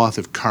this swath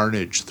of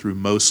carnage through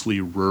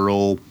mostly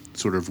rural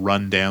sort of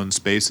run-down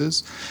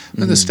spaces.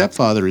 And The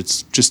Stepfather,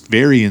 it's just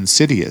very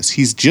insidious.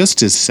 He's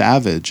just as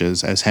savage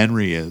as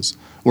Henry is,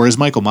 or as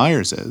Michael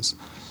Myers is.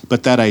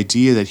 But that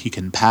idea that he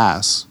can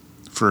pass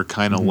for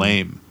kind of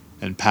lame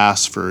and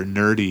pass for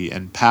nerdy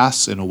and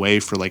pass in a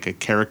way for like a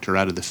character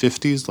out of the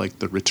 50s, like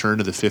the return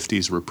of the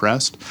 50s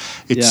repressed.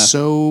 It's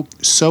so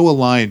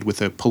aligned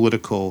with a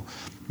political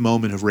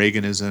moment of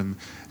Reaganism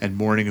and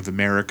Morning of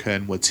America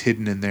and what's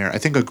hidden in there. I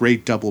think a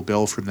great double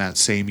bill from that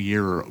same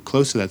year or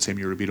close to that same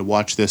year would be to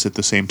watch this at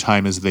the same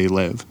time as They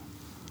Live,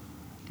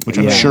 which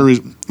I'm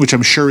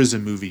sure is a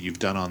movie you've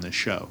done on this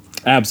show.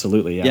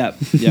 Absolutely, yeah.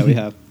 Yeah, we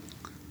have.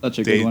 Such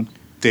a good one.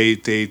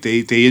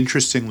 They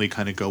interestingly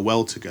kind of go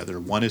well together.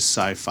 One is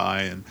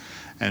sci-fi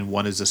and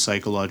one is a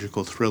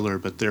psychological thriller,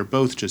 but they're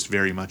both just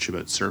very much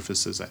about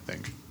surfaces, I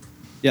think.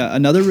 Yeah,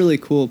 another really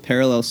cool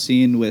parallel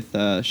scene with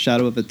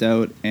Shadow of a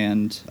Doubt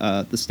and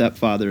The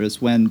Stepfather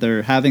is when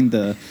they're having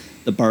the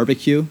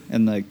barbecue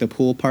and like the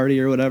pool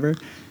party or whatever,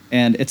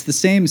 and it's the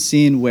same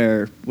scene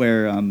where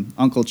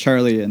Uncle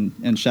Charlie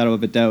and Shadow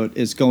of a Doubt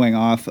is going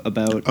off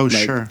about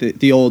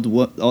the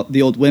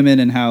old women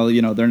and how,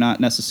 you know, they're not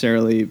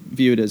necessarily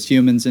viewed as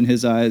humans in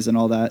his eyes and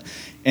all that,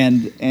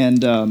 and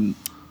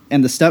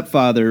the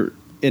Stepfather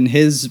in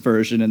his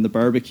version in the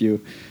barbecue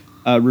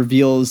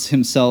reveals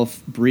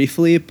himself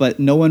briefly, but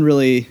no one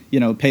really,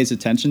 you know, pays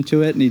attention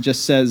to it. And he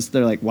just says,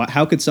 they're like,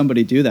 how could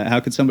somebody do that? How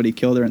could somebody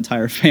kill their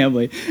entire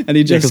family? And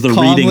he just because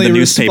they're reading the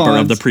newspaper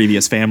of the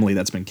previous family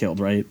that's been killed,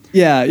 right?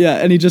 Yeah.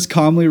 And he just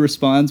calmly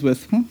responds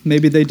with,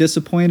 maybe they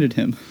disappointed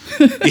him.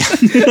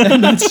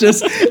 And that's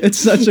just, it's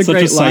such a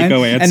great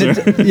psycho line.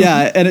 answer.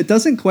 And it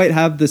doesn't quite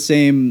have the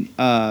same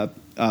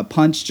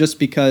punch, just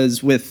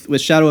because with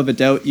Shadow of a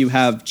Doubt you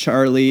have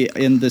Charlie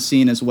in the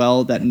scene as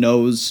well that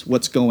knows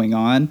what's going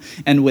on,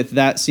 and with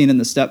that scene in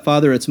The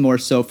Stepfather it's more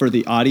so for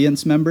the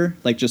audience member,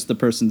 like just the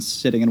person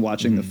sitting and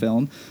watching the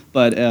film,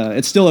 but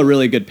it's still a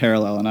really good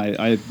parallel, and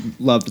I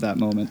loved that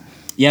moment.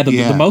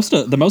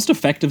 The most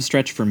effective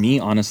stretch for me,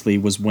 honestly,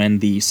 was when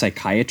the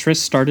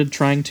psychiatrist started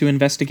trying to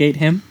investigate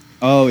him.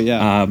 Oh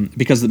yeah,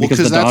 because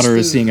the daughter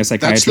is seeing a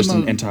psychiatrist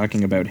and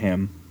talking about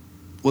him.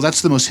 Well,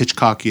 that's the most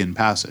Hitchcockian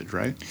passage,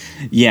 right?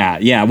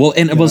 Yeah. Well,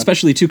 well,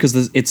 especially too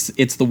because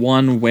it's the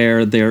one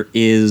where there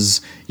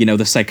is, you know,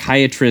 the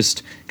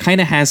psychiatrist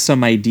kind of has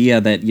some idea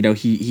that, you know,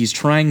 he's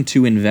trying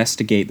to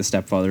investigate the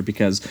stepfather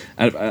because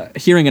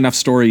hearing enough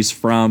stories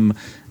from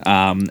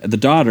the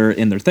daughter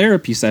in their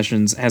therapy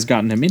sessions has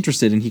gotten him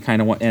interested, and he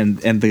kind of and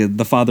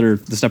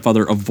the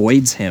stepfather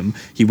avoids him.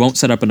 He won't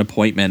set up an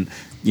appointment,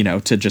 you know,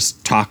 to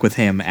just talk with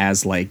him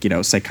as like, you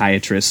know,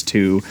 psychiatrist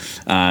to,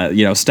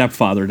 you know,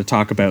 stepfather to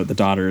talk about the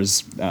daughter's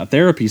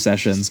therapy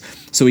sessions.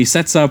 So he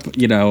sets up,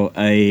 you know,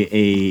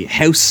 a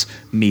house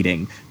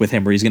meeting with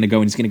him where he's going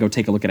to go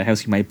take a look at a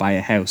house. He might buy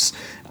a house.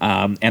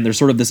 And there's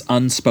sort of this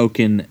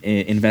unspoken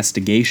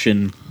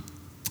investigation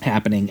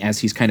happening as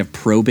he's kind of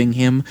probing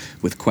him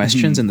with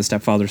questions, and the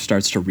stepfather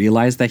starts to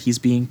realize that he's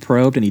being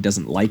probed and he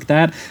doesn't like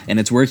that,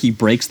 and it's where he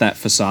breaks that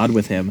facade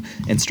with him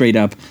and straight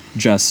up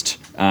just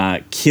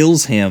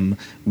kills him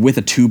with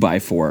a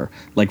 2x4,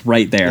 like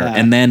right there,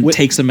 and then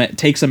takes him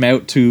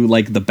out to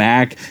like the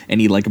back,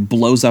 and he like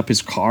blows up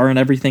his car and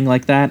everything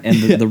like that. And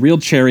the real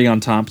cherry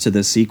on top to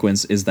this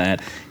sequence is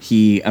that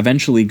he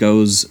eventually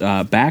goes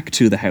back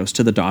to the house,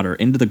 to the daughter,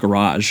 into the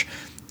garage,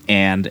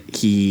 and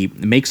he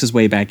makes his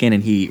way back in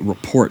and he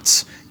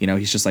reports,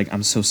 he's just like,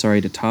 I'm so sorry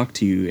to talk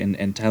to you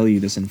and tell you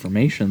this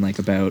information, like,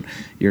 about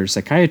your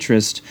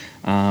psychiatrist.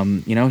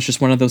 It's just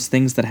one of those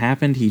things that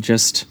happened.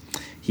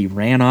 He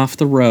ran off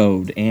the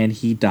road and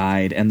he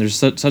died. And there's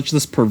such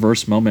this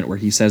perverse moment where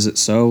he says it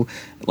so,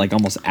 like,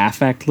 almost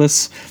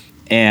affectless,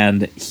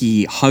 and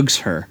he hugs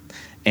her.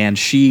 And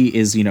she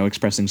is,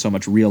 expressing so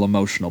much real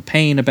emotional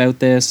pain about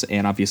this.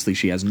 And obviously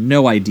she has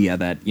no idea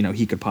that,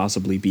 he could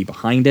possibly be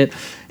behind it.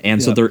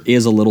 And so there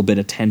is a little bit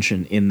of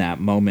tension in that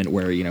moment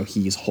where,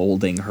 he's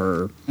holding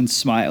her. And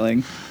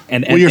smiling.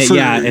 And he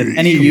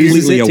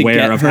uses it to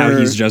aware of how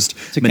he's just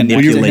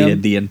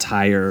manipulated the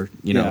entire,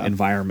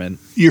 environment.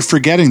 You're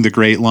forgetting the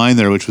great line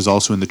there, which was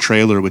also in the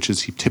trailer, which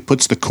is he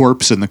puts the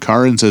corpse in the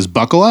car and says,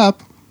 "Buckle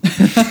up."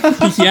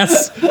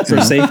 Yes, for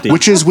safety.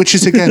 Which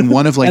is again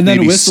one of like, and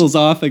then whistles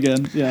off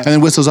again. Yeah, and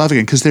then whistles off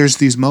again, because there's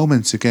these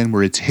moments again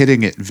where it's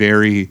hitting it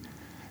very,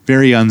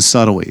 very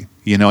unsubtly.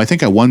 I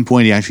think at one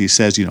point he actually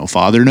says,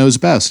 "Father knows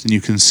best," and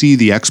you can see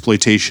the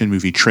exploitation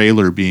movie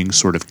trailer being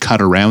sort of cut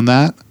around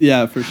that.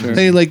 Yeah, for sure.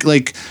 They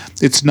like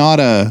it's not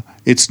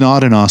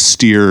an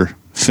austere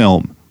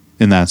film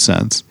in that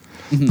sense.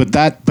 Mm-hmm.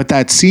 But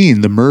that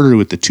scene, the murder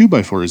with the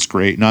 2x4, is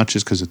great, not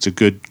just because it's a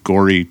good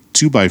gory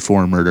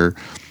 2x4 murder,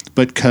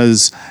 but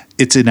because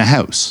it's in a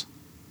house,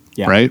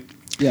 right?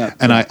 Yeah.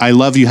 And I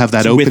love you have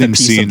that opening scene. With a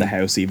piece of the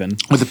house, even.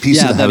 With a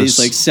piece of the house. that he's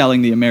like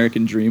selling the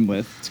American dream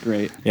with. It's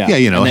great. Yeah,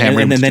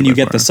 and then you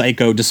get the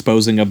psycho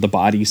disposing of the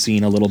body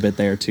scene a little bit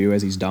there too,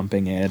 as he's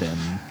dumping it. And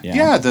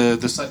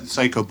the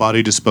psycho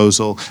body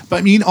disposal. But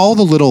I mean, all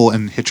the little,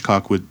 and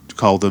Hitchcock would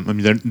call them, I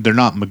mean, they're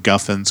not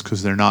MacGuffins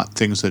because they're not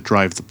things that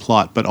drive the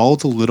plot, but all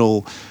the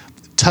little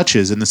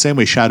touches, in the same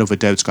way Shadow of a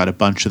Doubt's got a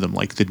bunch of them,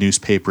 like the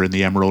newspaper and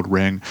the emerald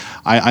ring.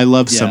 I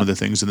love some of the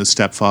things in The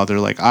Stepfather.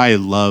 Like, I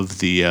love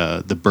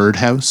the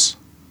birdhouse,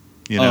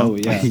 Oh,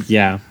 yeah.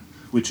 Yeah.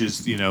 Which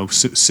is,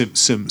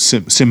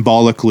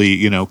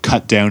 symbolically,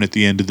 cut down at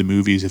the end of the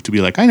movies. Have to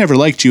be like, I never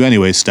liked you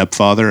anyway,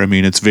 stepfather. I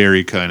mean, it's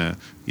very kind of,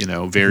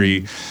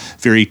 very,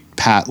 very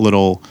pat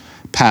little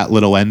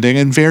ending,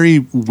 and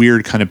very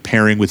weird kind of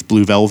pairing with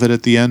Blue Velvet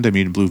at the end. I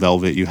mean, Blue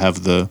Velvet, you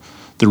have the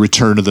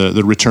return of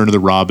the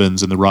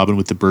robins, and the robin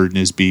with the bird in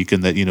his beak,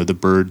 and that the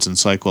birds and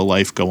cycle of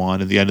life go on.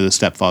 And the end of The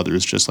Stepfather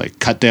is just like,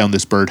 cut down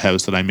this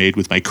birdhouse that I made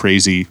with my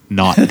crazy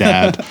not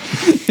dad.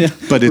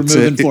 But it's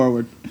moving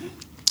forward.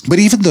 But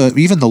even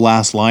the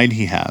last line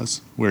he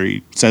has, where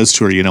he says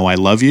to her, "I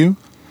love you,"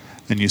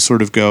 and you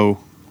sort of go,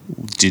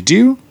 "Did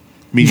you?"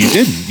 I mean, you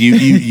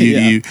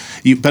didn't.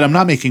 You. But I'm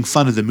not making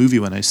fun of the movie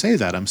when I say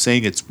that. I'm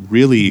saying it's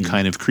really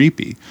kind of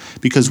creepy,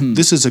 because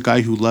this is a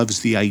guy who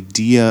loves the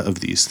idea of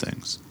these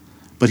things,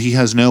 but he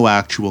has no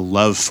actual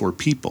love for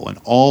people, and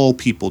all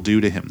people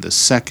do to him the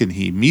second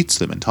he meets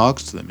them and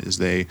talks to them is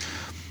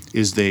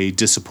they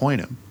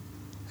disappoint him.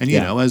 And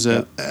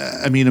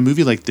I mean, a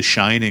movie like The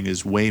Shining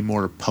is way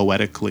more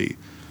poetically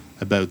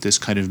about this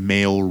kind of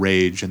male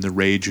rage and the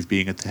rage of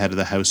being at the head of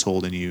the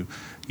household, and you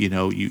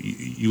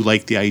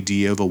like the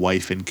idea of a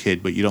wife and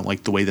kid, but you don't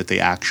like the way that they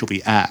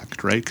actually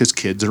act, right? Because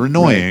kids are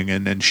annoying,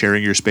 right. and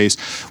sharing your space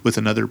with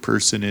another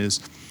person is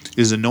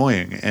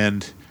annoying.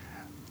 And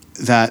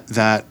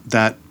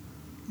that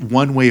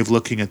one way of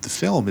looking at the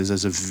film is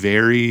as a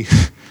very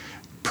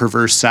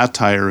perverse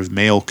satire of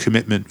male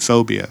commitment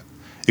phobia.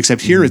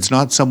 Except here, it's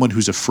not someone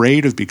who's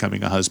afraid of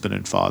becoming a husband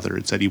and father.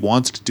 It's that he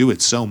wants to do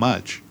it so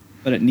much.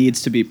 But it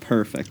needs to be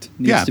perfect. It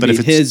needs to be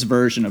his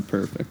version of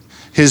perfect.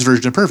 His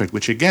version of perfect,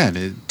 which again,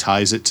 it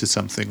ties it to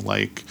something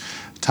like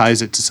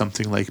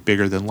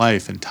Bigger Than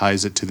Life, and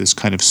ties it to this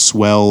kind of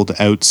swelled,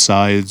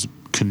 outside,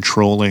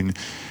 controlling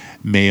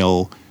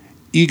male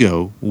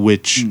ego,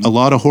 which a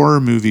lot of horror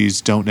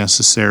movies don't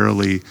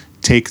necessarily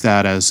take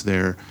that as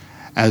their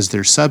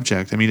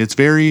subject. I mean, it's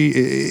very...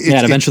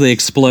 it eventually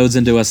explodes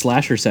into a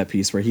slasher set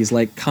piece where he's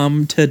like,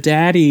 "Come to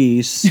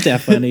daddy,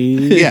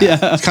 Stephanie."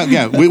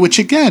 Which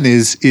again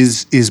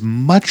is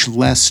much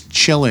less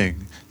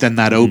chilling than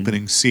that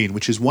opening scene,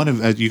 which is one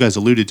of, as you guys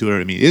alluded to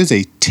it, I mean, it is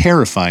a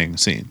terrifying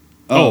scene.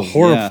 Oh,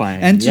 horrifying.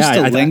 Yeah. And just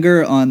to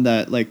linger on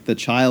that, like the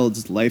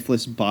child's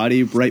lifeless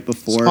body right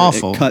before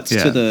it cuts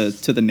to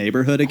the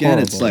neighborhood again.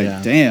 Horrible, it's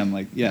like, damn,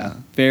 like,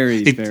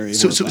 very, very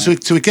so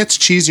it gets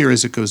cheesier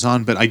as it goes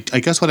on, but I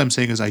guess what I'm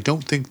saying is I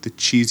don't think the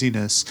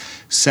cheesiness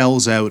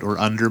sells out or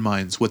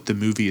undermines what the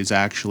movie is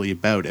actually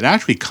about. It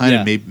actually kind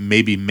of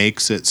maybe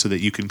makes it so that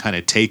you can kind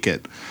of take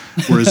it.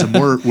 Whereas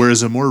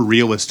a more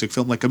realistic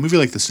film, like a movie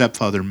like The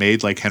Stepfather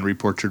made like Henry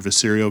Portrait of a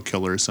Serial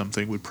Killer or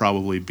something, would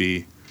probably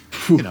be,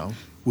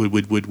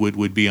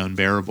 would be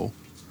unbearable.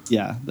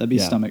 Yeah, that'd be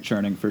stomach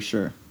churning for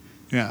sure.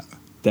 Yeah.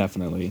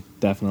 Definitely.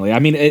 I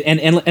mean,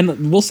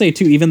 and we'll say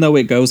too, even though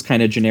it goes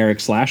kind of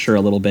generic slasher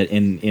a little bit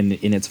in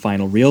its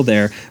final reel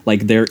there,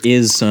 like there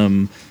is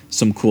some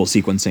some cool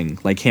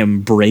sequencing, like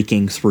him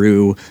breaking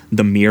through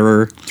the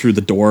mirror through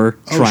the door,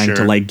 trying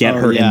to like get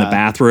her in the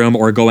bathroom,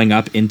 or going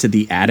up into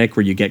the attic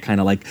where you get kind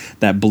of like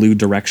that blue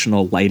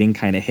directional lighting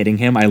kind of hitting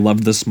him. I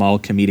loved the small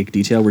comedic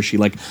detail where she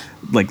like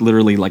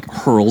literally like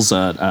hurls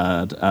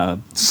a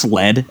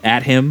sled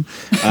at him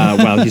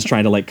while he's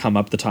trying to like come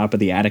up the top of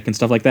the attic and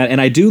stuff like that. And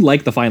I do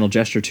like the final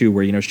gesture too,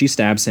 where, you know, she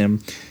stabs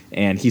him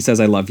and he says,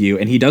 "I love you."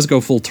 And he does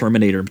go full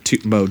Terminator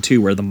mode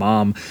too, where the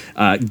mom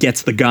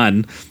gets the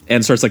gun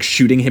and starts like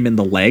shooting him in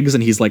the legs,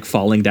 and he's like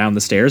falling down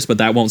the stairs, but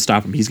that won't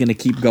stop him. He's going to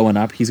keep going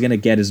up. He's going to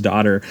get his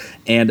daughter.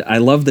 And I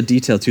love the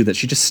detail too, that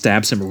she just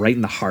stabs him right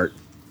in the heart.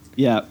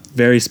 Yeah.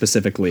 Very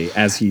specifically,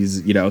 as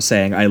he's, you know,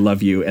 saying, "I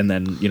love you," and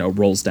then, you know,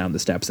 rolls down the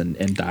steps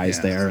and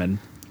dies there. And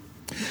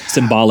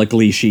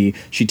symbolically, she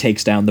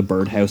takes down the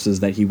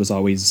birdhouses that he was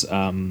always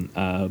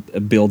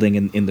building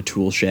in the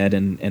tool shed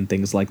and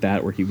things like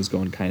that, where he was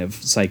going kind of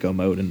psycho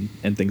mode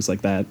and things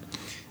like that.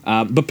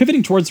 But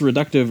pivoting towards the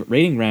reductive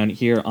rating round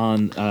here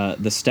on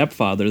The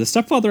Stepfather. The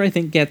Stepfather, I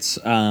think, gets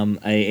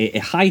a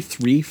high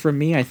 3 from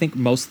me. I think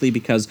mostly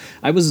because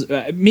I was,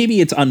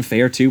 maybe it's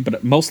unfair too,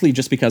 but mostly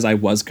just because I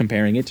was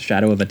comparing it to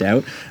Shadow of a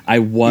Doubt. I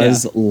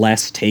was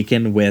less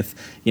taken with,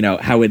 you know,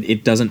 how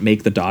it doesn't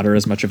make the daughter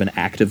as much of an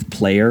active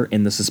player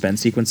in the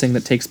suspense sequencing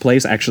that takes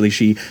place. Actually,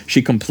 she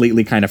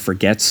completely kind of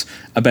forgets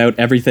about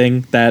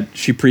everything that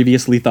she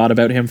previously thought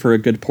about him for a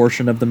good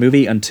portion of the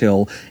movie,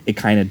 until it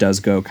kind of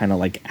does go kind of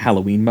like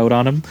Halloween mode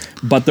on him.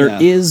 But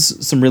there is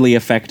some really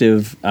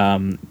effective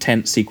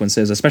tense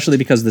sequences, especially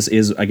because this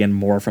is, again,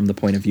 more from the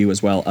point of view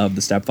as well of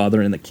the stepfather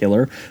and the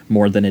killer,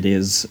 more than it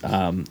is,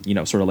 you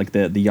know, sort of like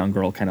the young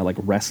girl kind of like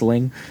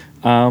wrestling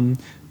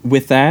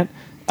with that.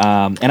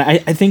 And I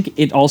think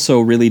it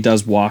also really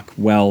does walk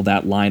well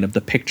that line of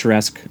the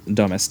picturesque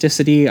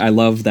domesticity. I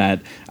love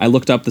that. I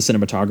looked up the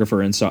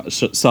cinematographer and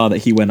saw that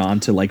he went on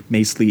to like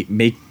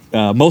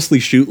mostly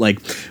shoot like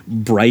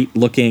bright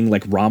looking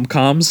like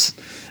rom-coms.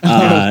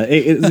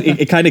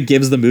 It kind of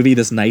gives the movie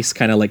this nice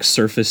kind of like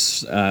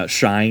surface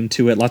shine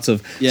to it. Lots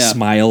of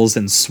smiles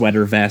and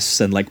sweater vests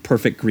and like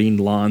perfect green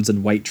lawns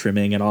and white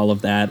trimming and all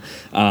of that,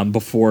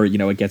 before, you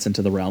know, it gets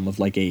into the realm of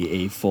like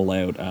a full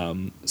out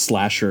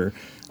slasher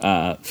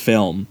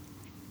film.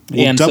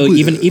 Well, and so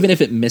even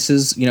if it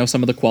misses, you know,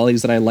 some of the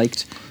qualities that I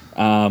liked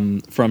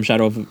from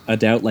Shadow of a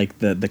Doubt, like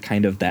the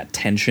kind of that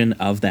tension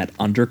of that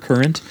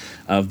undercurrent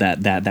of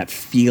that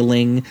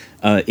feeling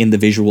in the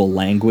visual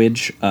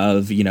language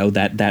of, you know,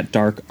 that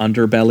dark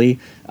underbelly.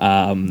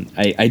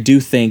 I do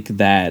think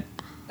that,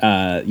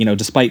 you know,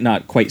 despite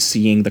not quite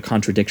seeing the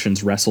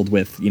contradictions wrestled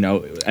with, you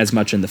know, as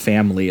much in the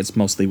family, it's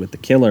mostly with the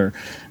killer.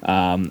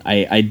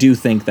 I do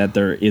think that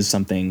there is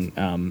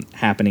something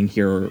happening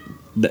here,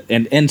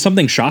 and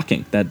something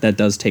shocking that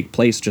does take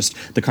place, just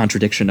the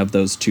contradiction of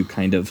those two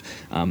kind of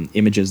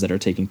images that are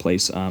taking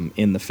place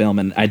in the film.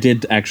 And I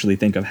did actually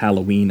think of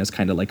Halloween as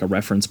kind of like a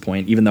reference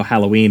point, even though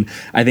Halloween,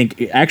 I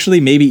think, actually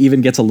maybe even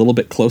gets a little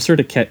bit closer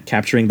to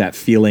capturing that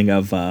feeling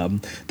of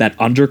that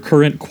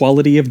undercurrent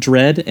quality of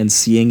dread and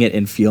seeing it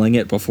and feeling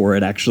it before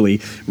it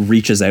actually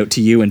reaches out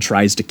to you and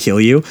tries to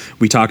kill you.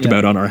 We talked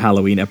about on our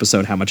Halloween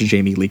episode how much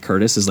Jamie Lee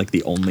Curtis is like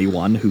the only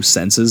one who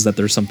senses that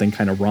there's something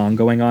kind of wrong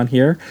going on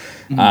here.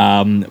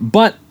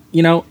 But,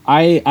 you know,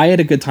 I had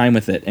a good time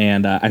with it,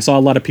 and I saw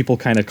a lot of people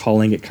kind of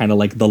calling it kind of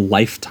like the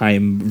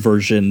Lifetime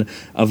version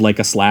of like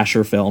a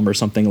slasher film or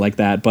something like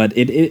that. But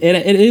it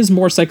is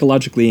more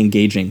psychologically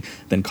engaging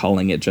than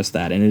calling it just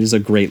that, and it is a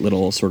great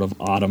little sort of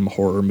autumn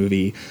horror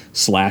movie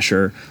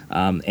slasher.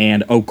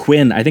 And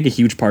O'Quinn, I think a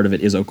huge part of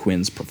it is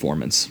O'Quinn's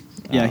performance.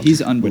 Yeah, he's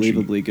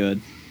unbelievably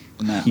good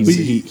in that.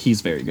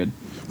 He's very good.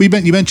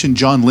 You mentioned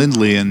John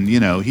Lindley, and, you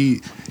know,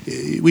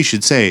 we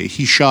should say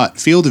he shot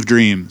Field of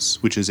Dreams,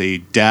 which is a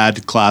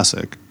dad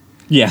classic.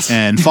 Yes.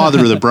 And Father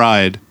of the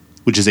Bride,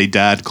 which is a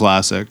dad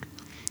classic.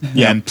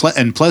 Yeah.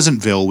 And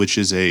Pleasantville, which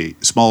is a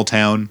small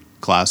town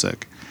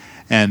classic.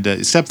 And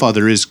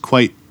Stepfather is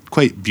quite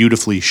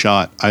beautifully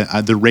shot.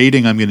 The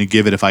rating I'm going to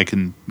give it, if I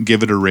can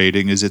give it a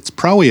rating, is it's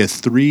probably a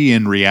 3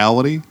 in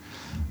reality,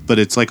 but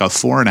it's like a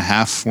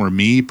 4.5 for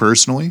me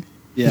personally.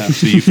 Yeah.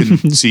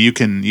 So you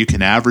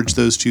can average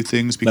those two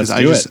things, because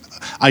I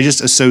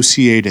just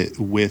associate it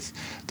with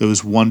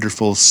those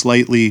wonderful,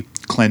 slightly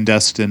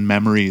clandestine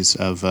memories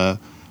of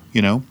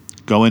you know,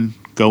 going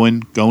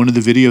to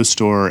the video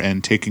store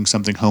and taking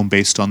something home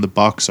based on the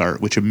box art,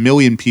 which a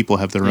million people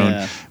have their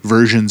own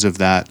versions of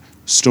that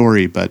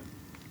story, but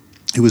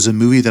it was a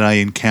movie that I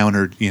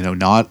encountered, you know,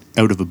 not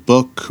out of a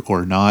book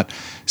or not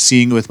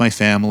seeing it with my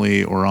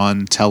family or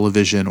on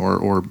television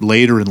or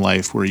later in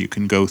life, where you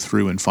can go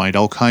through and find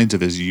all kinds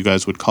of, as you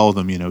guys would call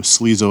them, you know,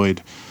 sleazoid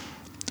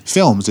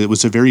films. It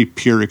was a very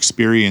pure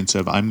experience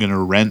of, I'm going to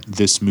rent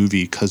this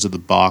movie because of the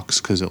box,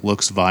 because it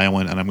looks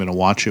violent, and I'm going to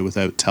watch it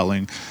without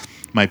telling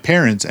my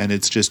parents. And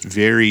it's just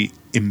very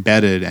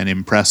embedded and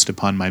impressed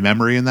upon my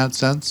memory in that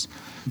sense.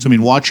 So, I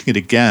mean, watching it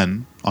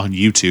again on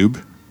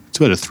YouTube, it's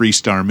about a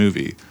 3-star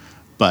movie,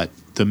 but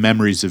the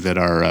memories of it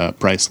are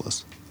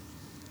priceless.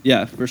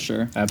 Yeah, for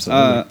sure.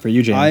 Absolutely. For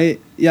you, Jamie.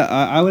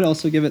 I would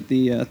also give it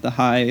the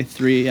high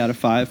 3 out of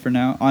 5 for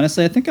now.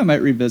 Honestly, I think I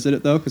might revisit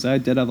it though, because I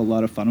did have a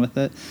lot of fun with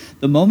it.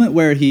 The moment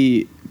where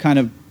he kind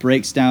of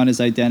breaks down his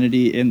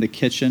identity in the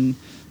kitchen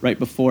right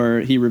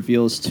before he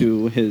reveals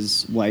to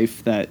his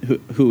wife that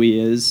who he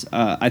is,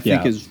 I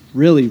think is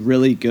really,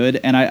 really good.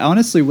 And I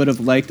honestly would have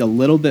liked a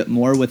little bit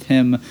more with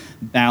him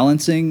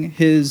balancing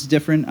his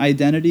different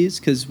identities,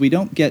 because we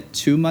don't get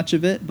too much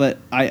of it, but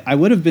I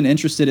would have been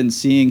interested in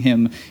seeing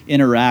him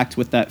interact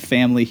with that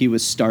family he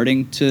was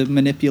starting to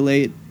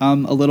manipulate a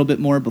little bit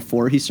more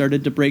before he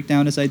started to break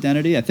down his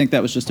identity. I think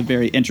that was just a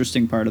very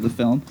interesting part of the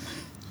film.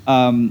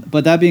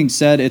 But that being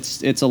said,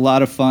 it's a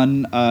lot of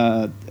fun.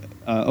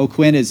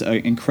 O'Quinn is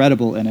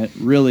incredible in it,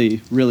 really,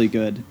 really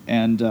good,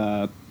 and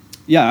I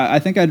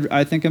think I'm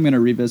going to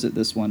revisit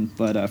this one,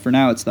 but for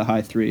now it's the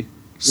high 3.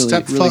 Really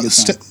good time.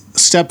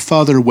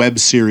 Stepfather web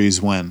series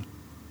when,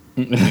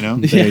 you know?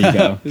 There you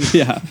go.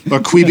 Yeah, or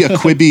a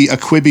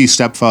Quibi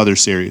Stepfather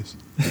series.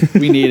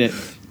 We need it.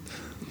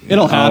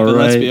 It'll happen.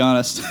 Let's be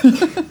honest.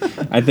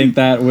 I think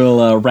that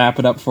will wrap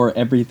it up for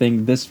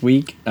everything this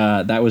week.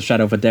 That was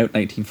Shadow of a Doubt,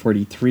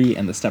 1943,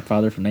 and The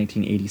Stepfather from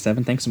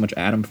 1987. Thanks so much,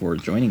 Adam, for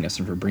joining us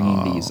and for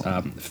bringing these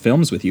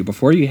films with you.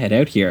 Before you head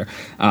out here,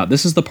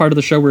 this is the part of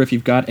the show where if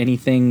you've got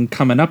anything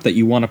coming up that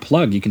you want to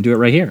plug, you can do it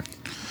right here.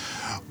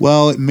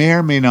 Well, it may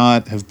or may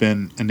not have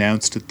been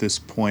announced at this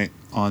point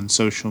on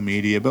social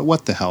media, but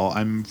what the hell?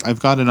 I've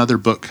got another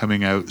book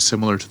coming out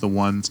similar to the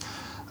ones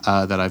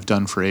that I've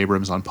done for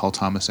Abrams on Paul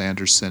Thomas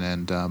Anderson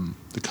and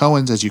the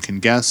Coens. As you can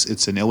guess,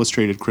 it's an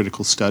illustrated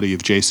critical study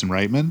of Jason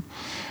Reitman,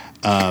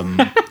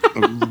 a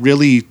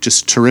really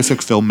just terrific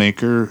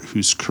filmmaker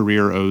whose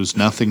career owes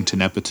nothing to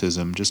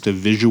nepotism, just a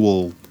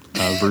visual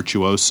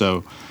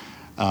virtuoso.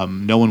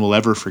 No one will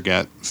ever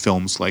forget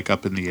films like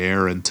Up in the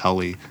Air and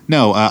Tully.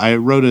 No, I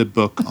wrote a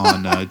book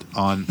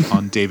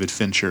on David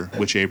Fincher,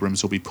 which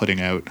Abrams will be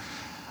putting out.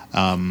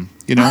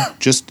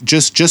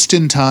 Just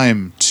in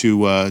time to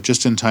ride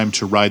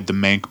the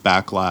Mank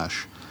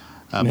backlash.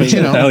 But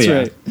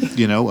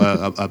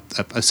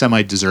a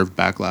semi-deserved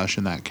backlash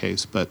in that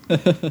case. But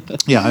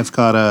yeah, I've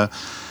got a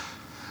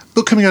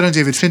book coming out on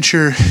David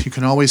Fincher. You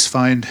can always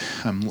find,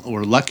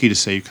 or lucky to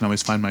say, you can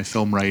always find my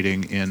film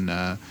writing in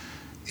The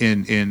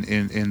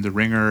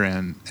Ringer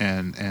and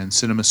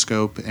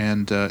CinemaScope.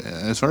 And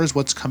as far as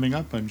what's coming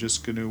up, I'm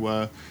just going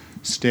to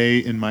stay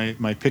in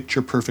my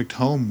picture perfect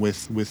home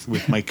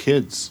with my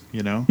kids,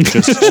 you know.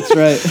 Just, that's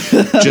right.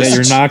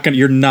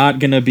 You're not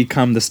gonna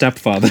become the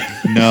stepfather.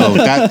 No,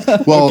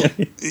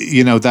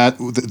 you know, that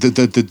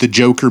the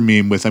Joker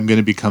meme with I'm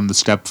gonna become the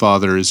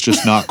stepfather is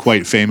just not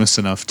quite famous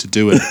enough to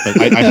do it.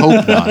 But I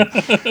hope not,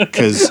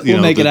 because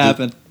we'll make it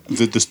happen.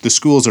 The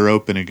schools are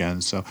open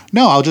again, so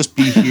no, I'll just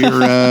be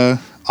here.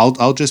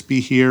 I'll just be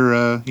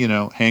here,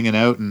 hanging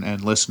out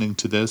and listening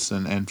to this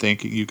and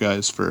thanking you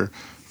guys for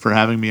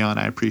having me on.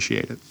 I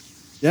appreciate it.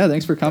 Yeah,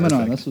 thanks for coming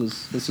on. This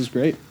was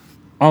great.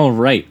 All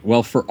right.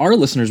 Well, for our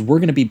listeners, we're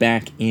going to be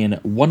back in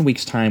 1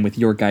 week's time with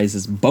your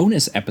guys'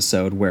 bonus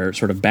episode, where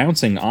sort of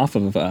bouncing off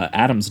of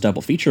Adam's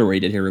double feature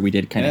we did here, where we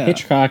did kind of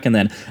Hitchcock and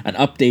then an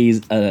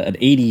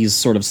 80s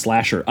sort of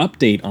slasher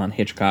update on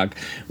Hitchcock.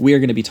 We are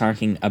going to be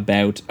talking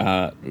about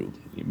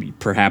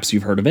perhaps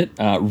you've heard of it,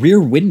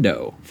 Rear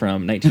Window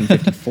from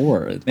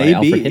 1954 by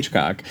Alfred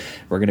Hitchcock.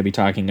 We're going to be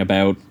talking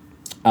about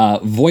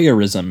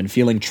voyeurism and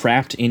feeling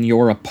trapped in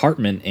your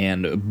apartment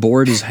and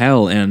bored as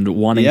hell and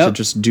wanting to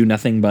just do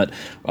nothing but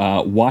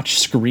watch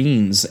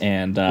screens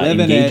and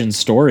engage in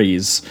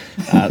stories.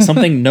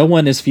 Something no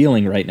one is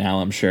feeling right now,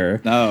 I'm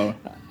sure. No.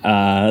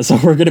 So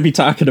we're going to be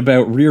talking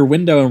about Rear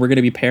Window, and we're going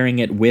to be pairing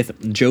it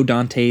with Joe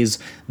Dante's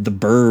The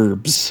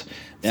Burbs.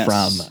 Yes.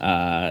 From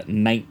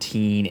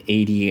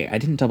 1980. I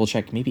didn't double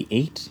check. Maybe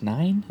 8,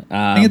 9.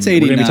 I think it's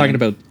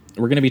 89.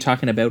 We're going to be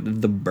talking about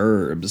The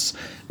Burbs,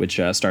 which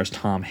stars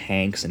Tom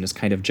Hanks and is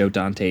kind of Joe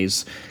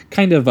Dante's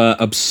kind of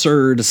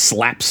absurd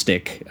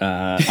slapstick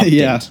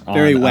update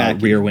very on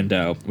wacky. Rear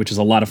Window, which is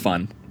a lot of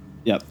fun.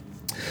 Yep.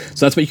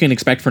 So that's what you can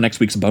expect for next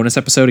week's bonus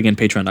episode. Again,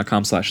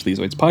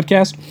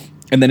 patreon.com/TheseWaitspodcast.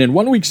 And then in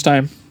 1 week's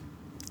time,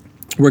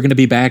 we're going to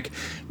be back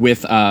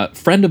with a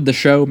friend of the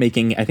show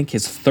making, I think,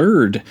 his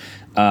third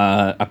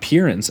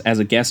appearance as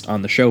a guest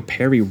on the show,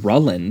 Perry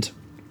Rulland.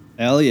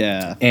 Hell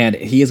yeah. And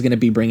he is going to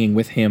be bringing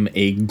with him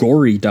a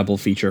gory double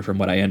feature, from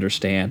what I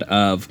understand,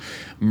 of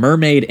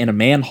Mermaid in a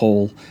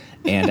Manhole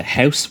and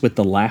House with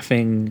the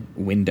Laughing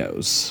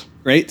Windows.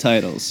 Great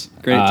titles.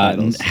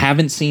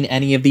 Haven't seen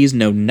any of these,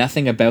 know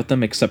nothing about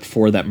them except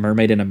for that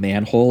Mermaid in a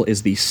Manhole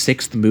is the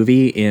 6th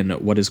movie in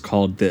what is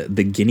called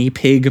the guinea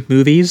pig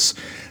movies.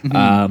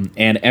 Mm-hmm.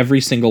 And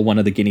every single one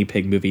of the guinea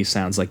pig movies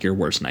sounds like your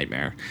worst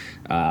nightmare.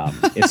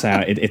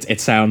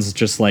 It sounds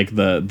just like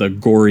the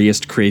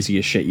goriest,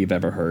 craziest shit you've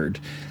ever heard.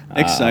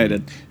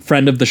 Excited.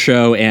 Friend of the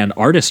show and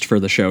artist for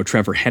the show,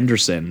 Trevor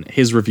Henderson,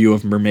 his review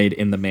of Mermaid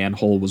in the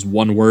Manhole was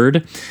one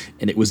word,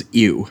 and it was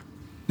ew.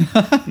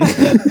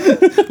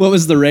 What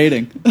was the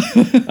rating?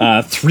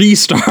 3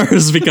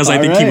 stars because I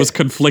think he was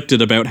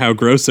conflicted about how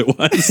gross it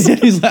was.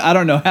 He's like, I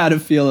don't know how to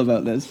feel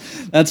about this.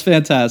 That's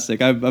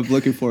fantastic. I'm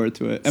looking forward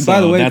to it. And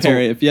by the way,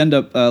 Perry, if you end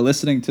up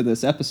listening to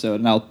this episode,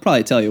 and I'll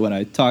probably tell you when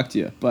I talk to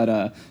you,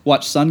 but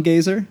watch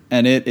Sungazer,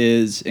 and it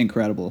is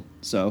incredible.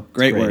 So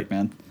great work,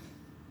 man.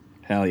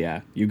 Hell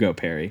yeah. You go,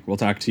 Perry. We'll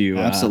talk to you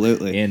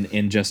absolutely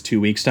in just 2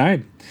 weeks'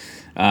 time.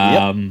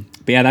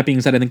 But yeah, that being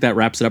said, I think that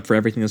wraps it up for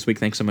everything this week.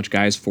 Thanks so much,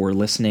 guys, for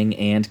listening,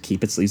 and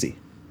keep it sleazy.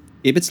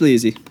 Keep it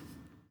sleazy.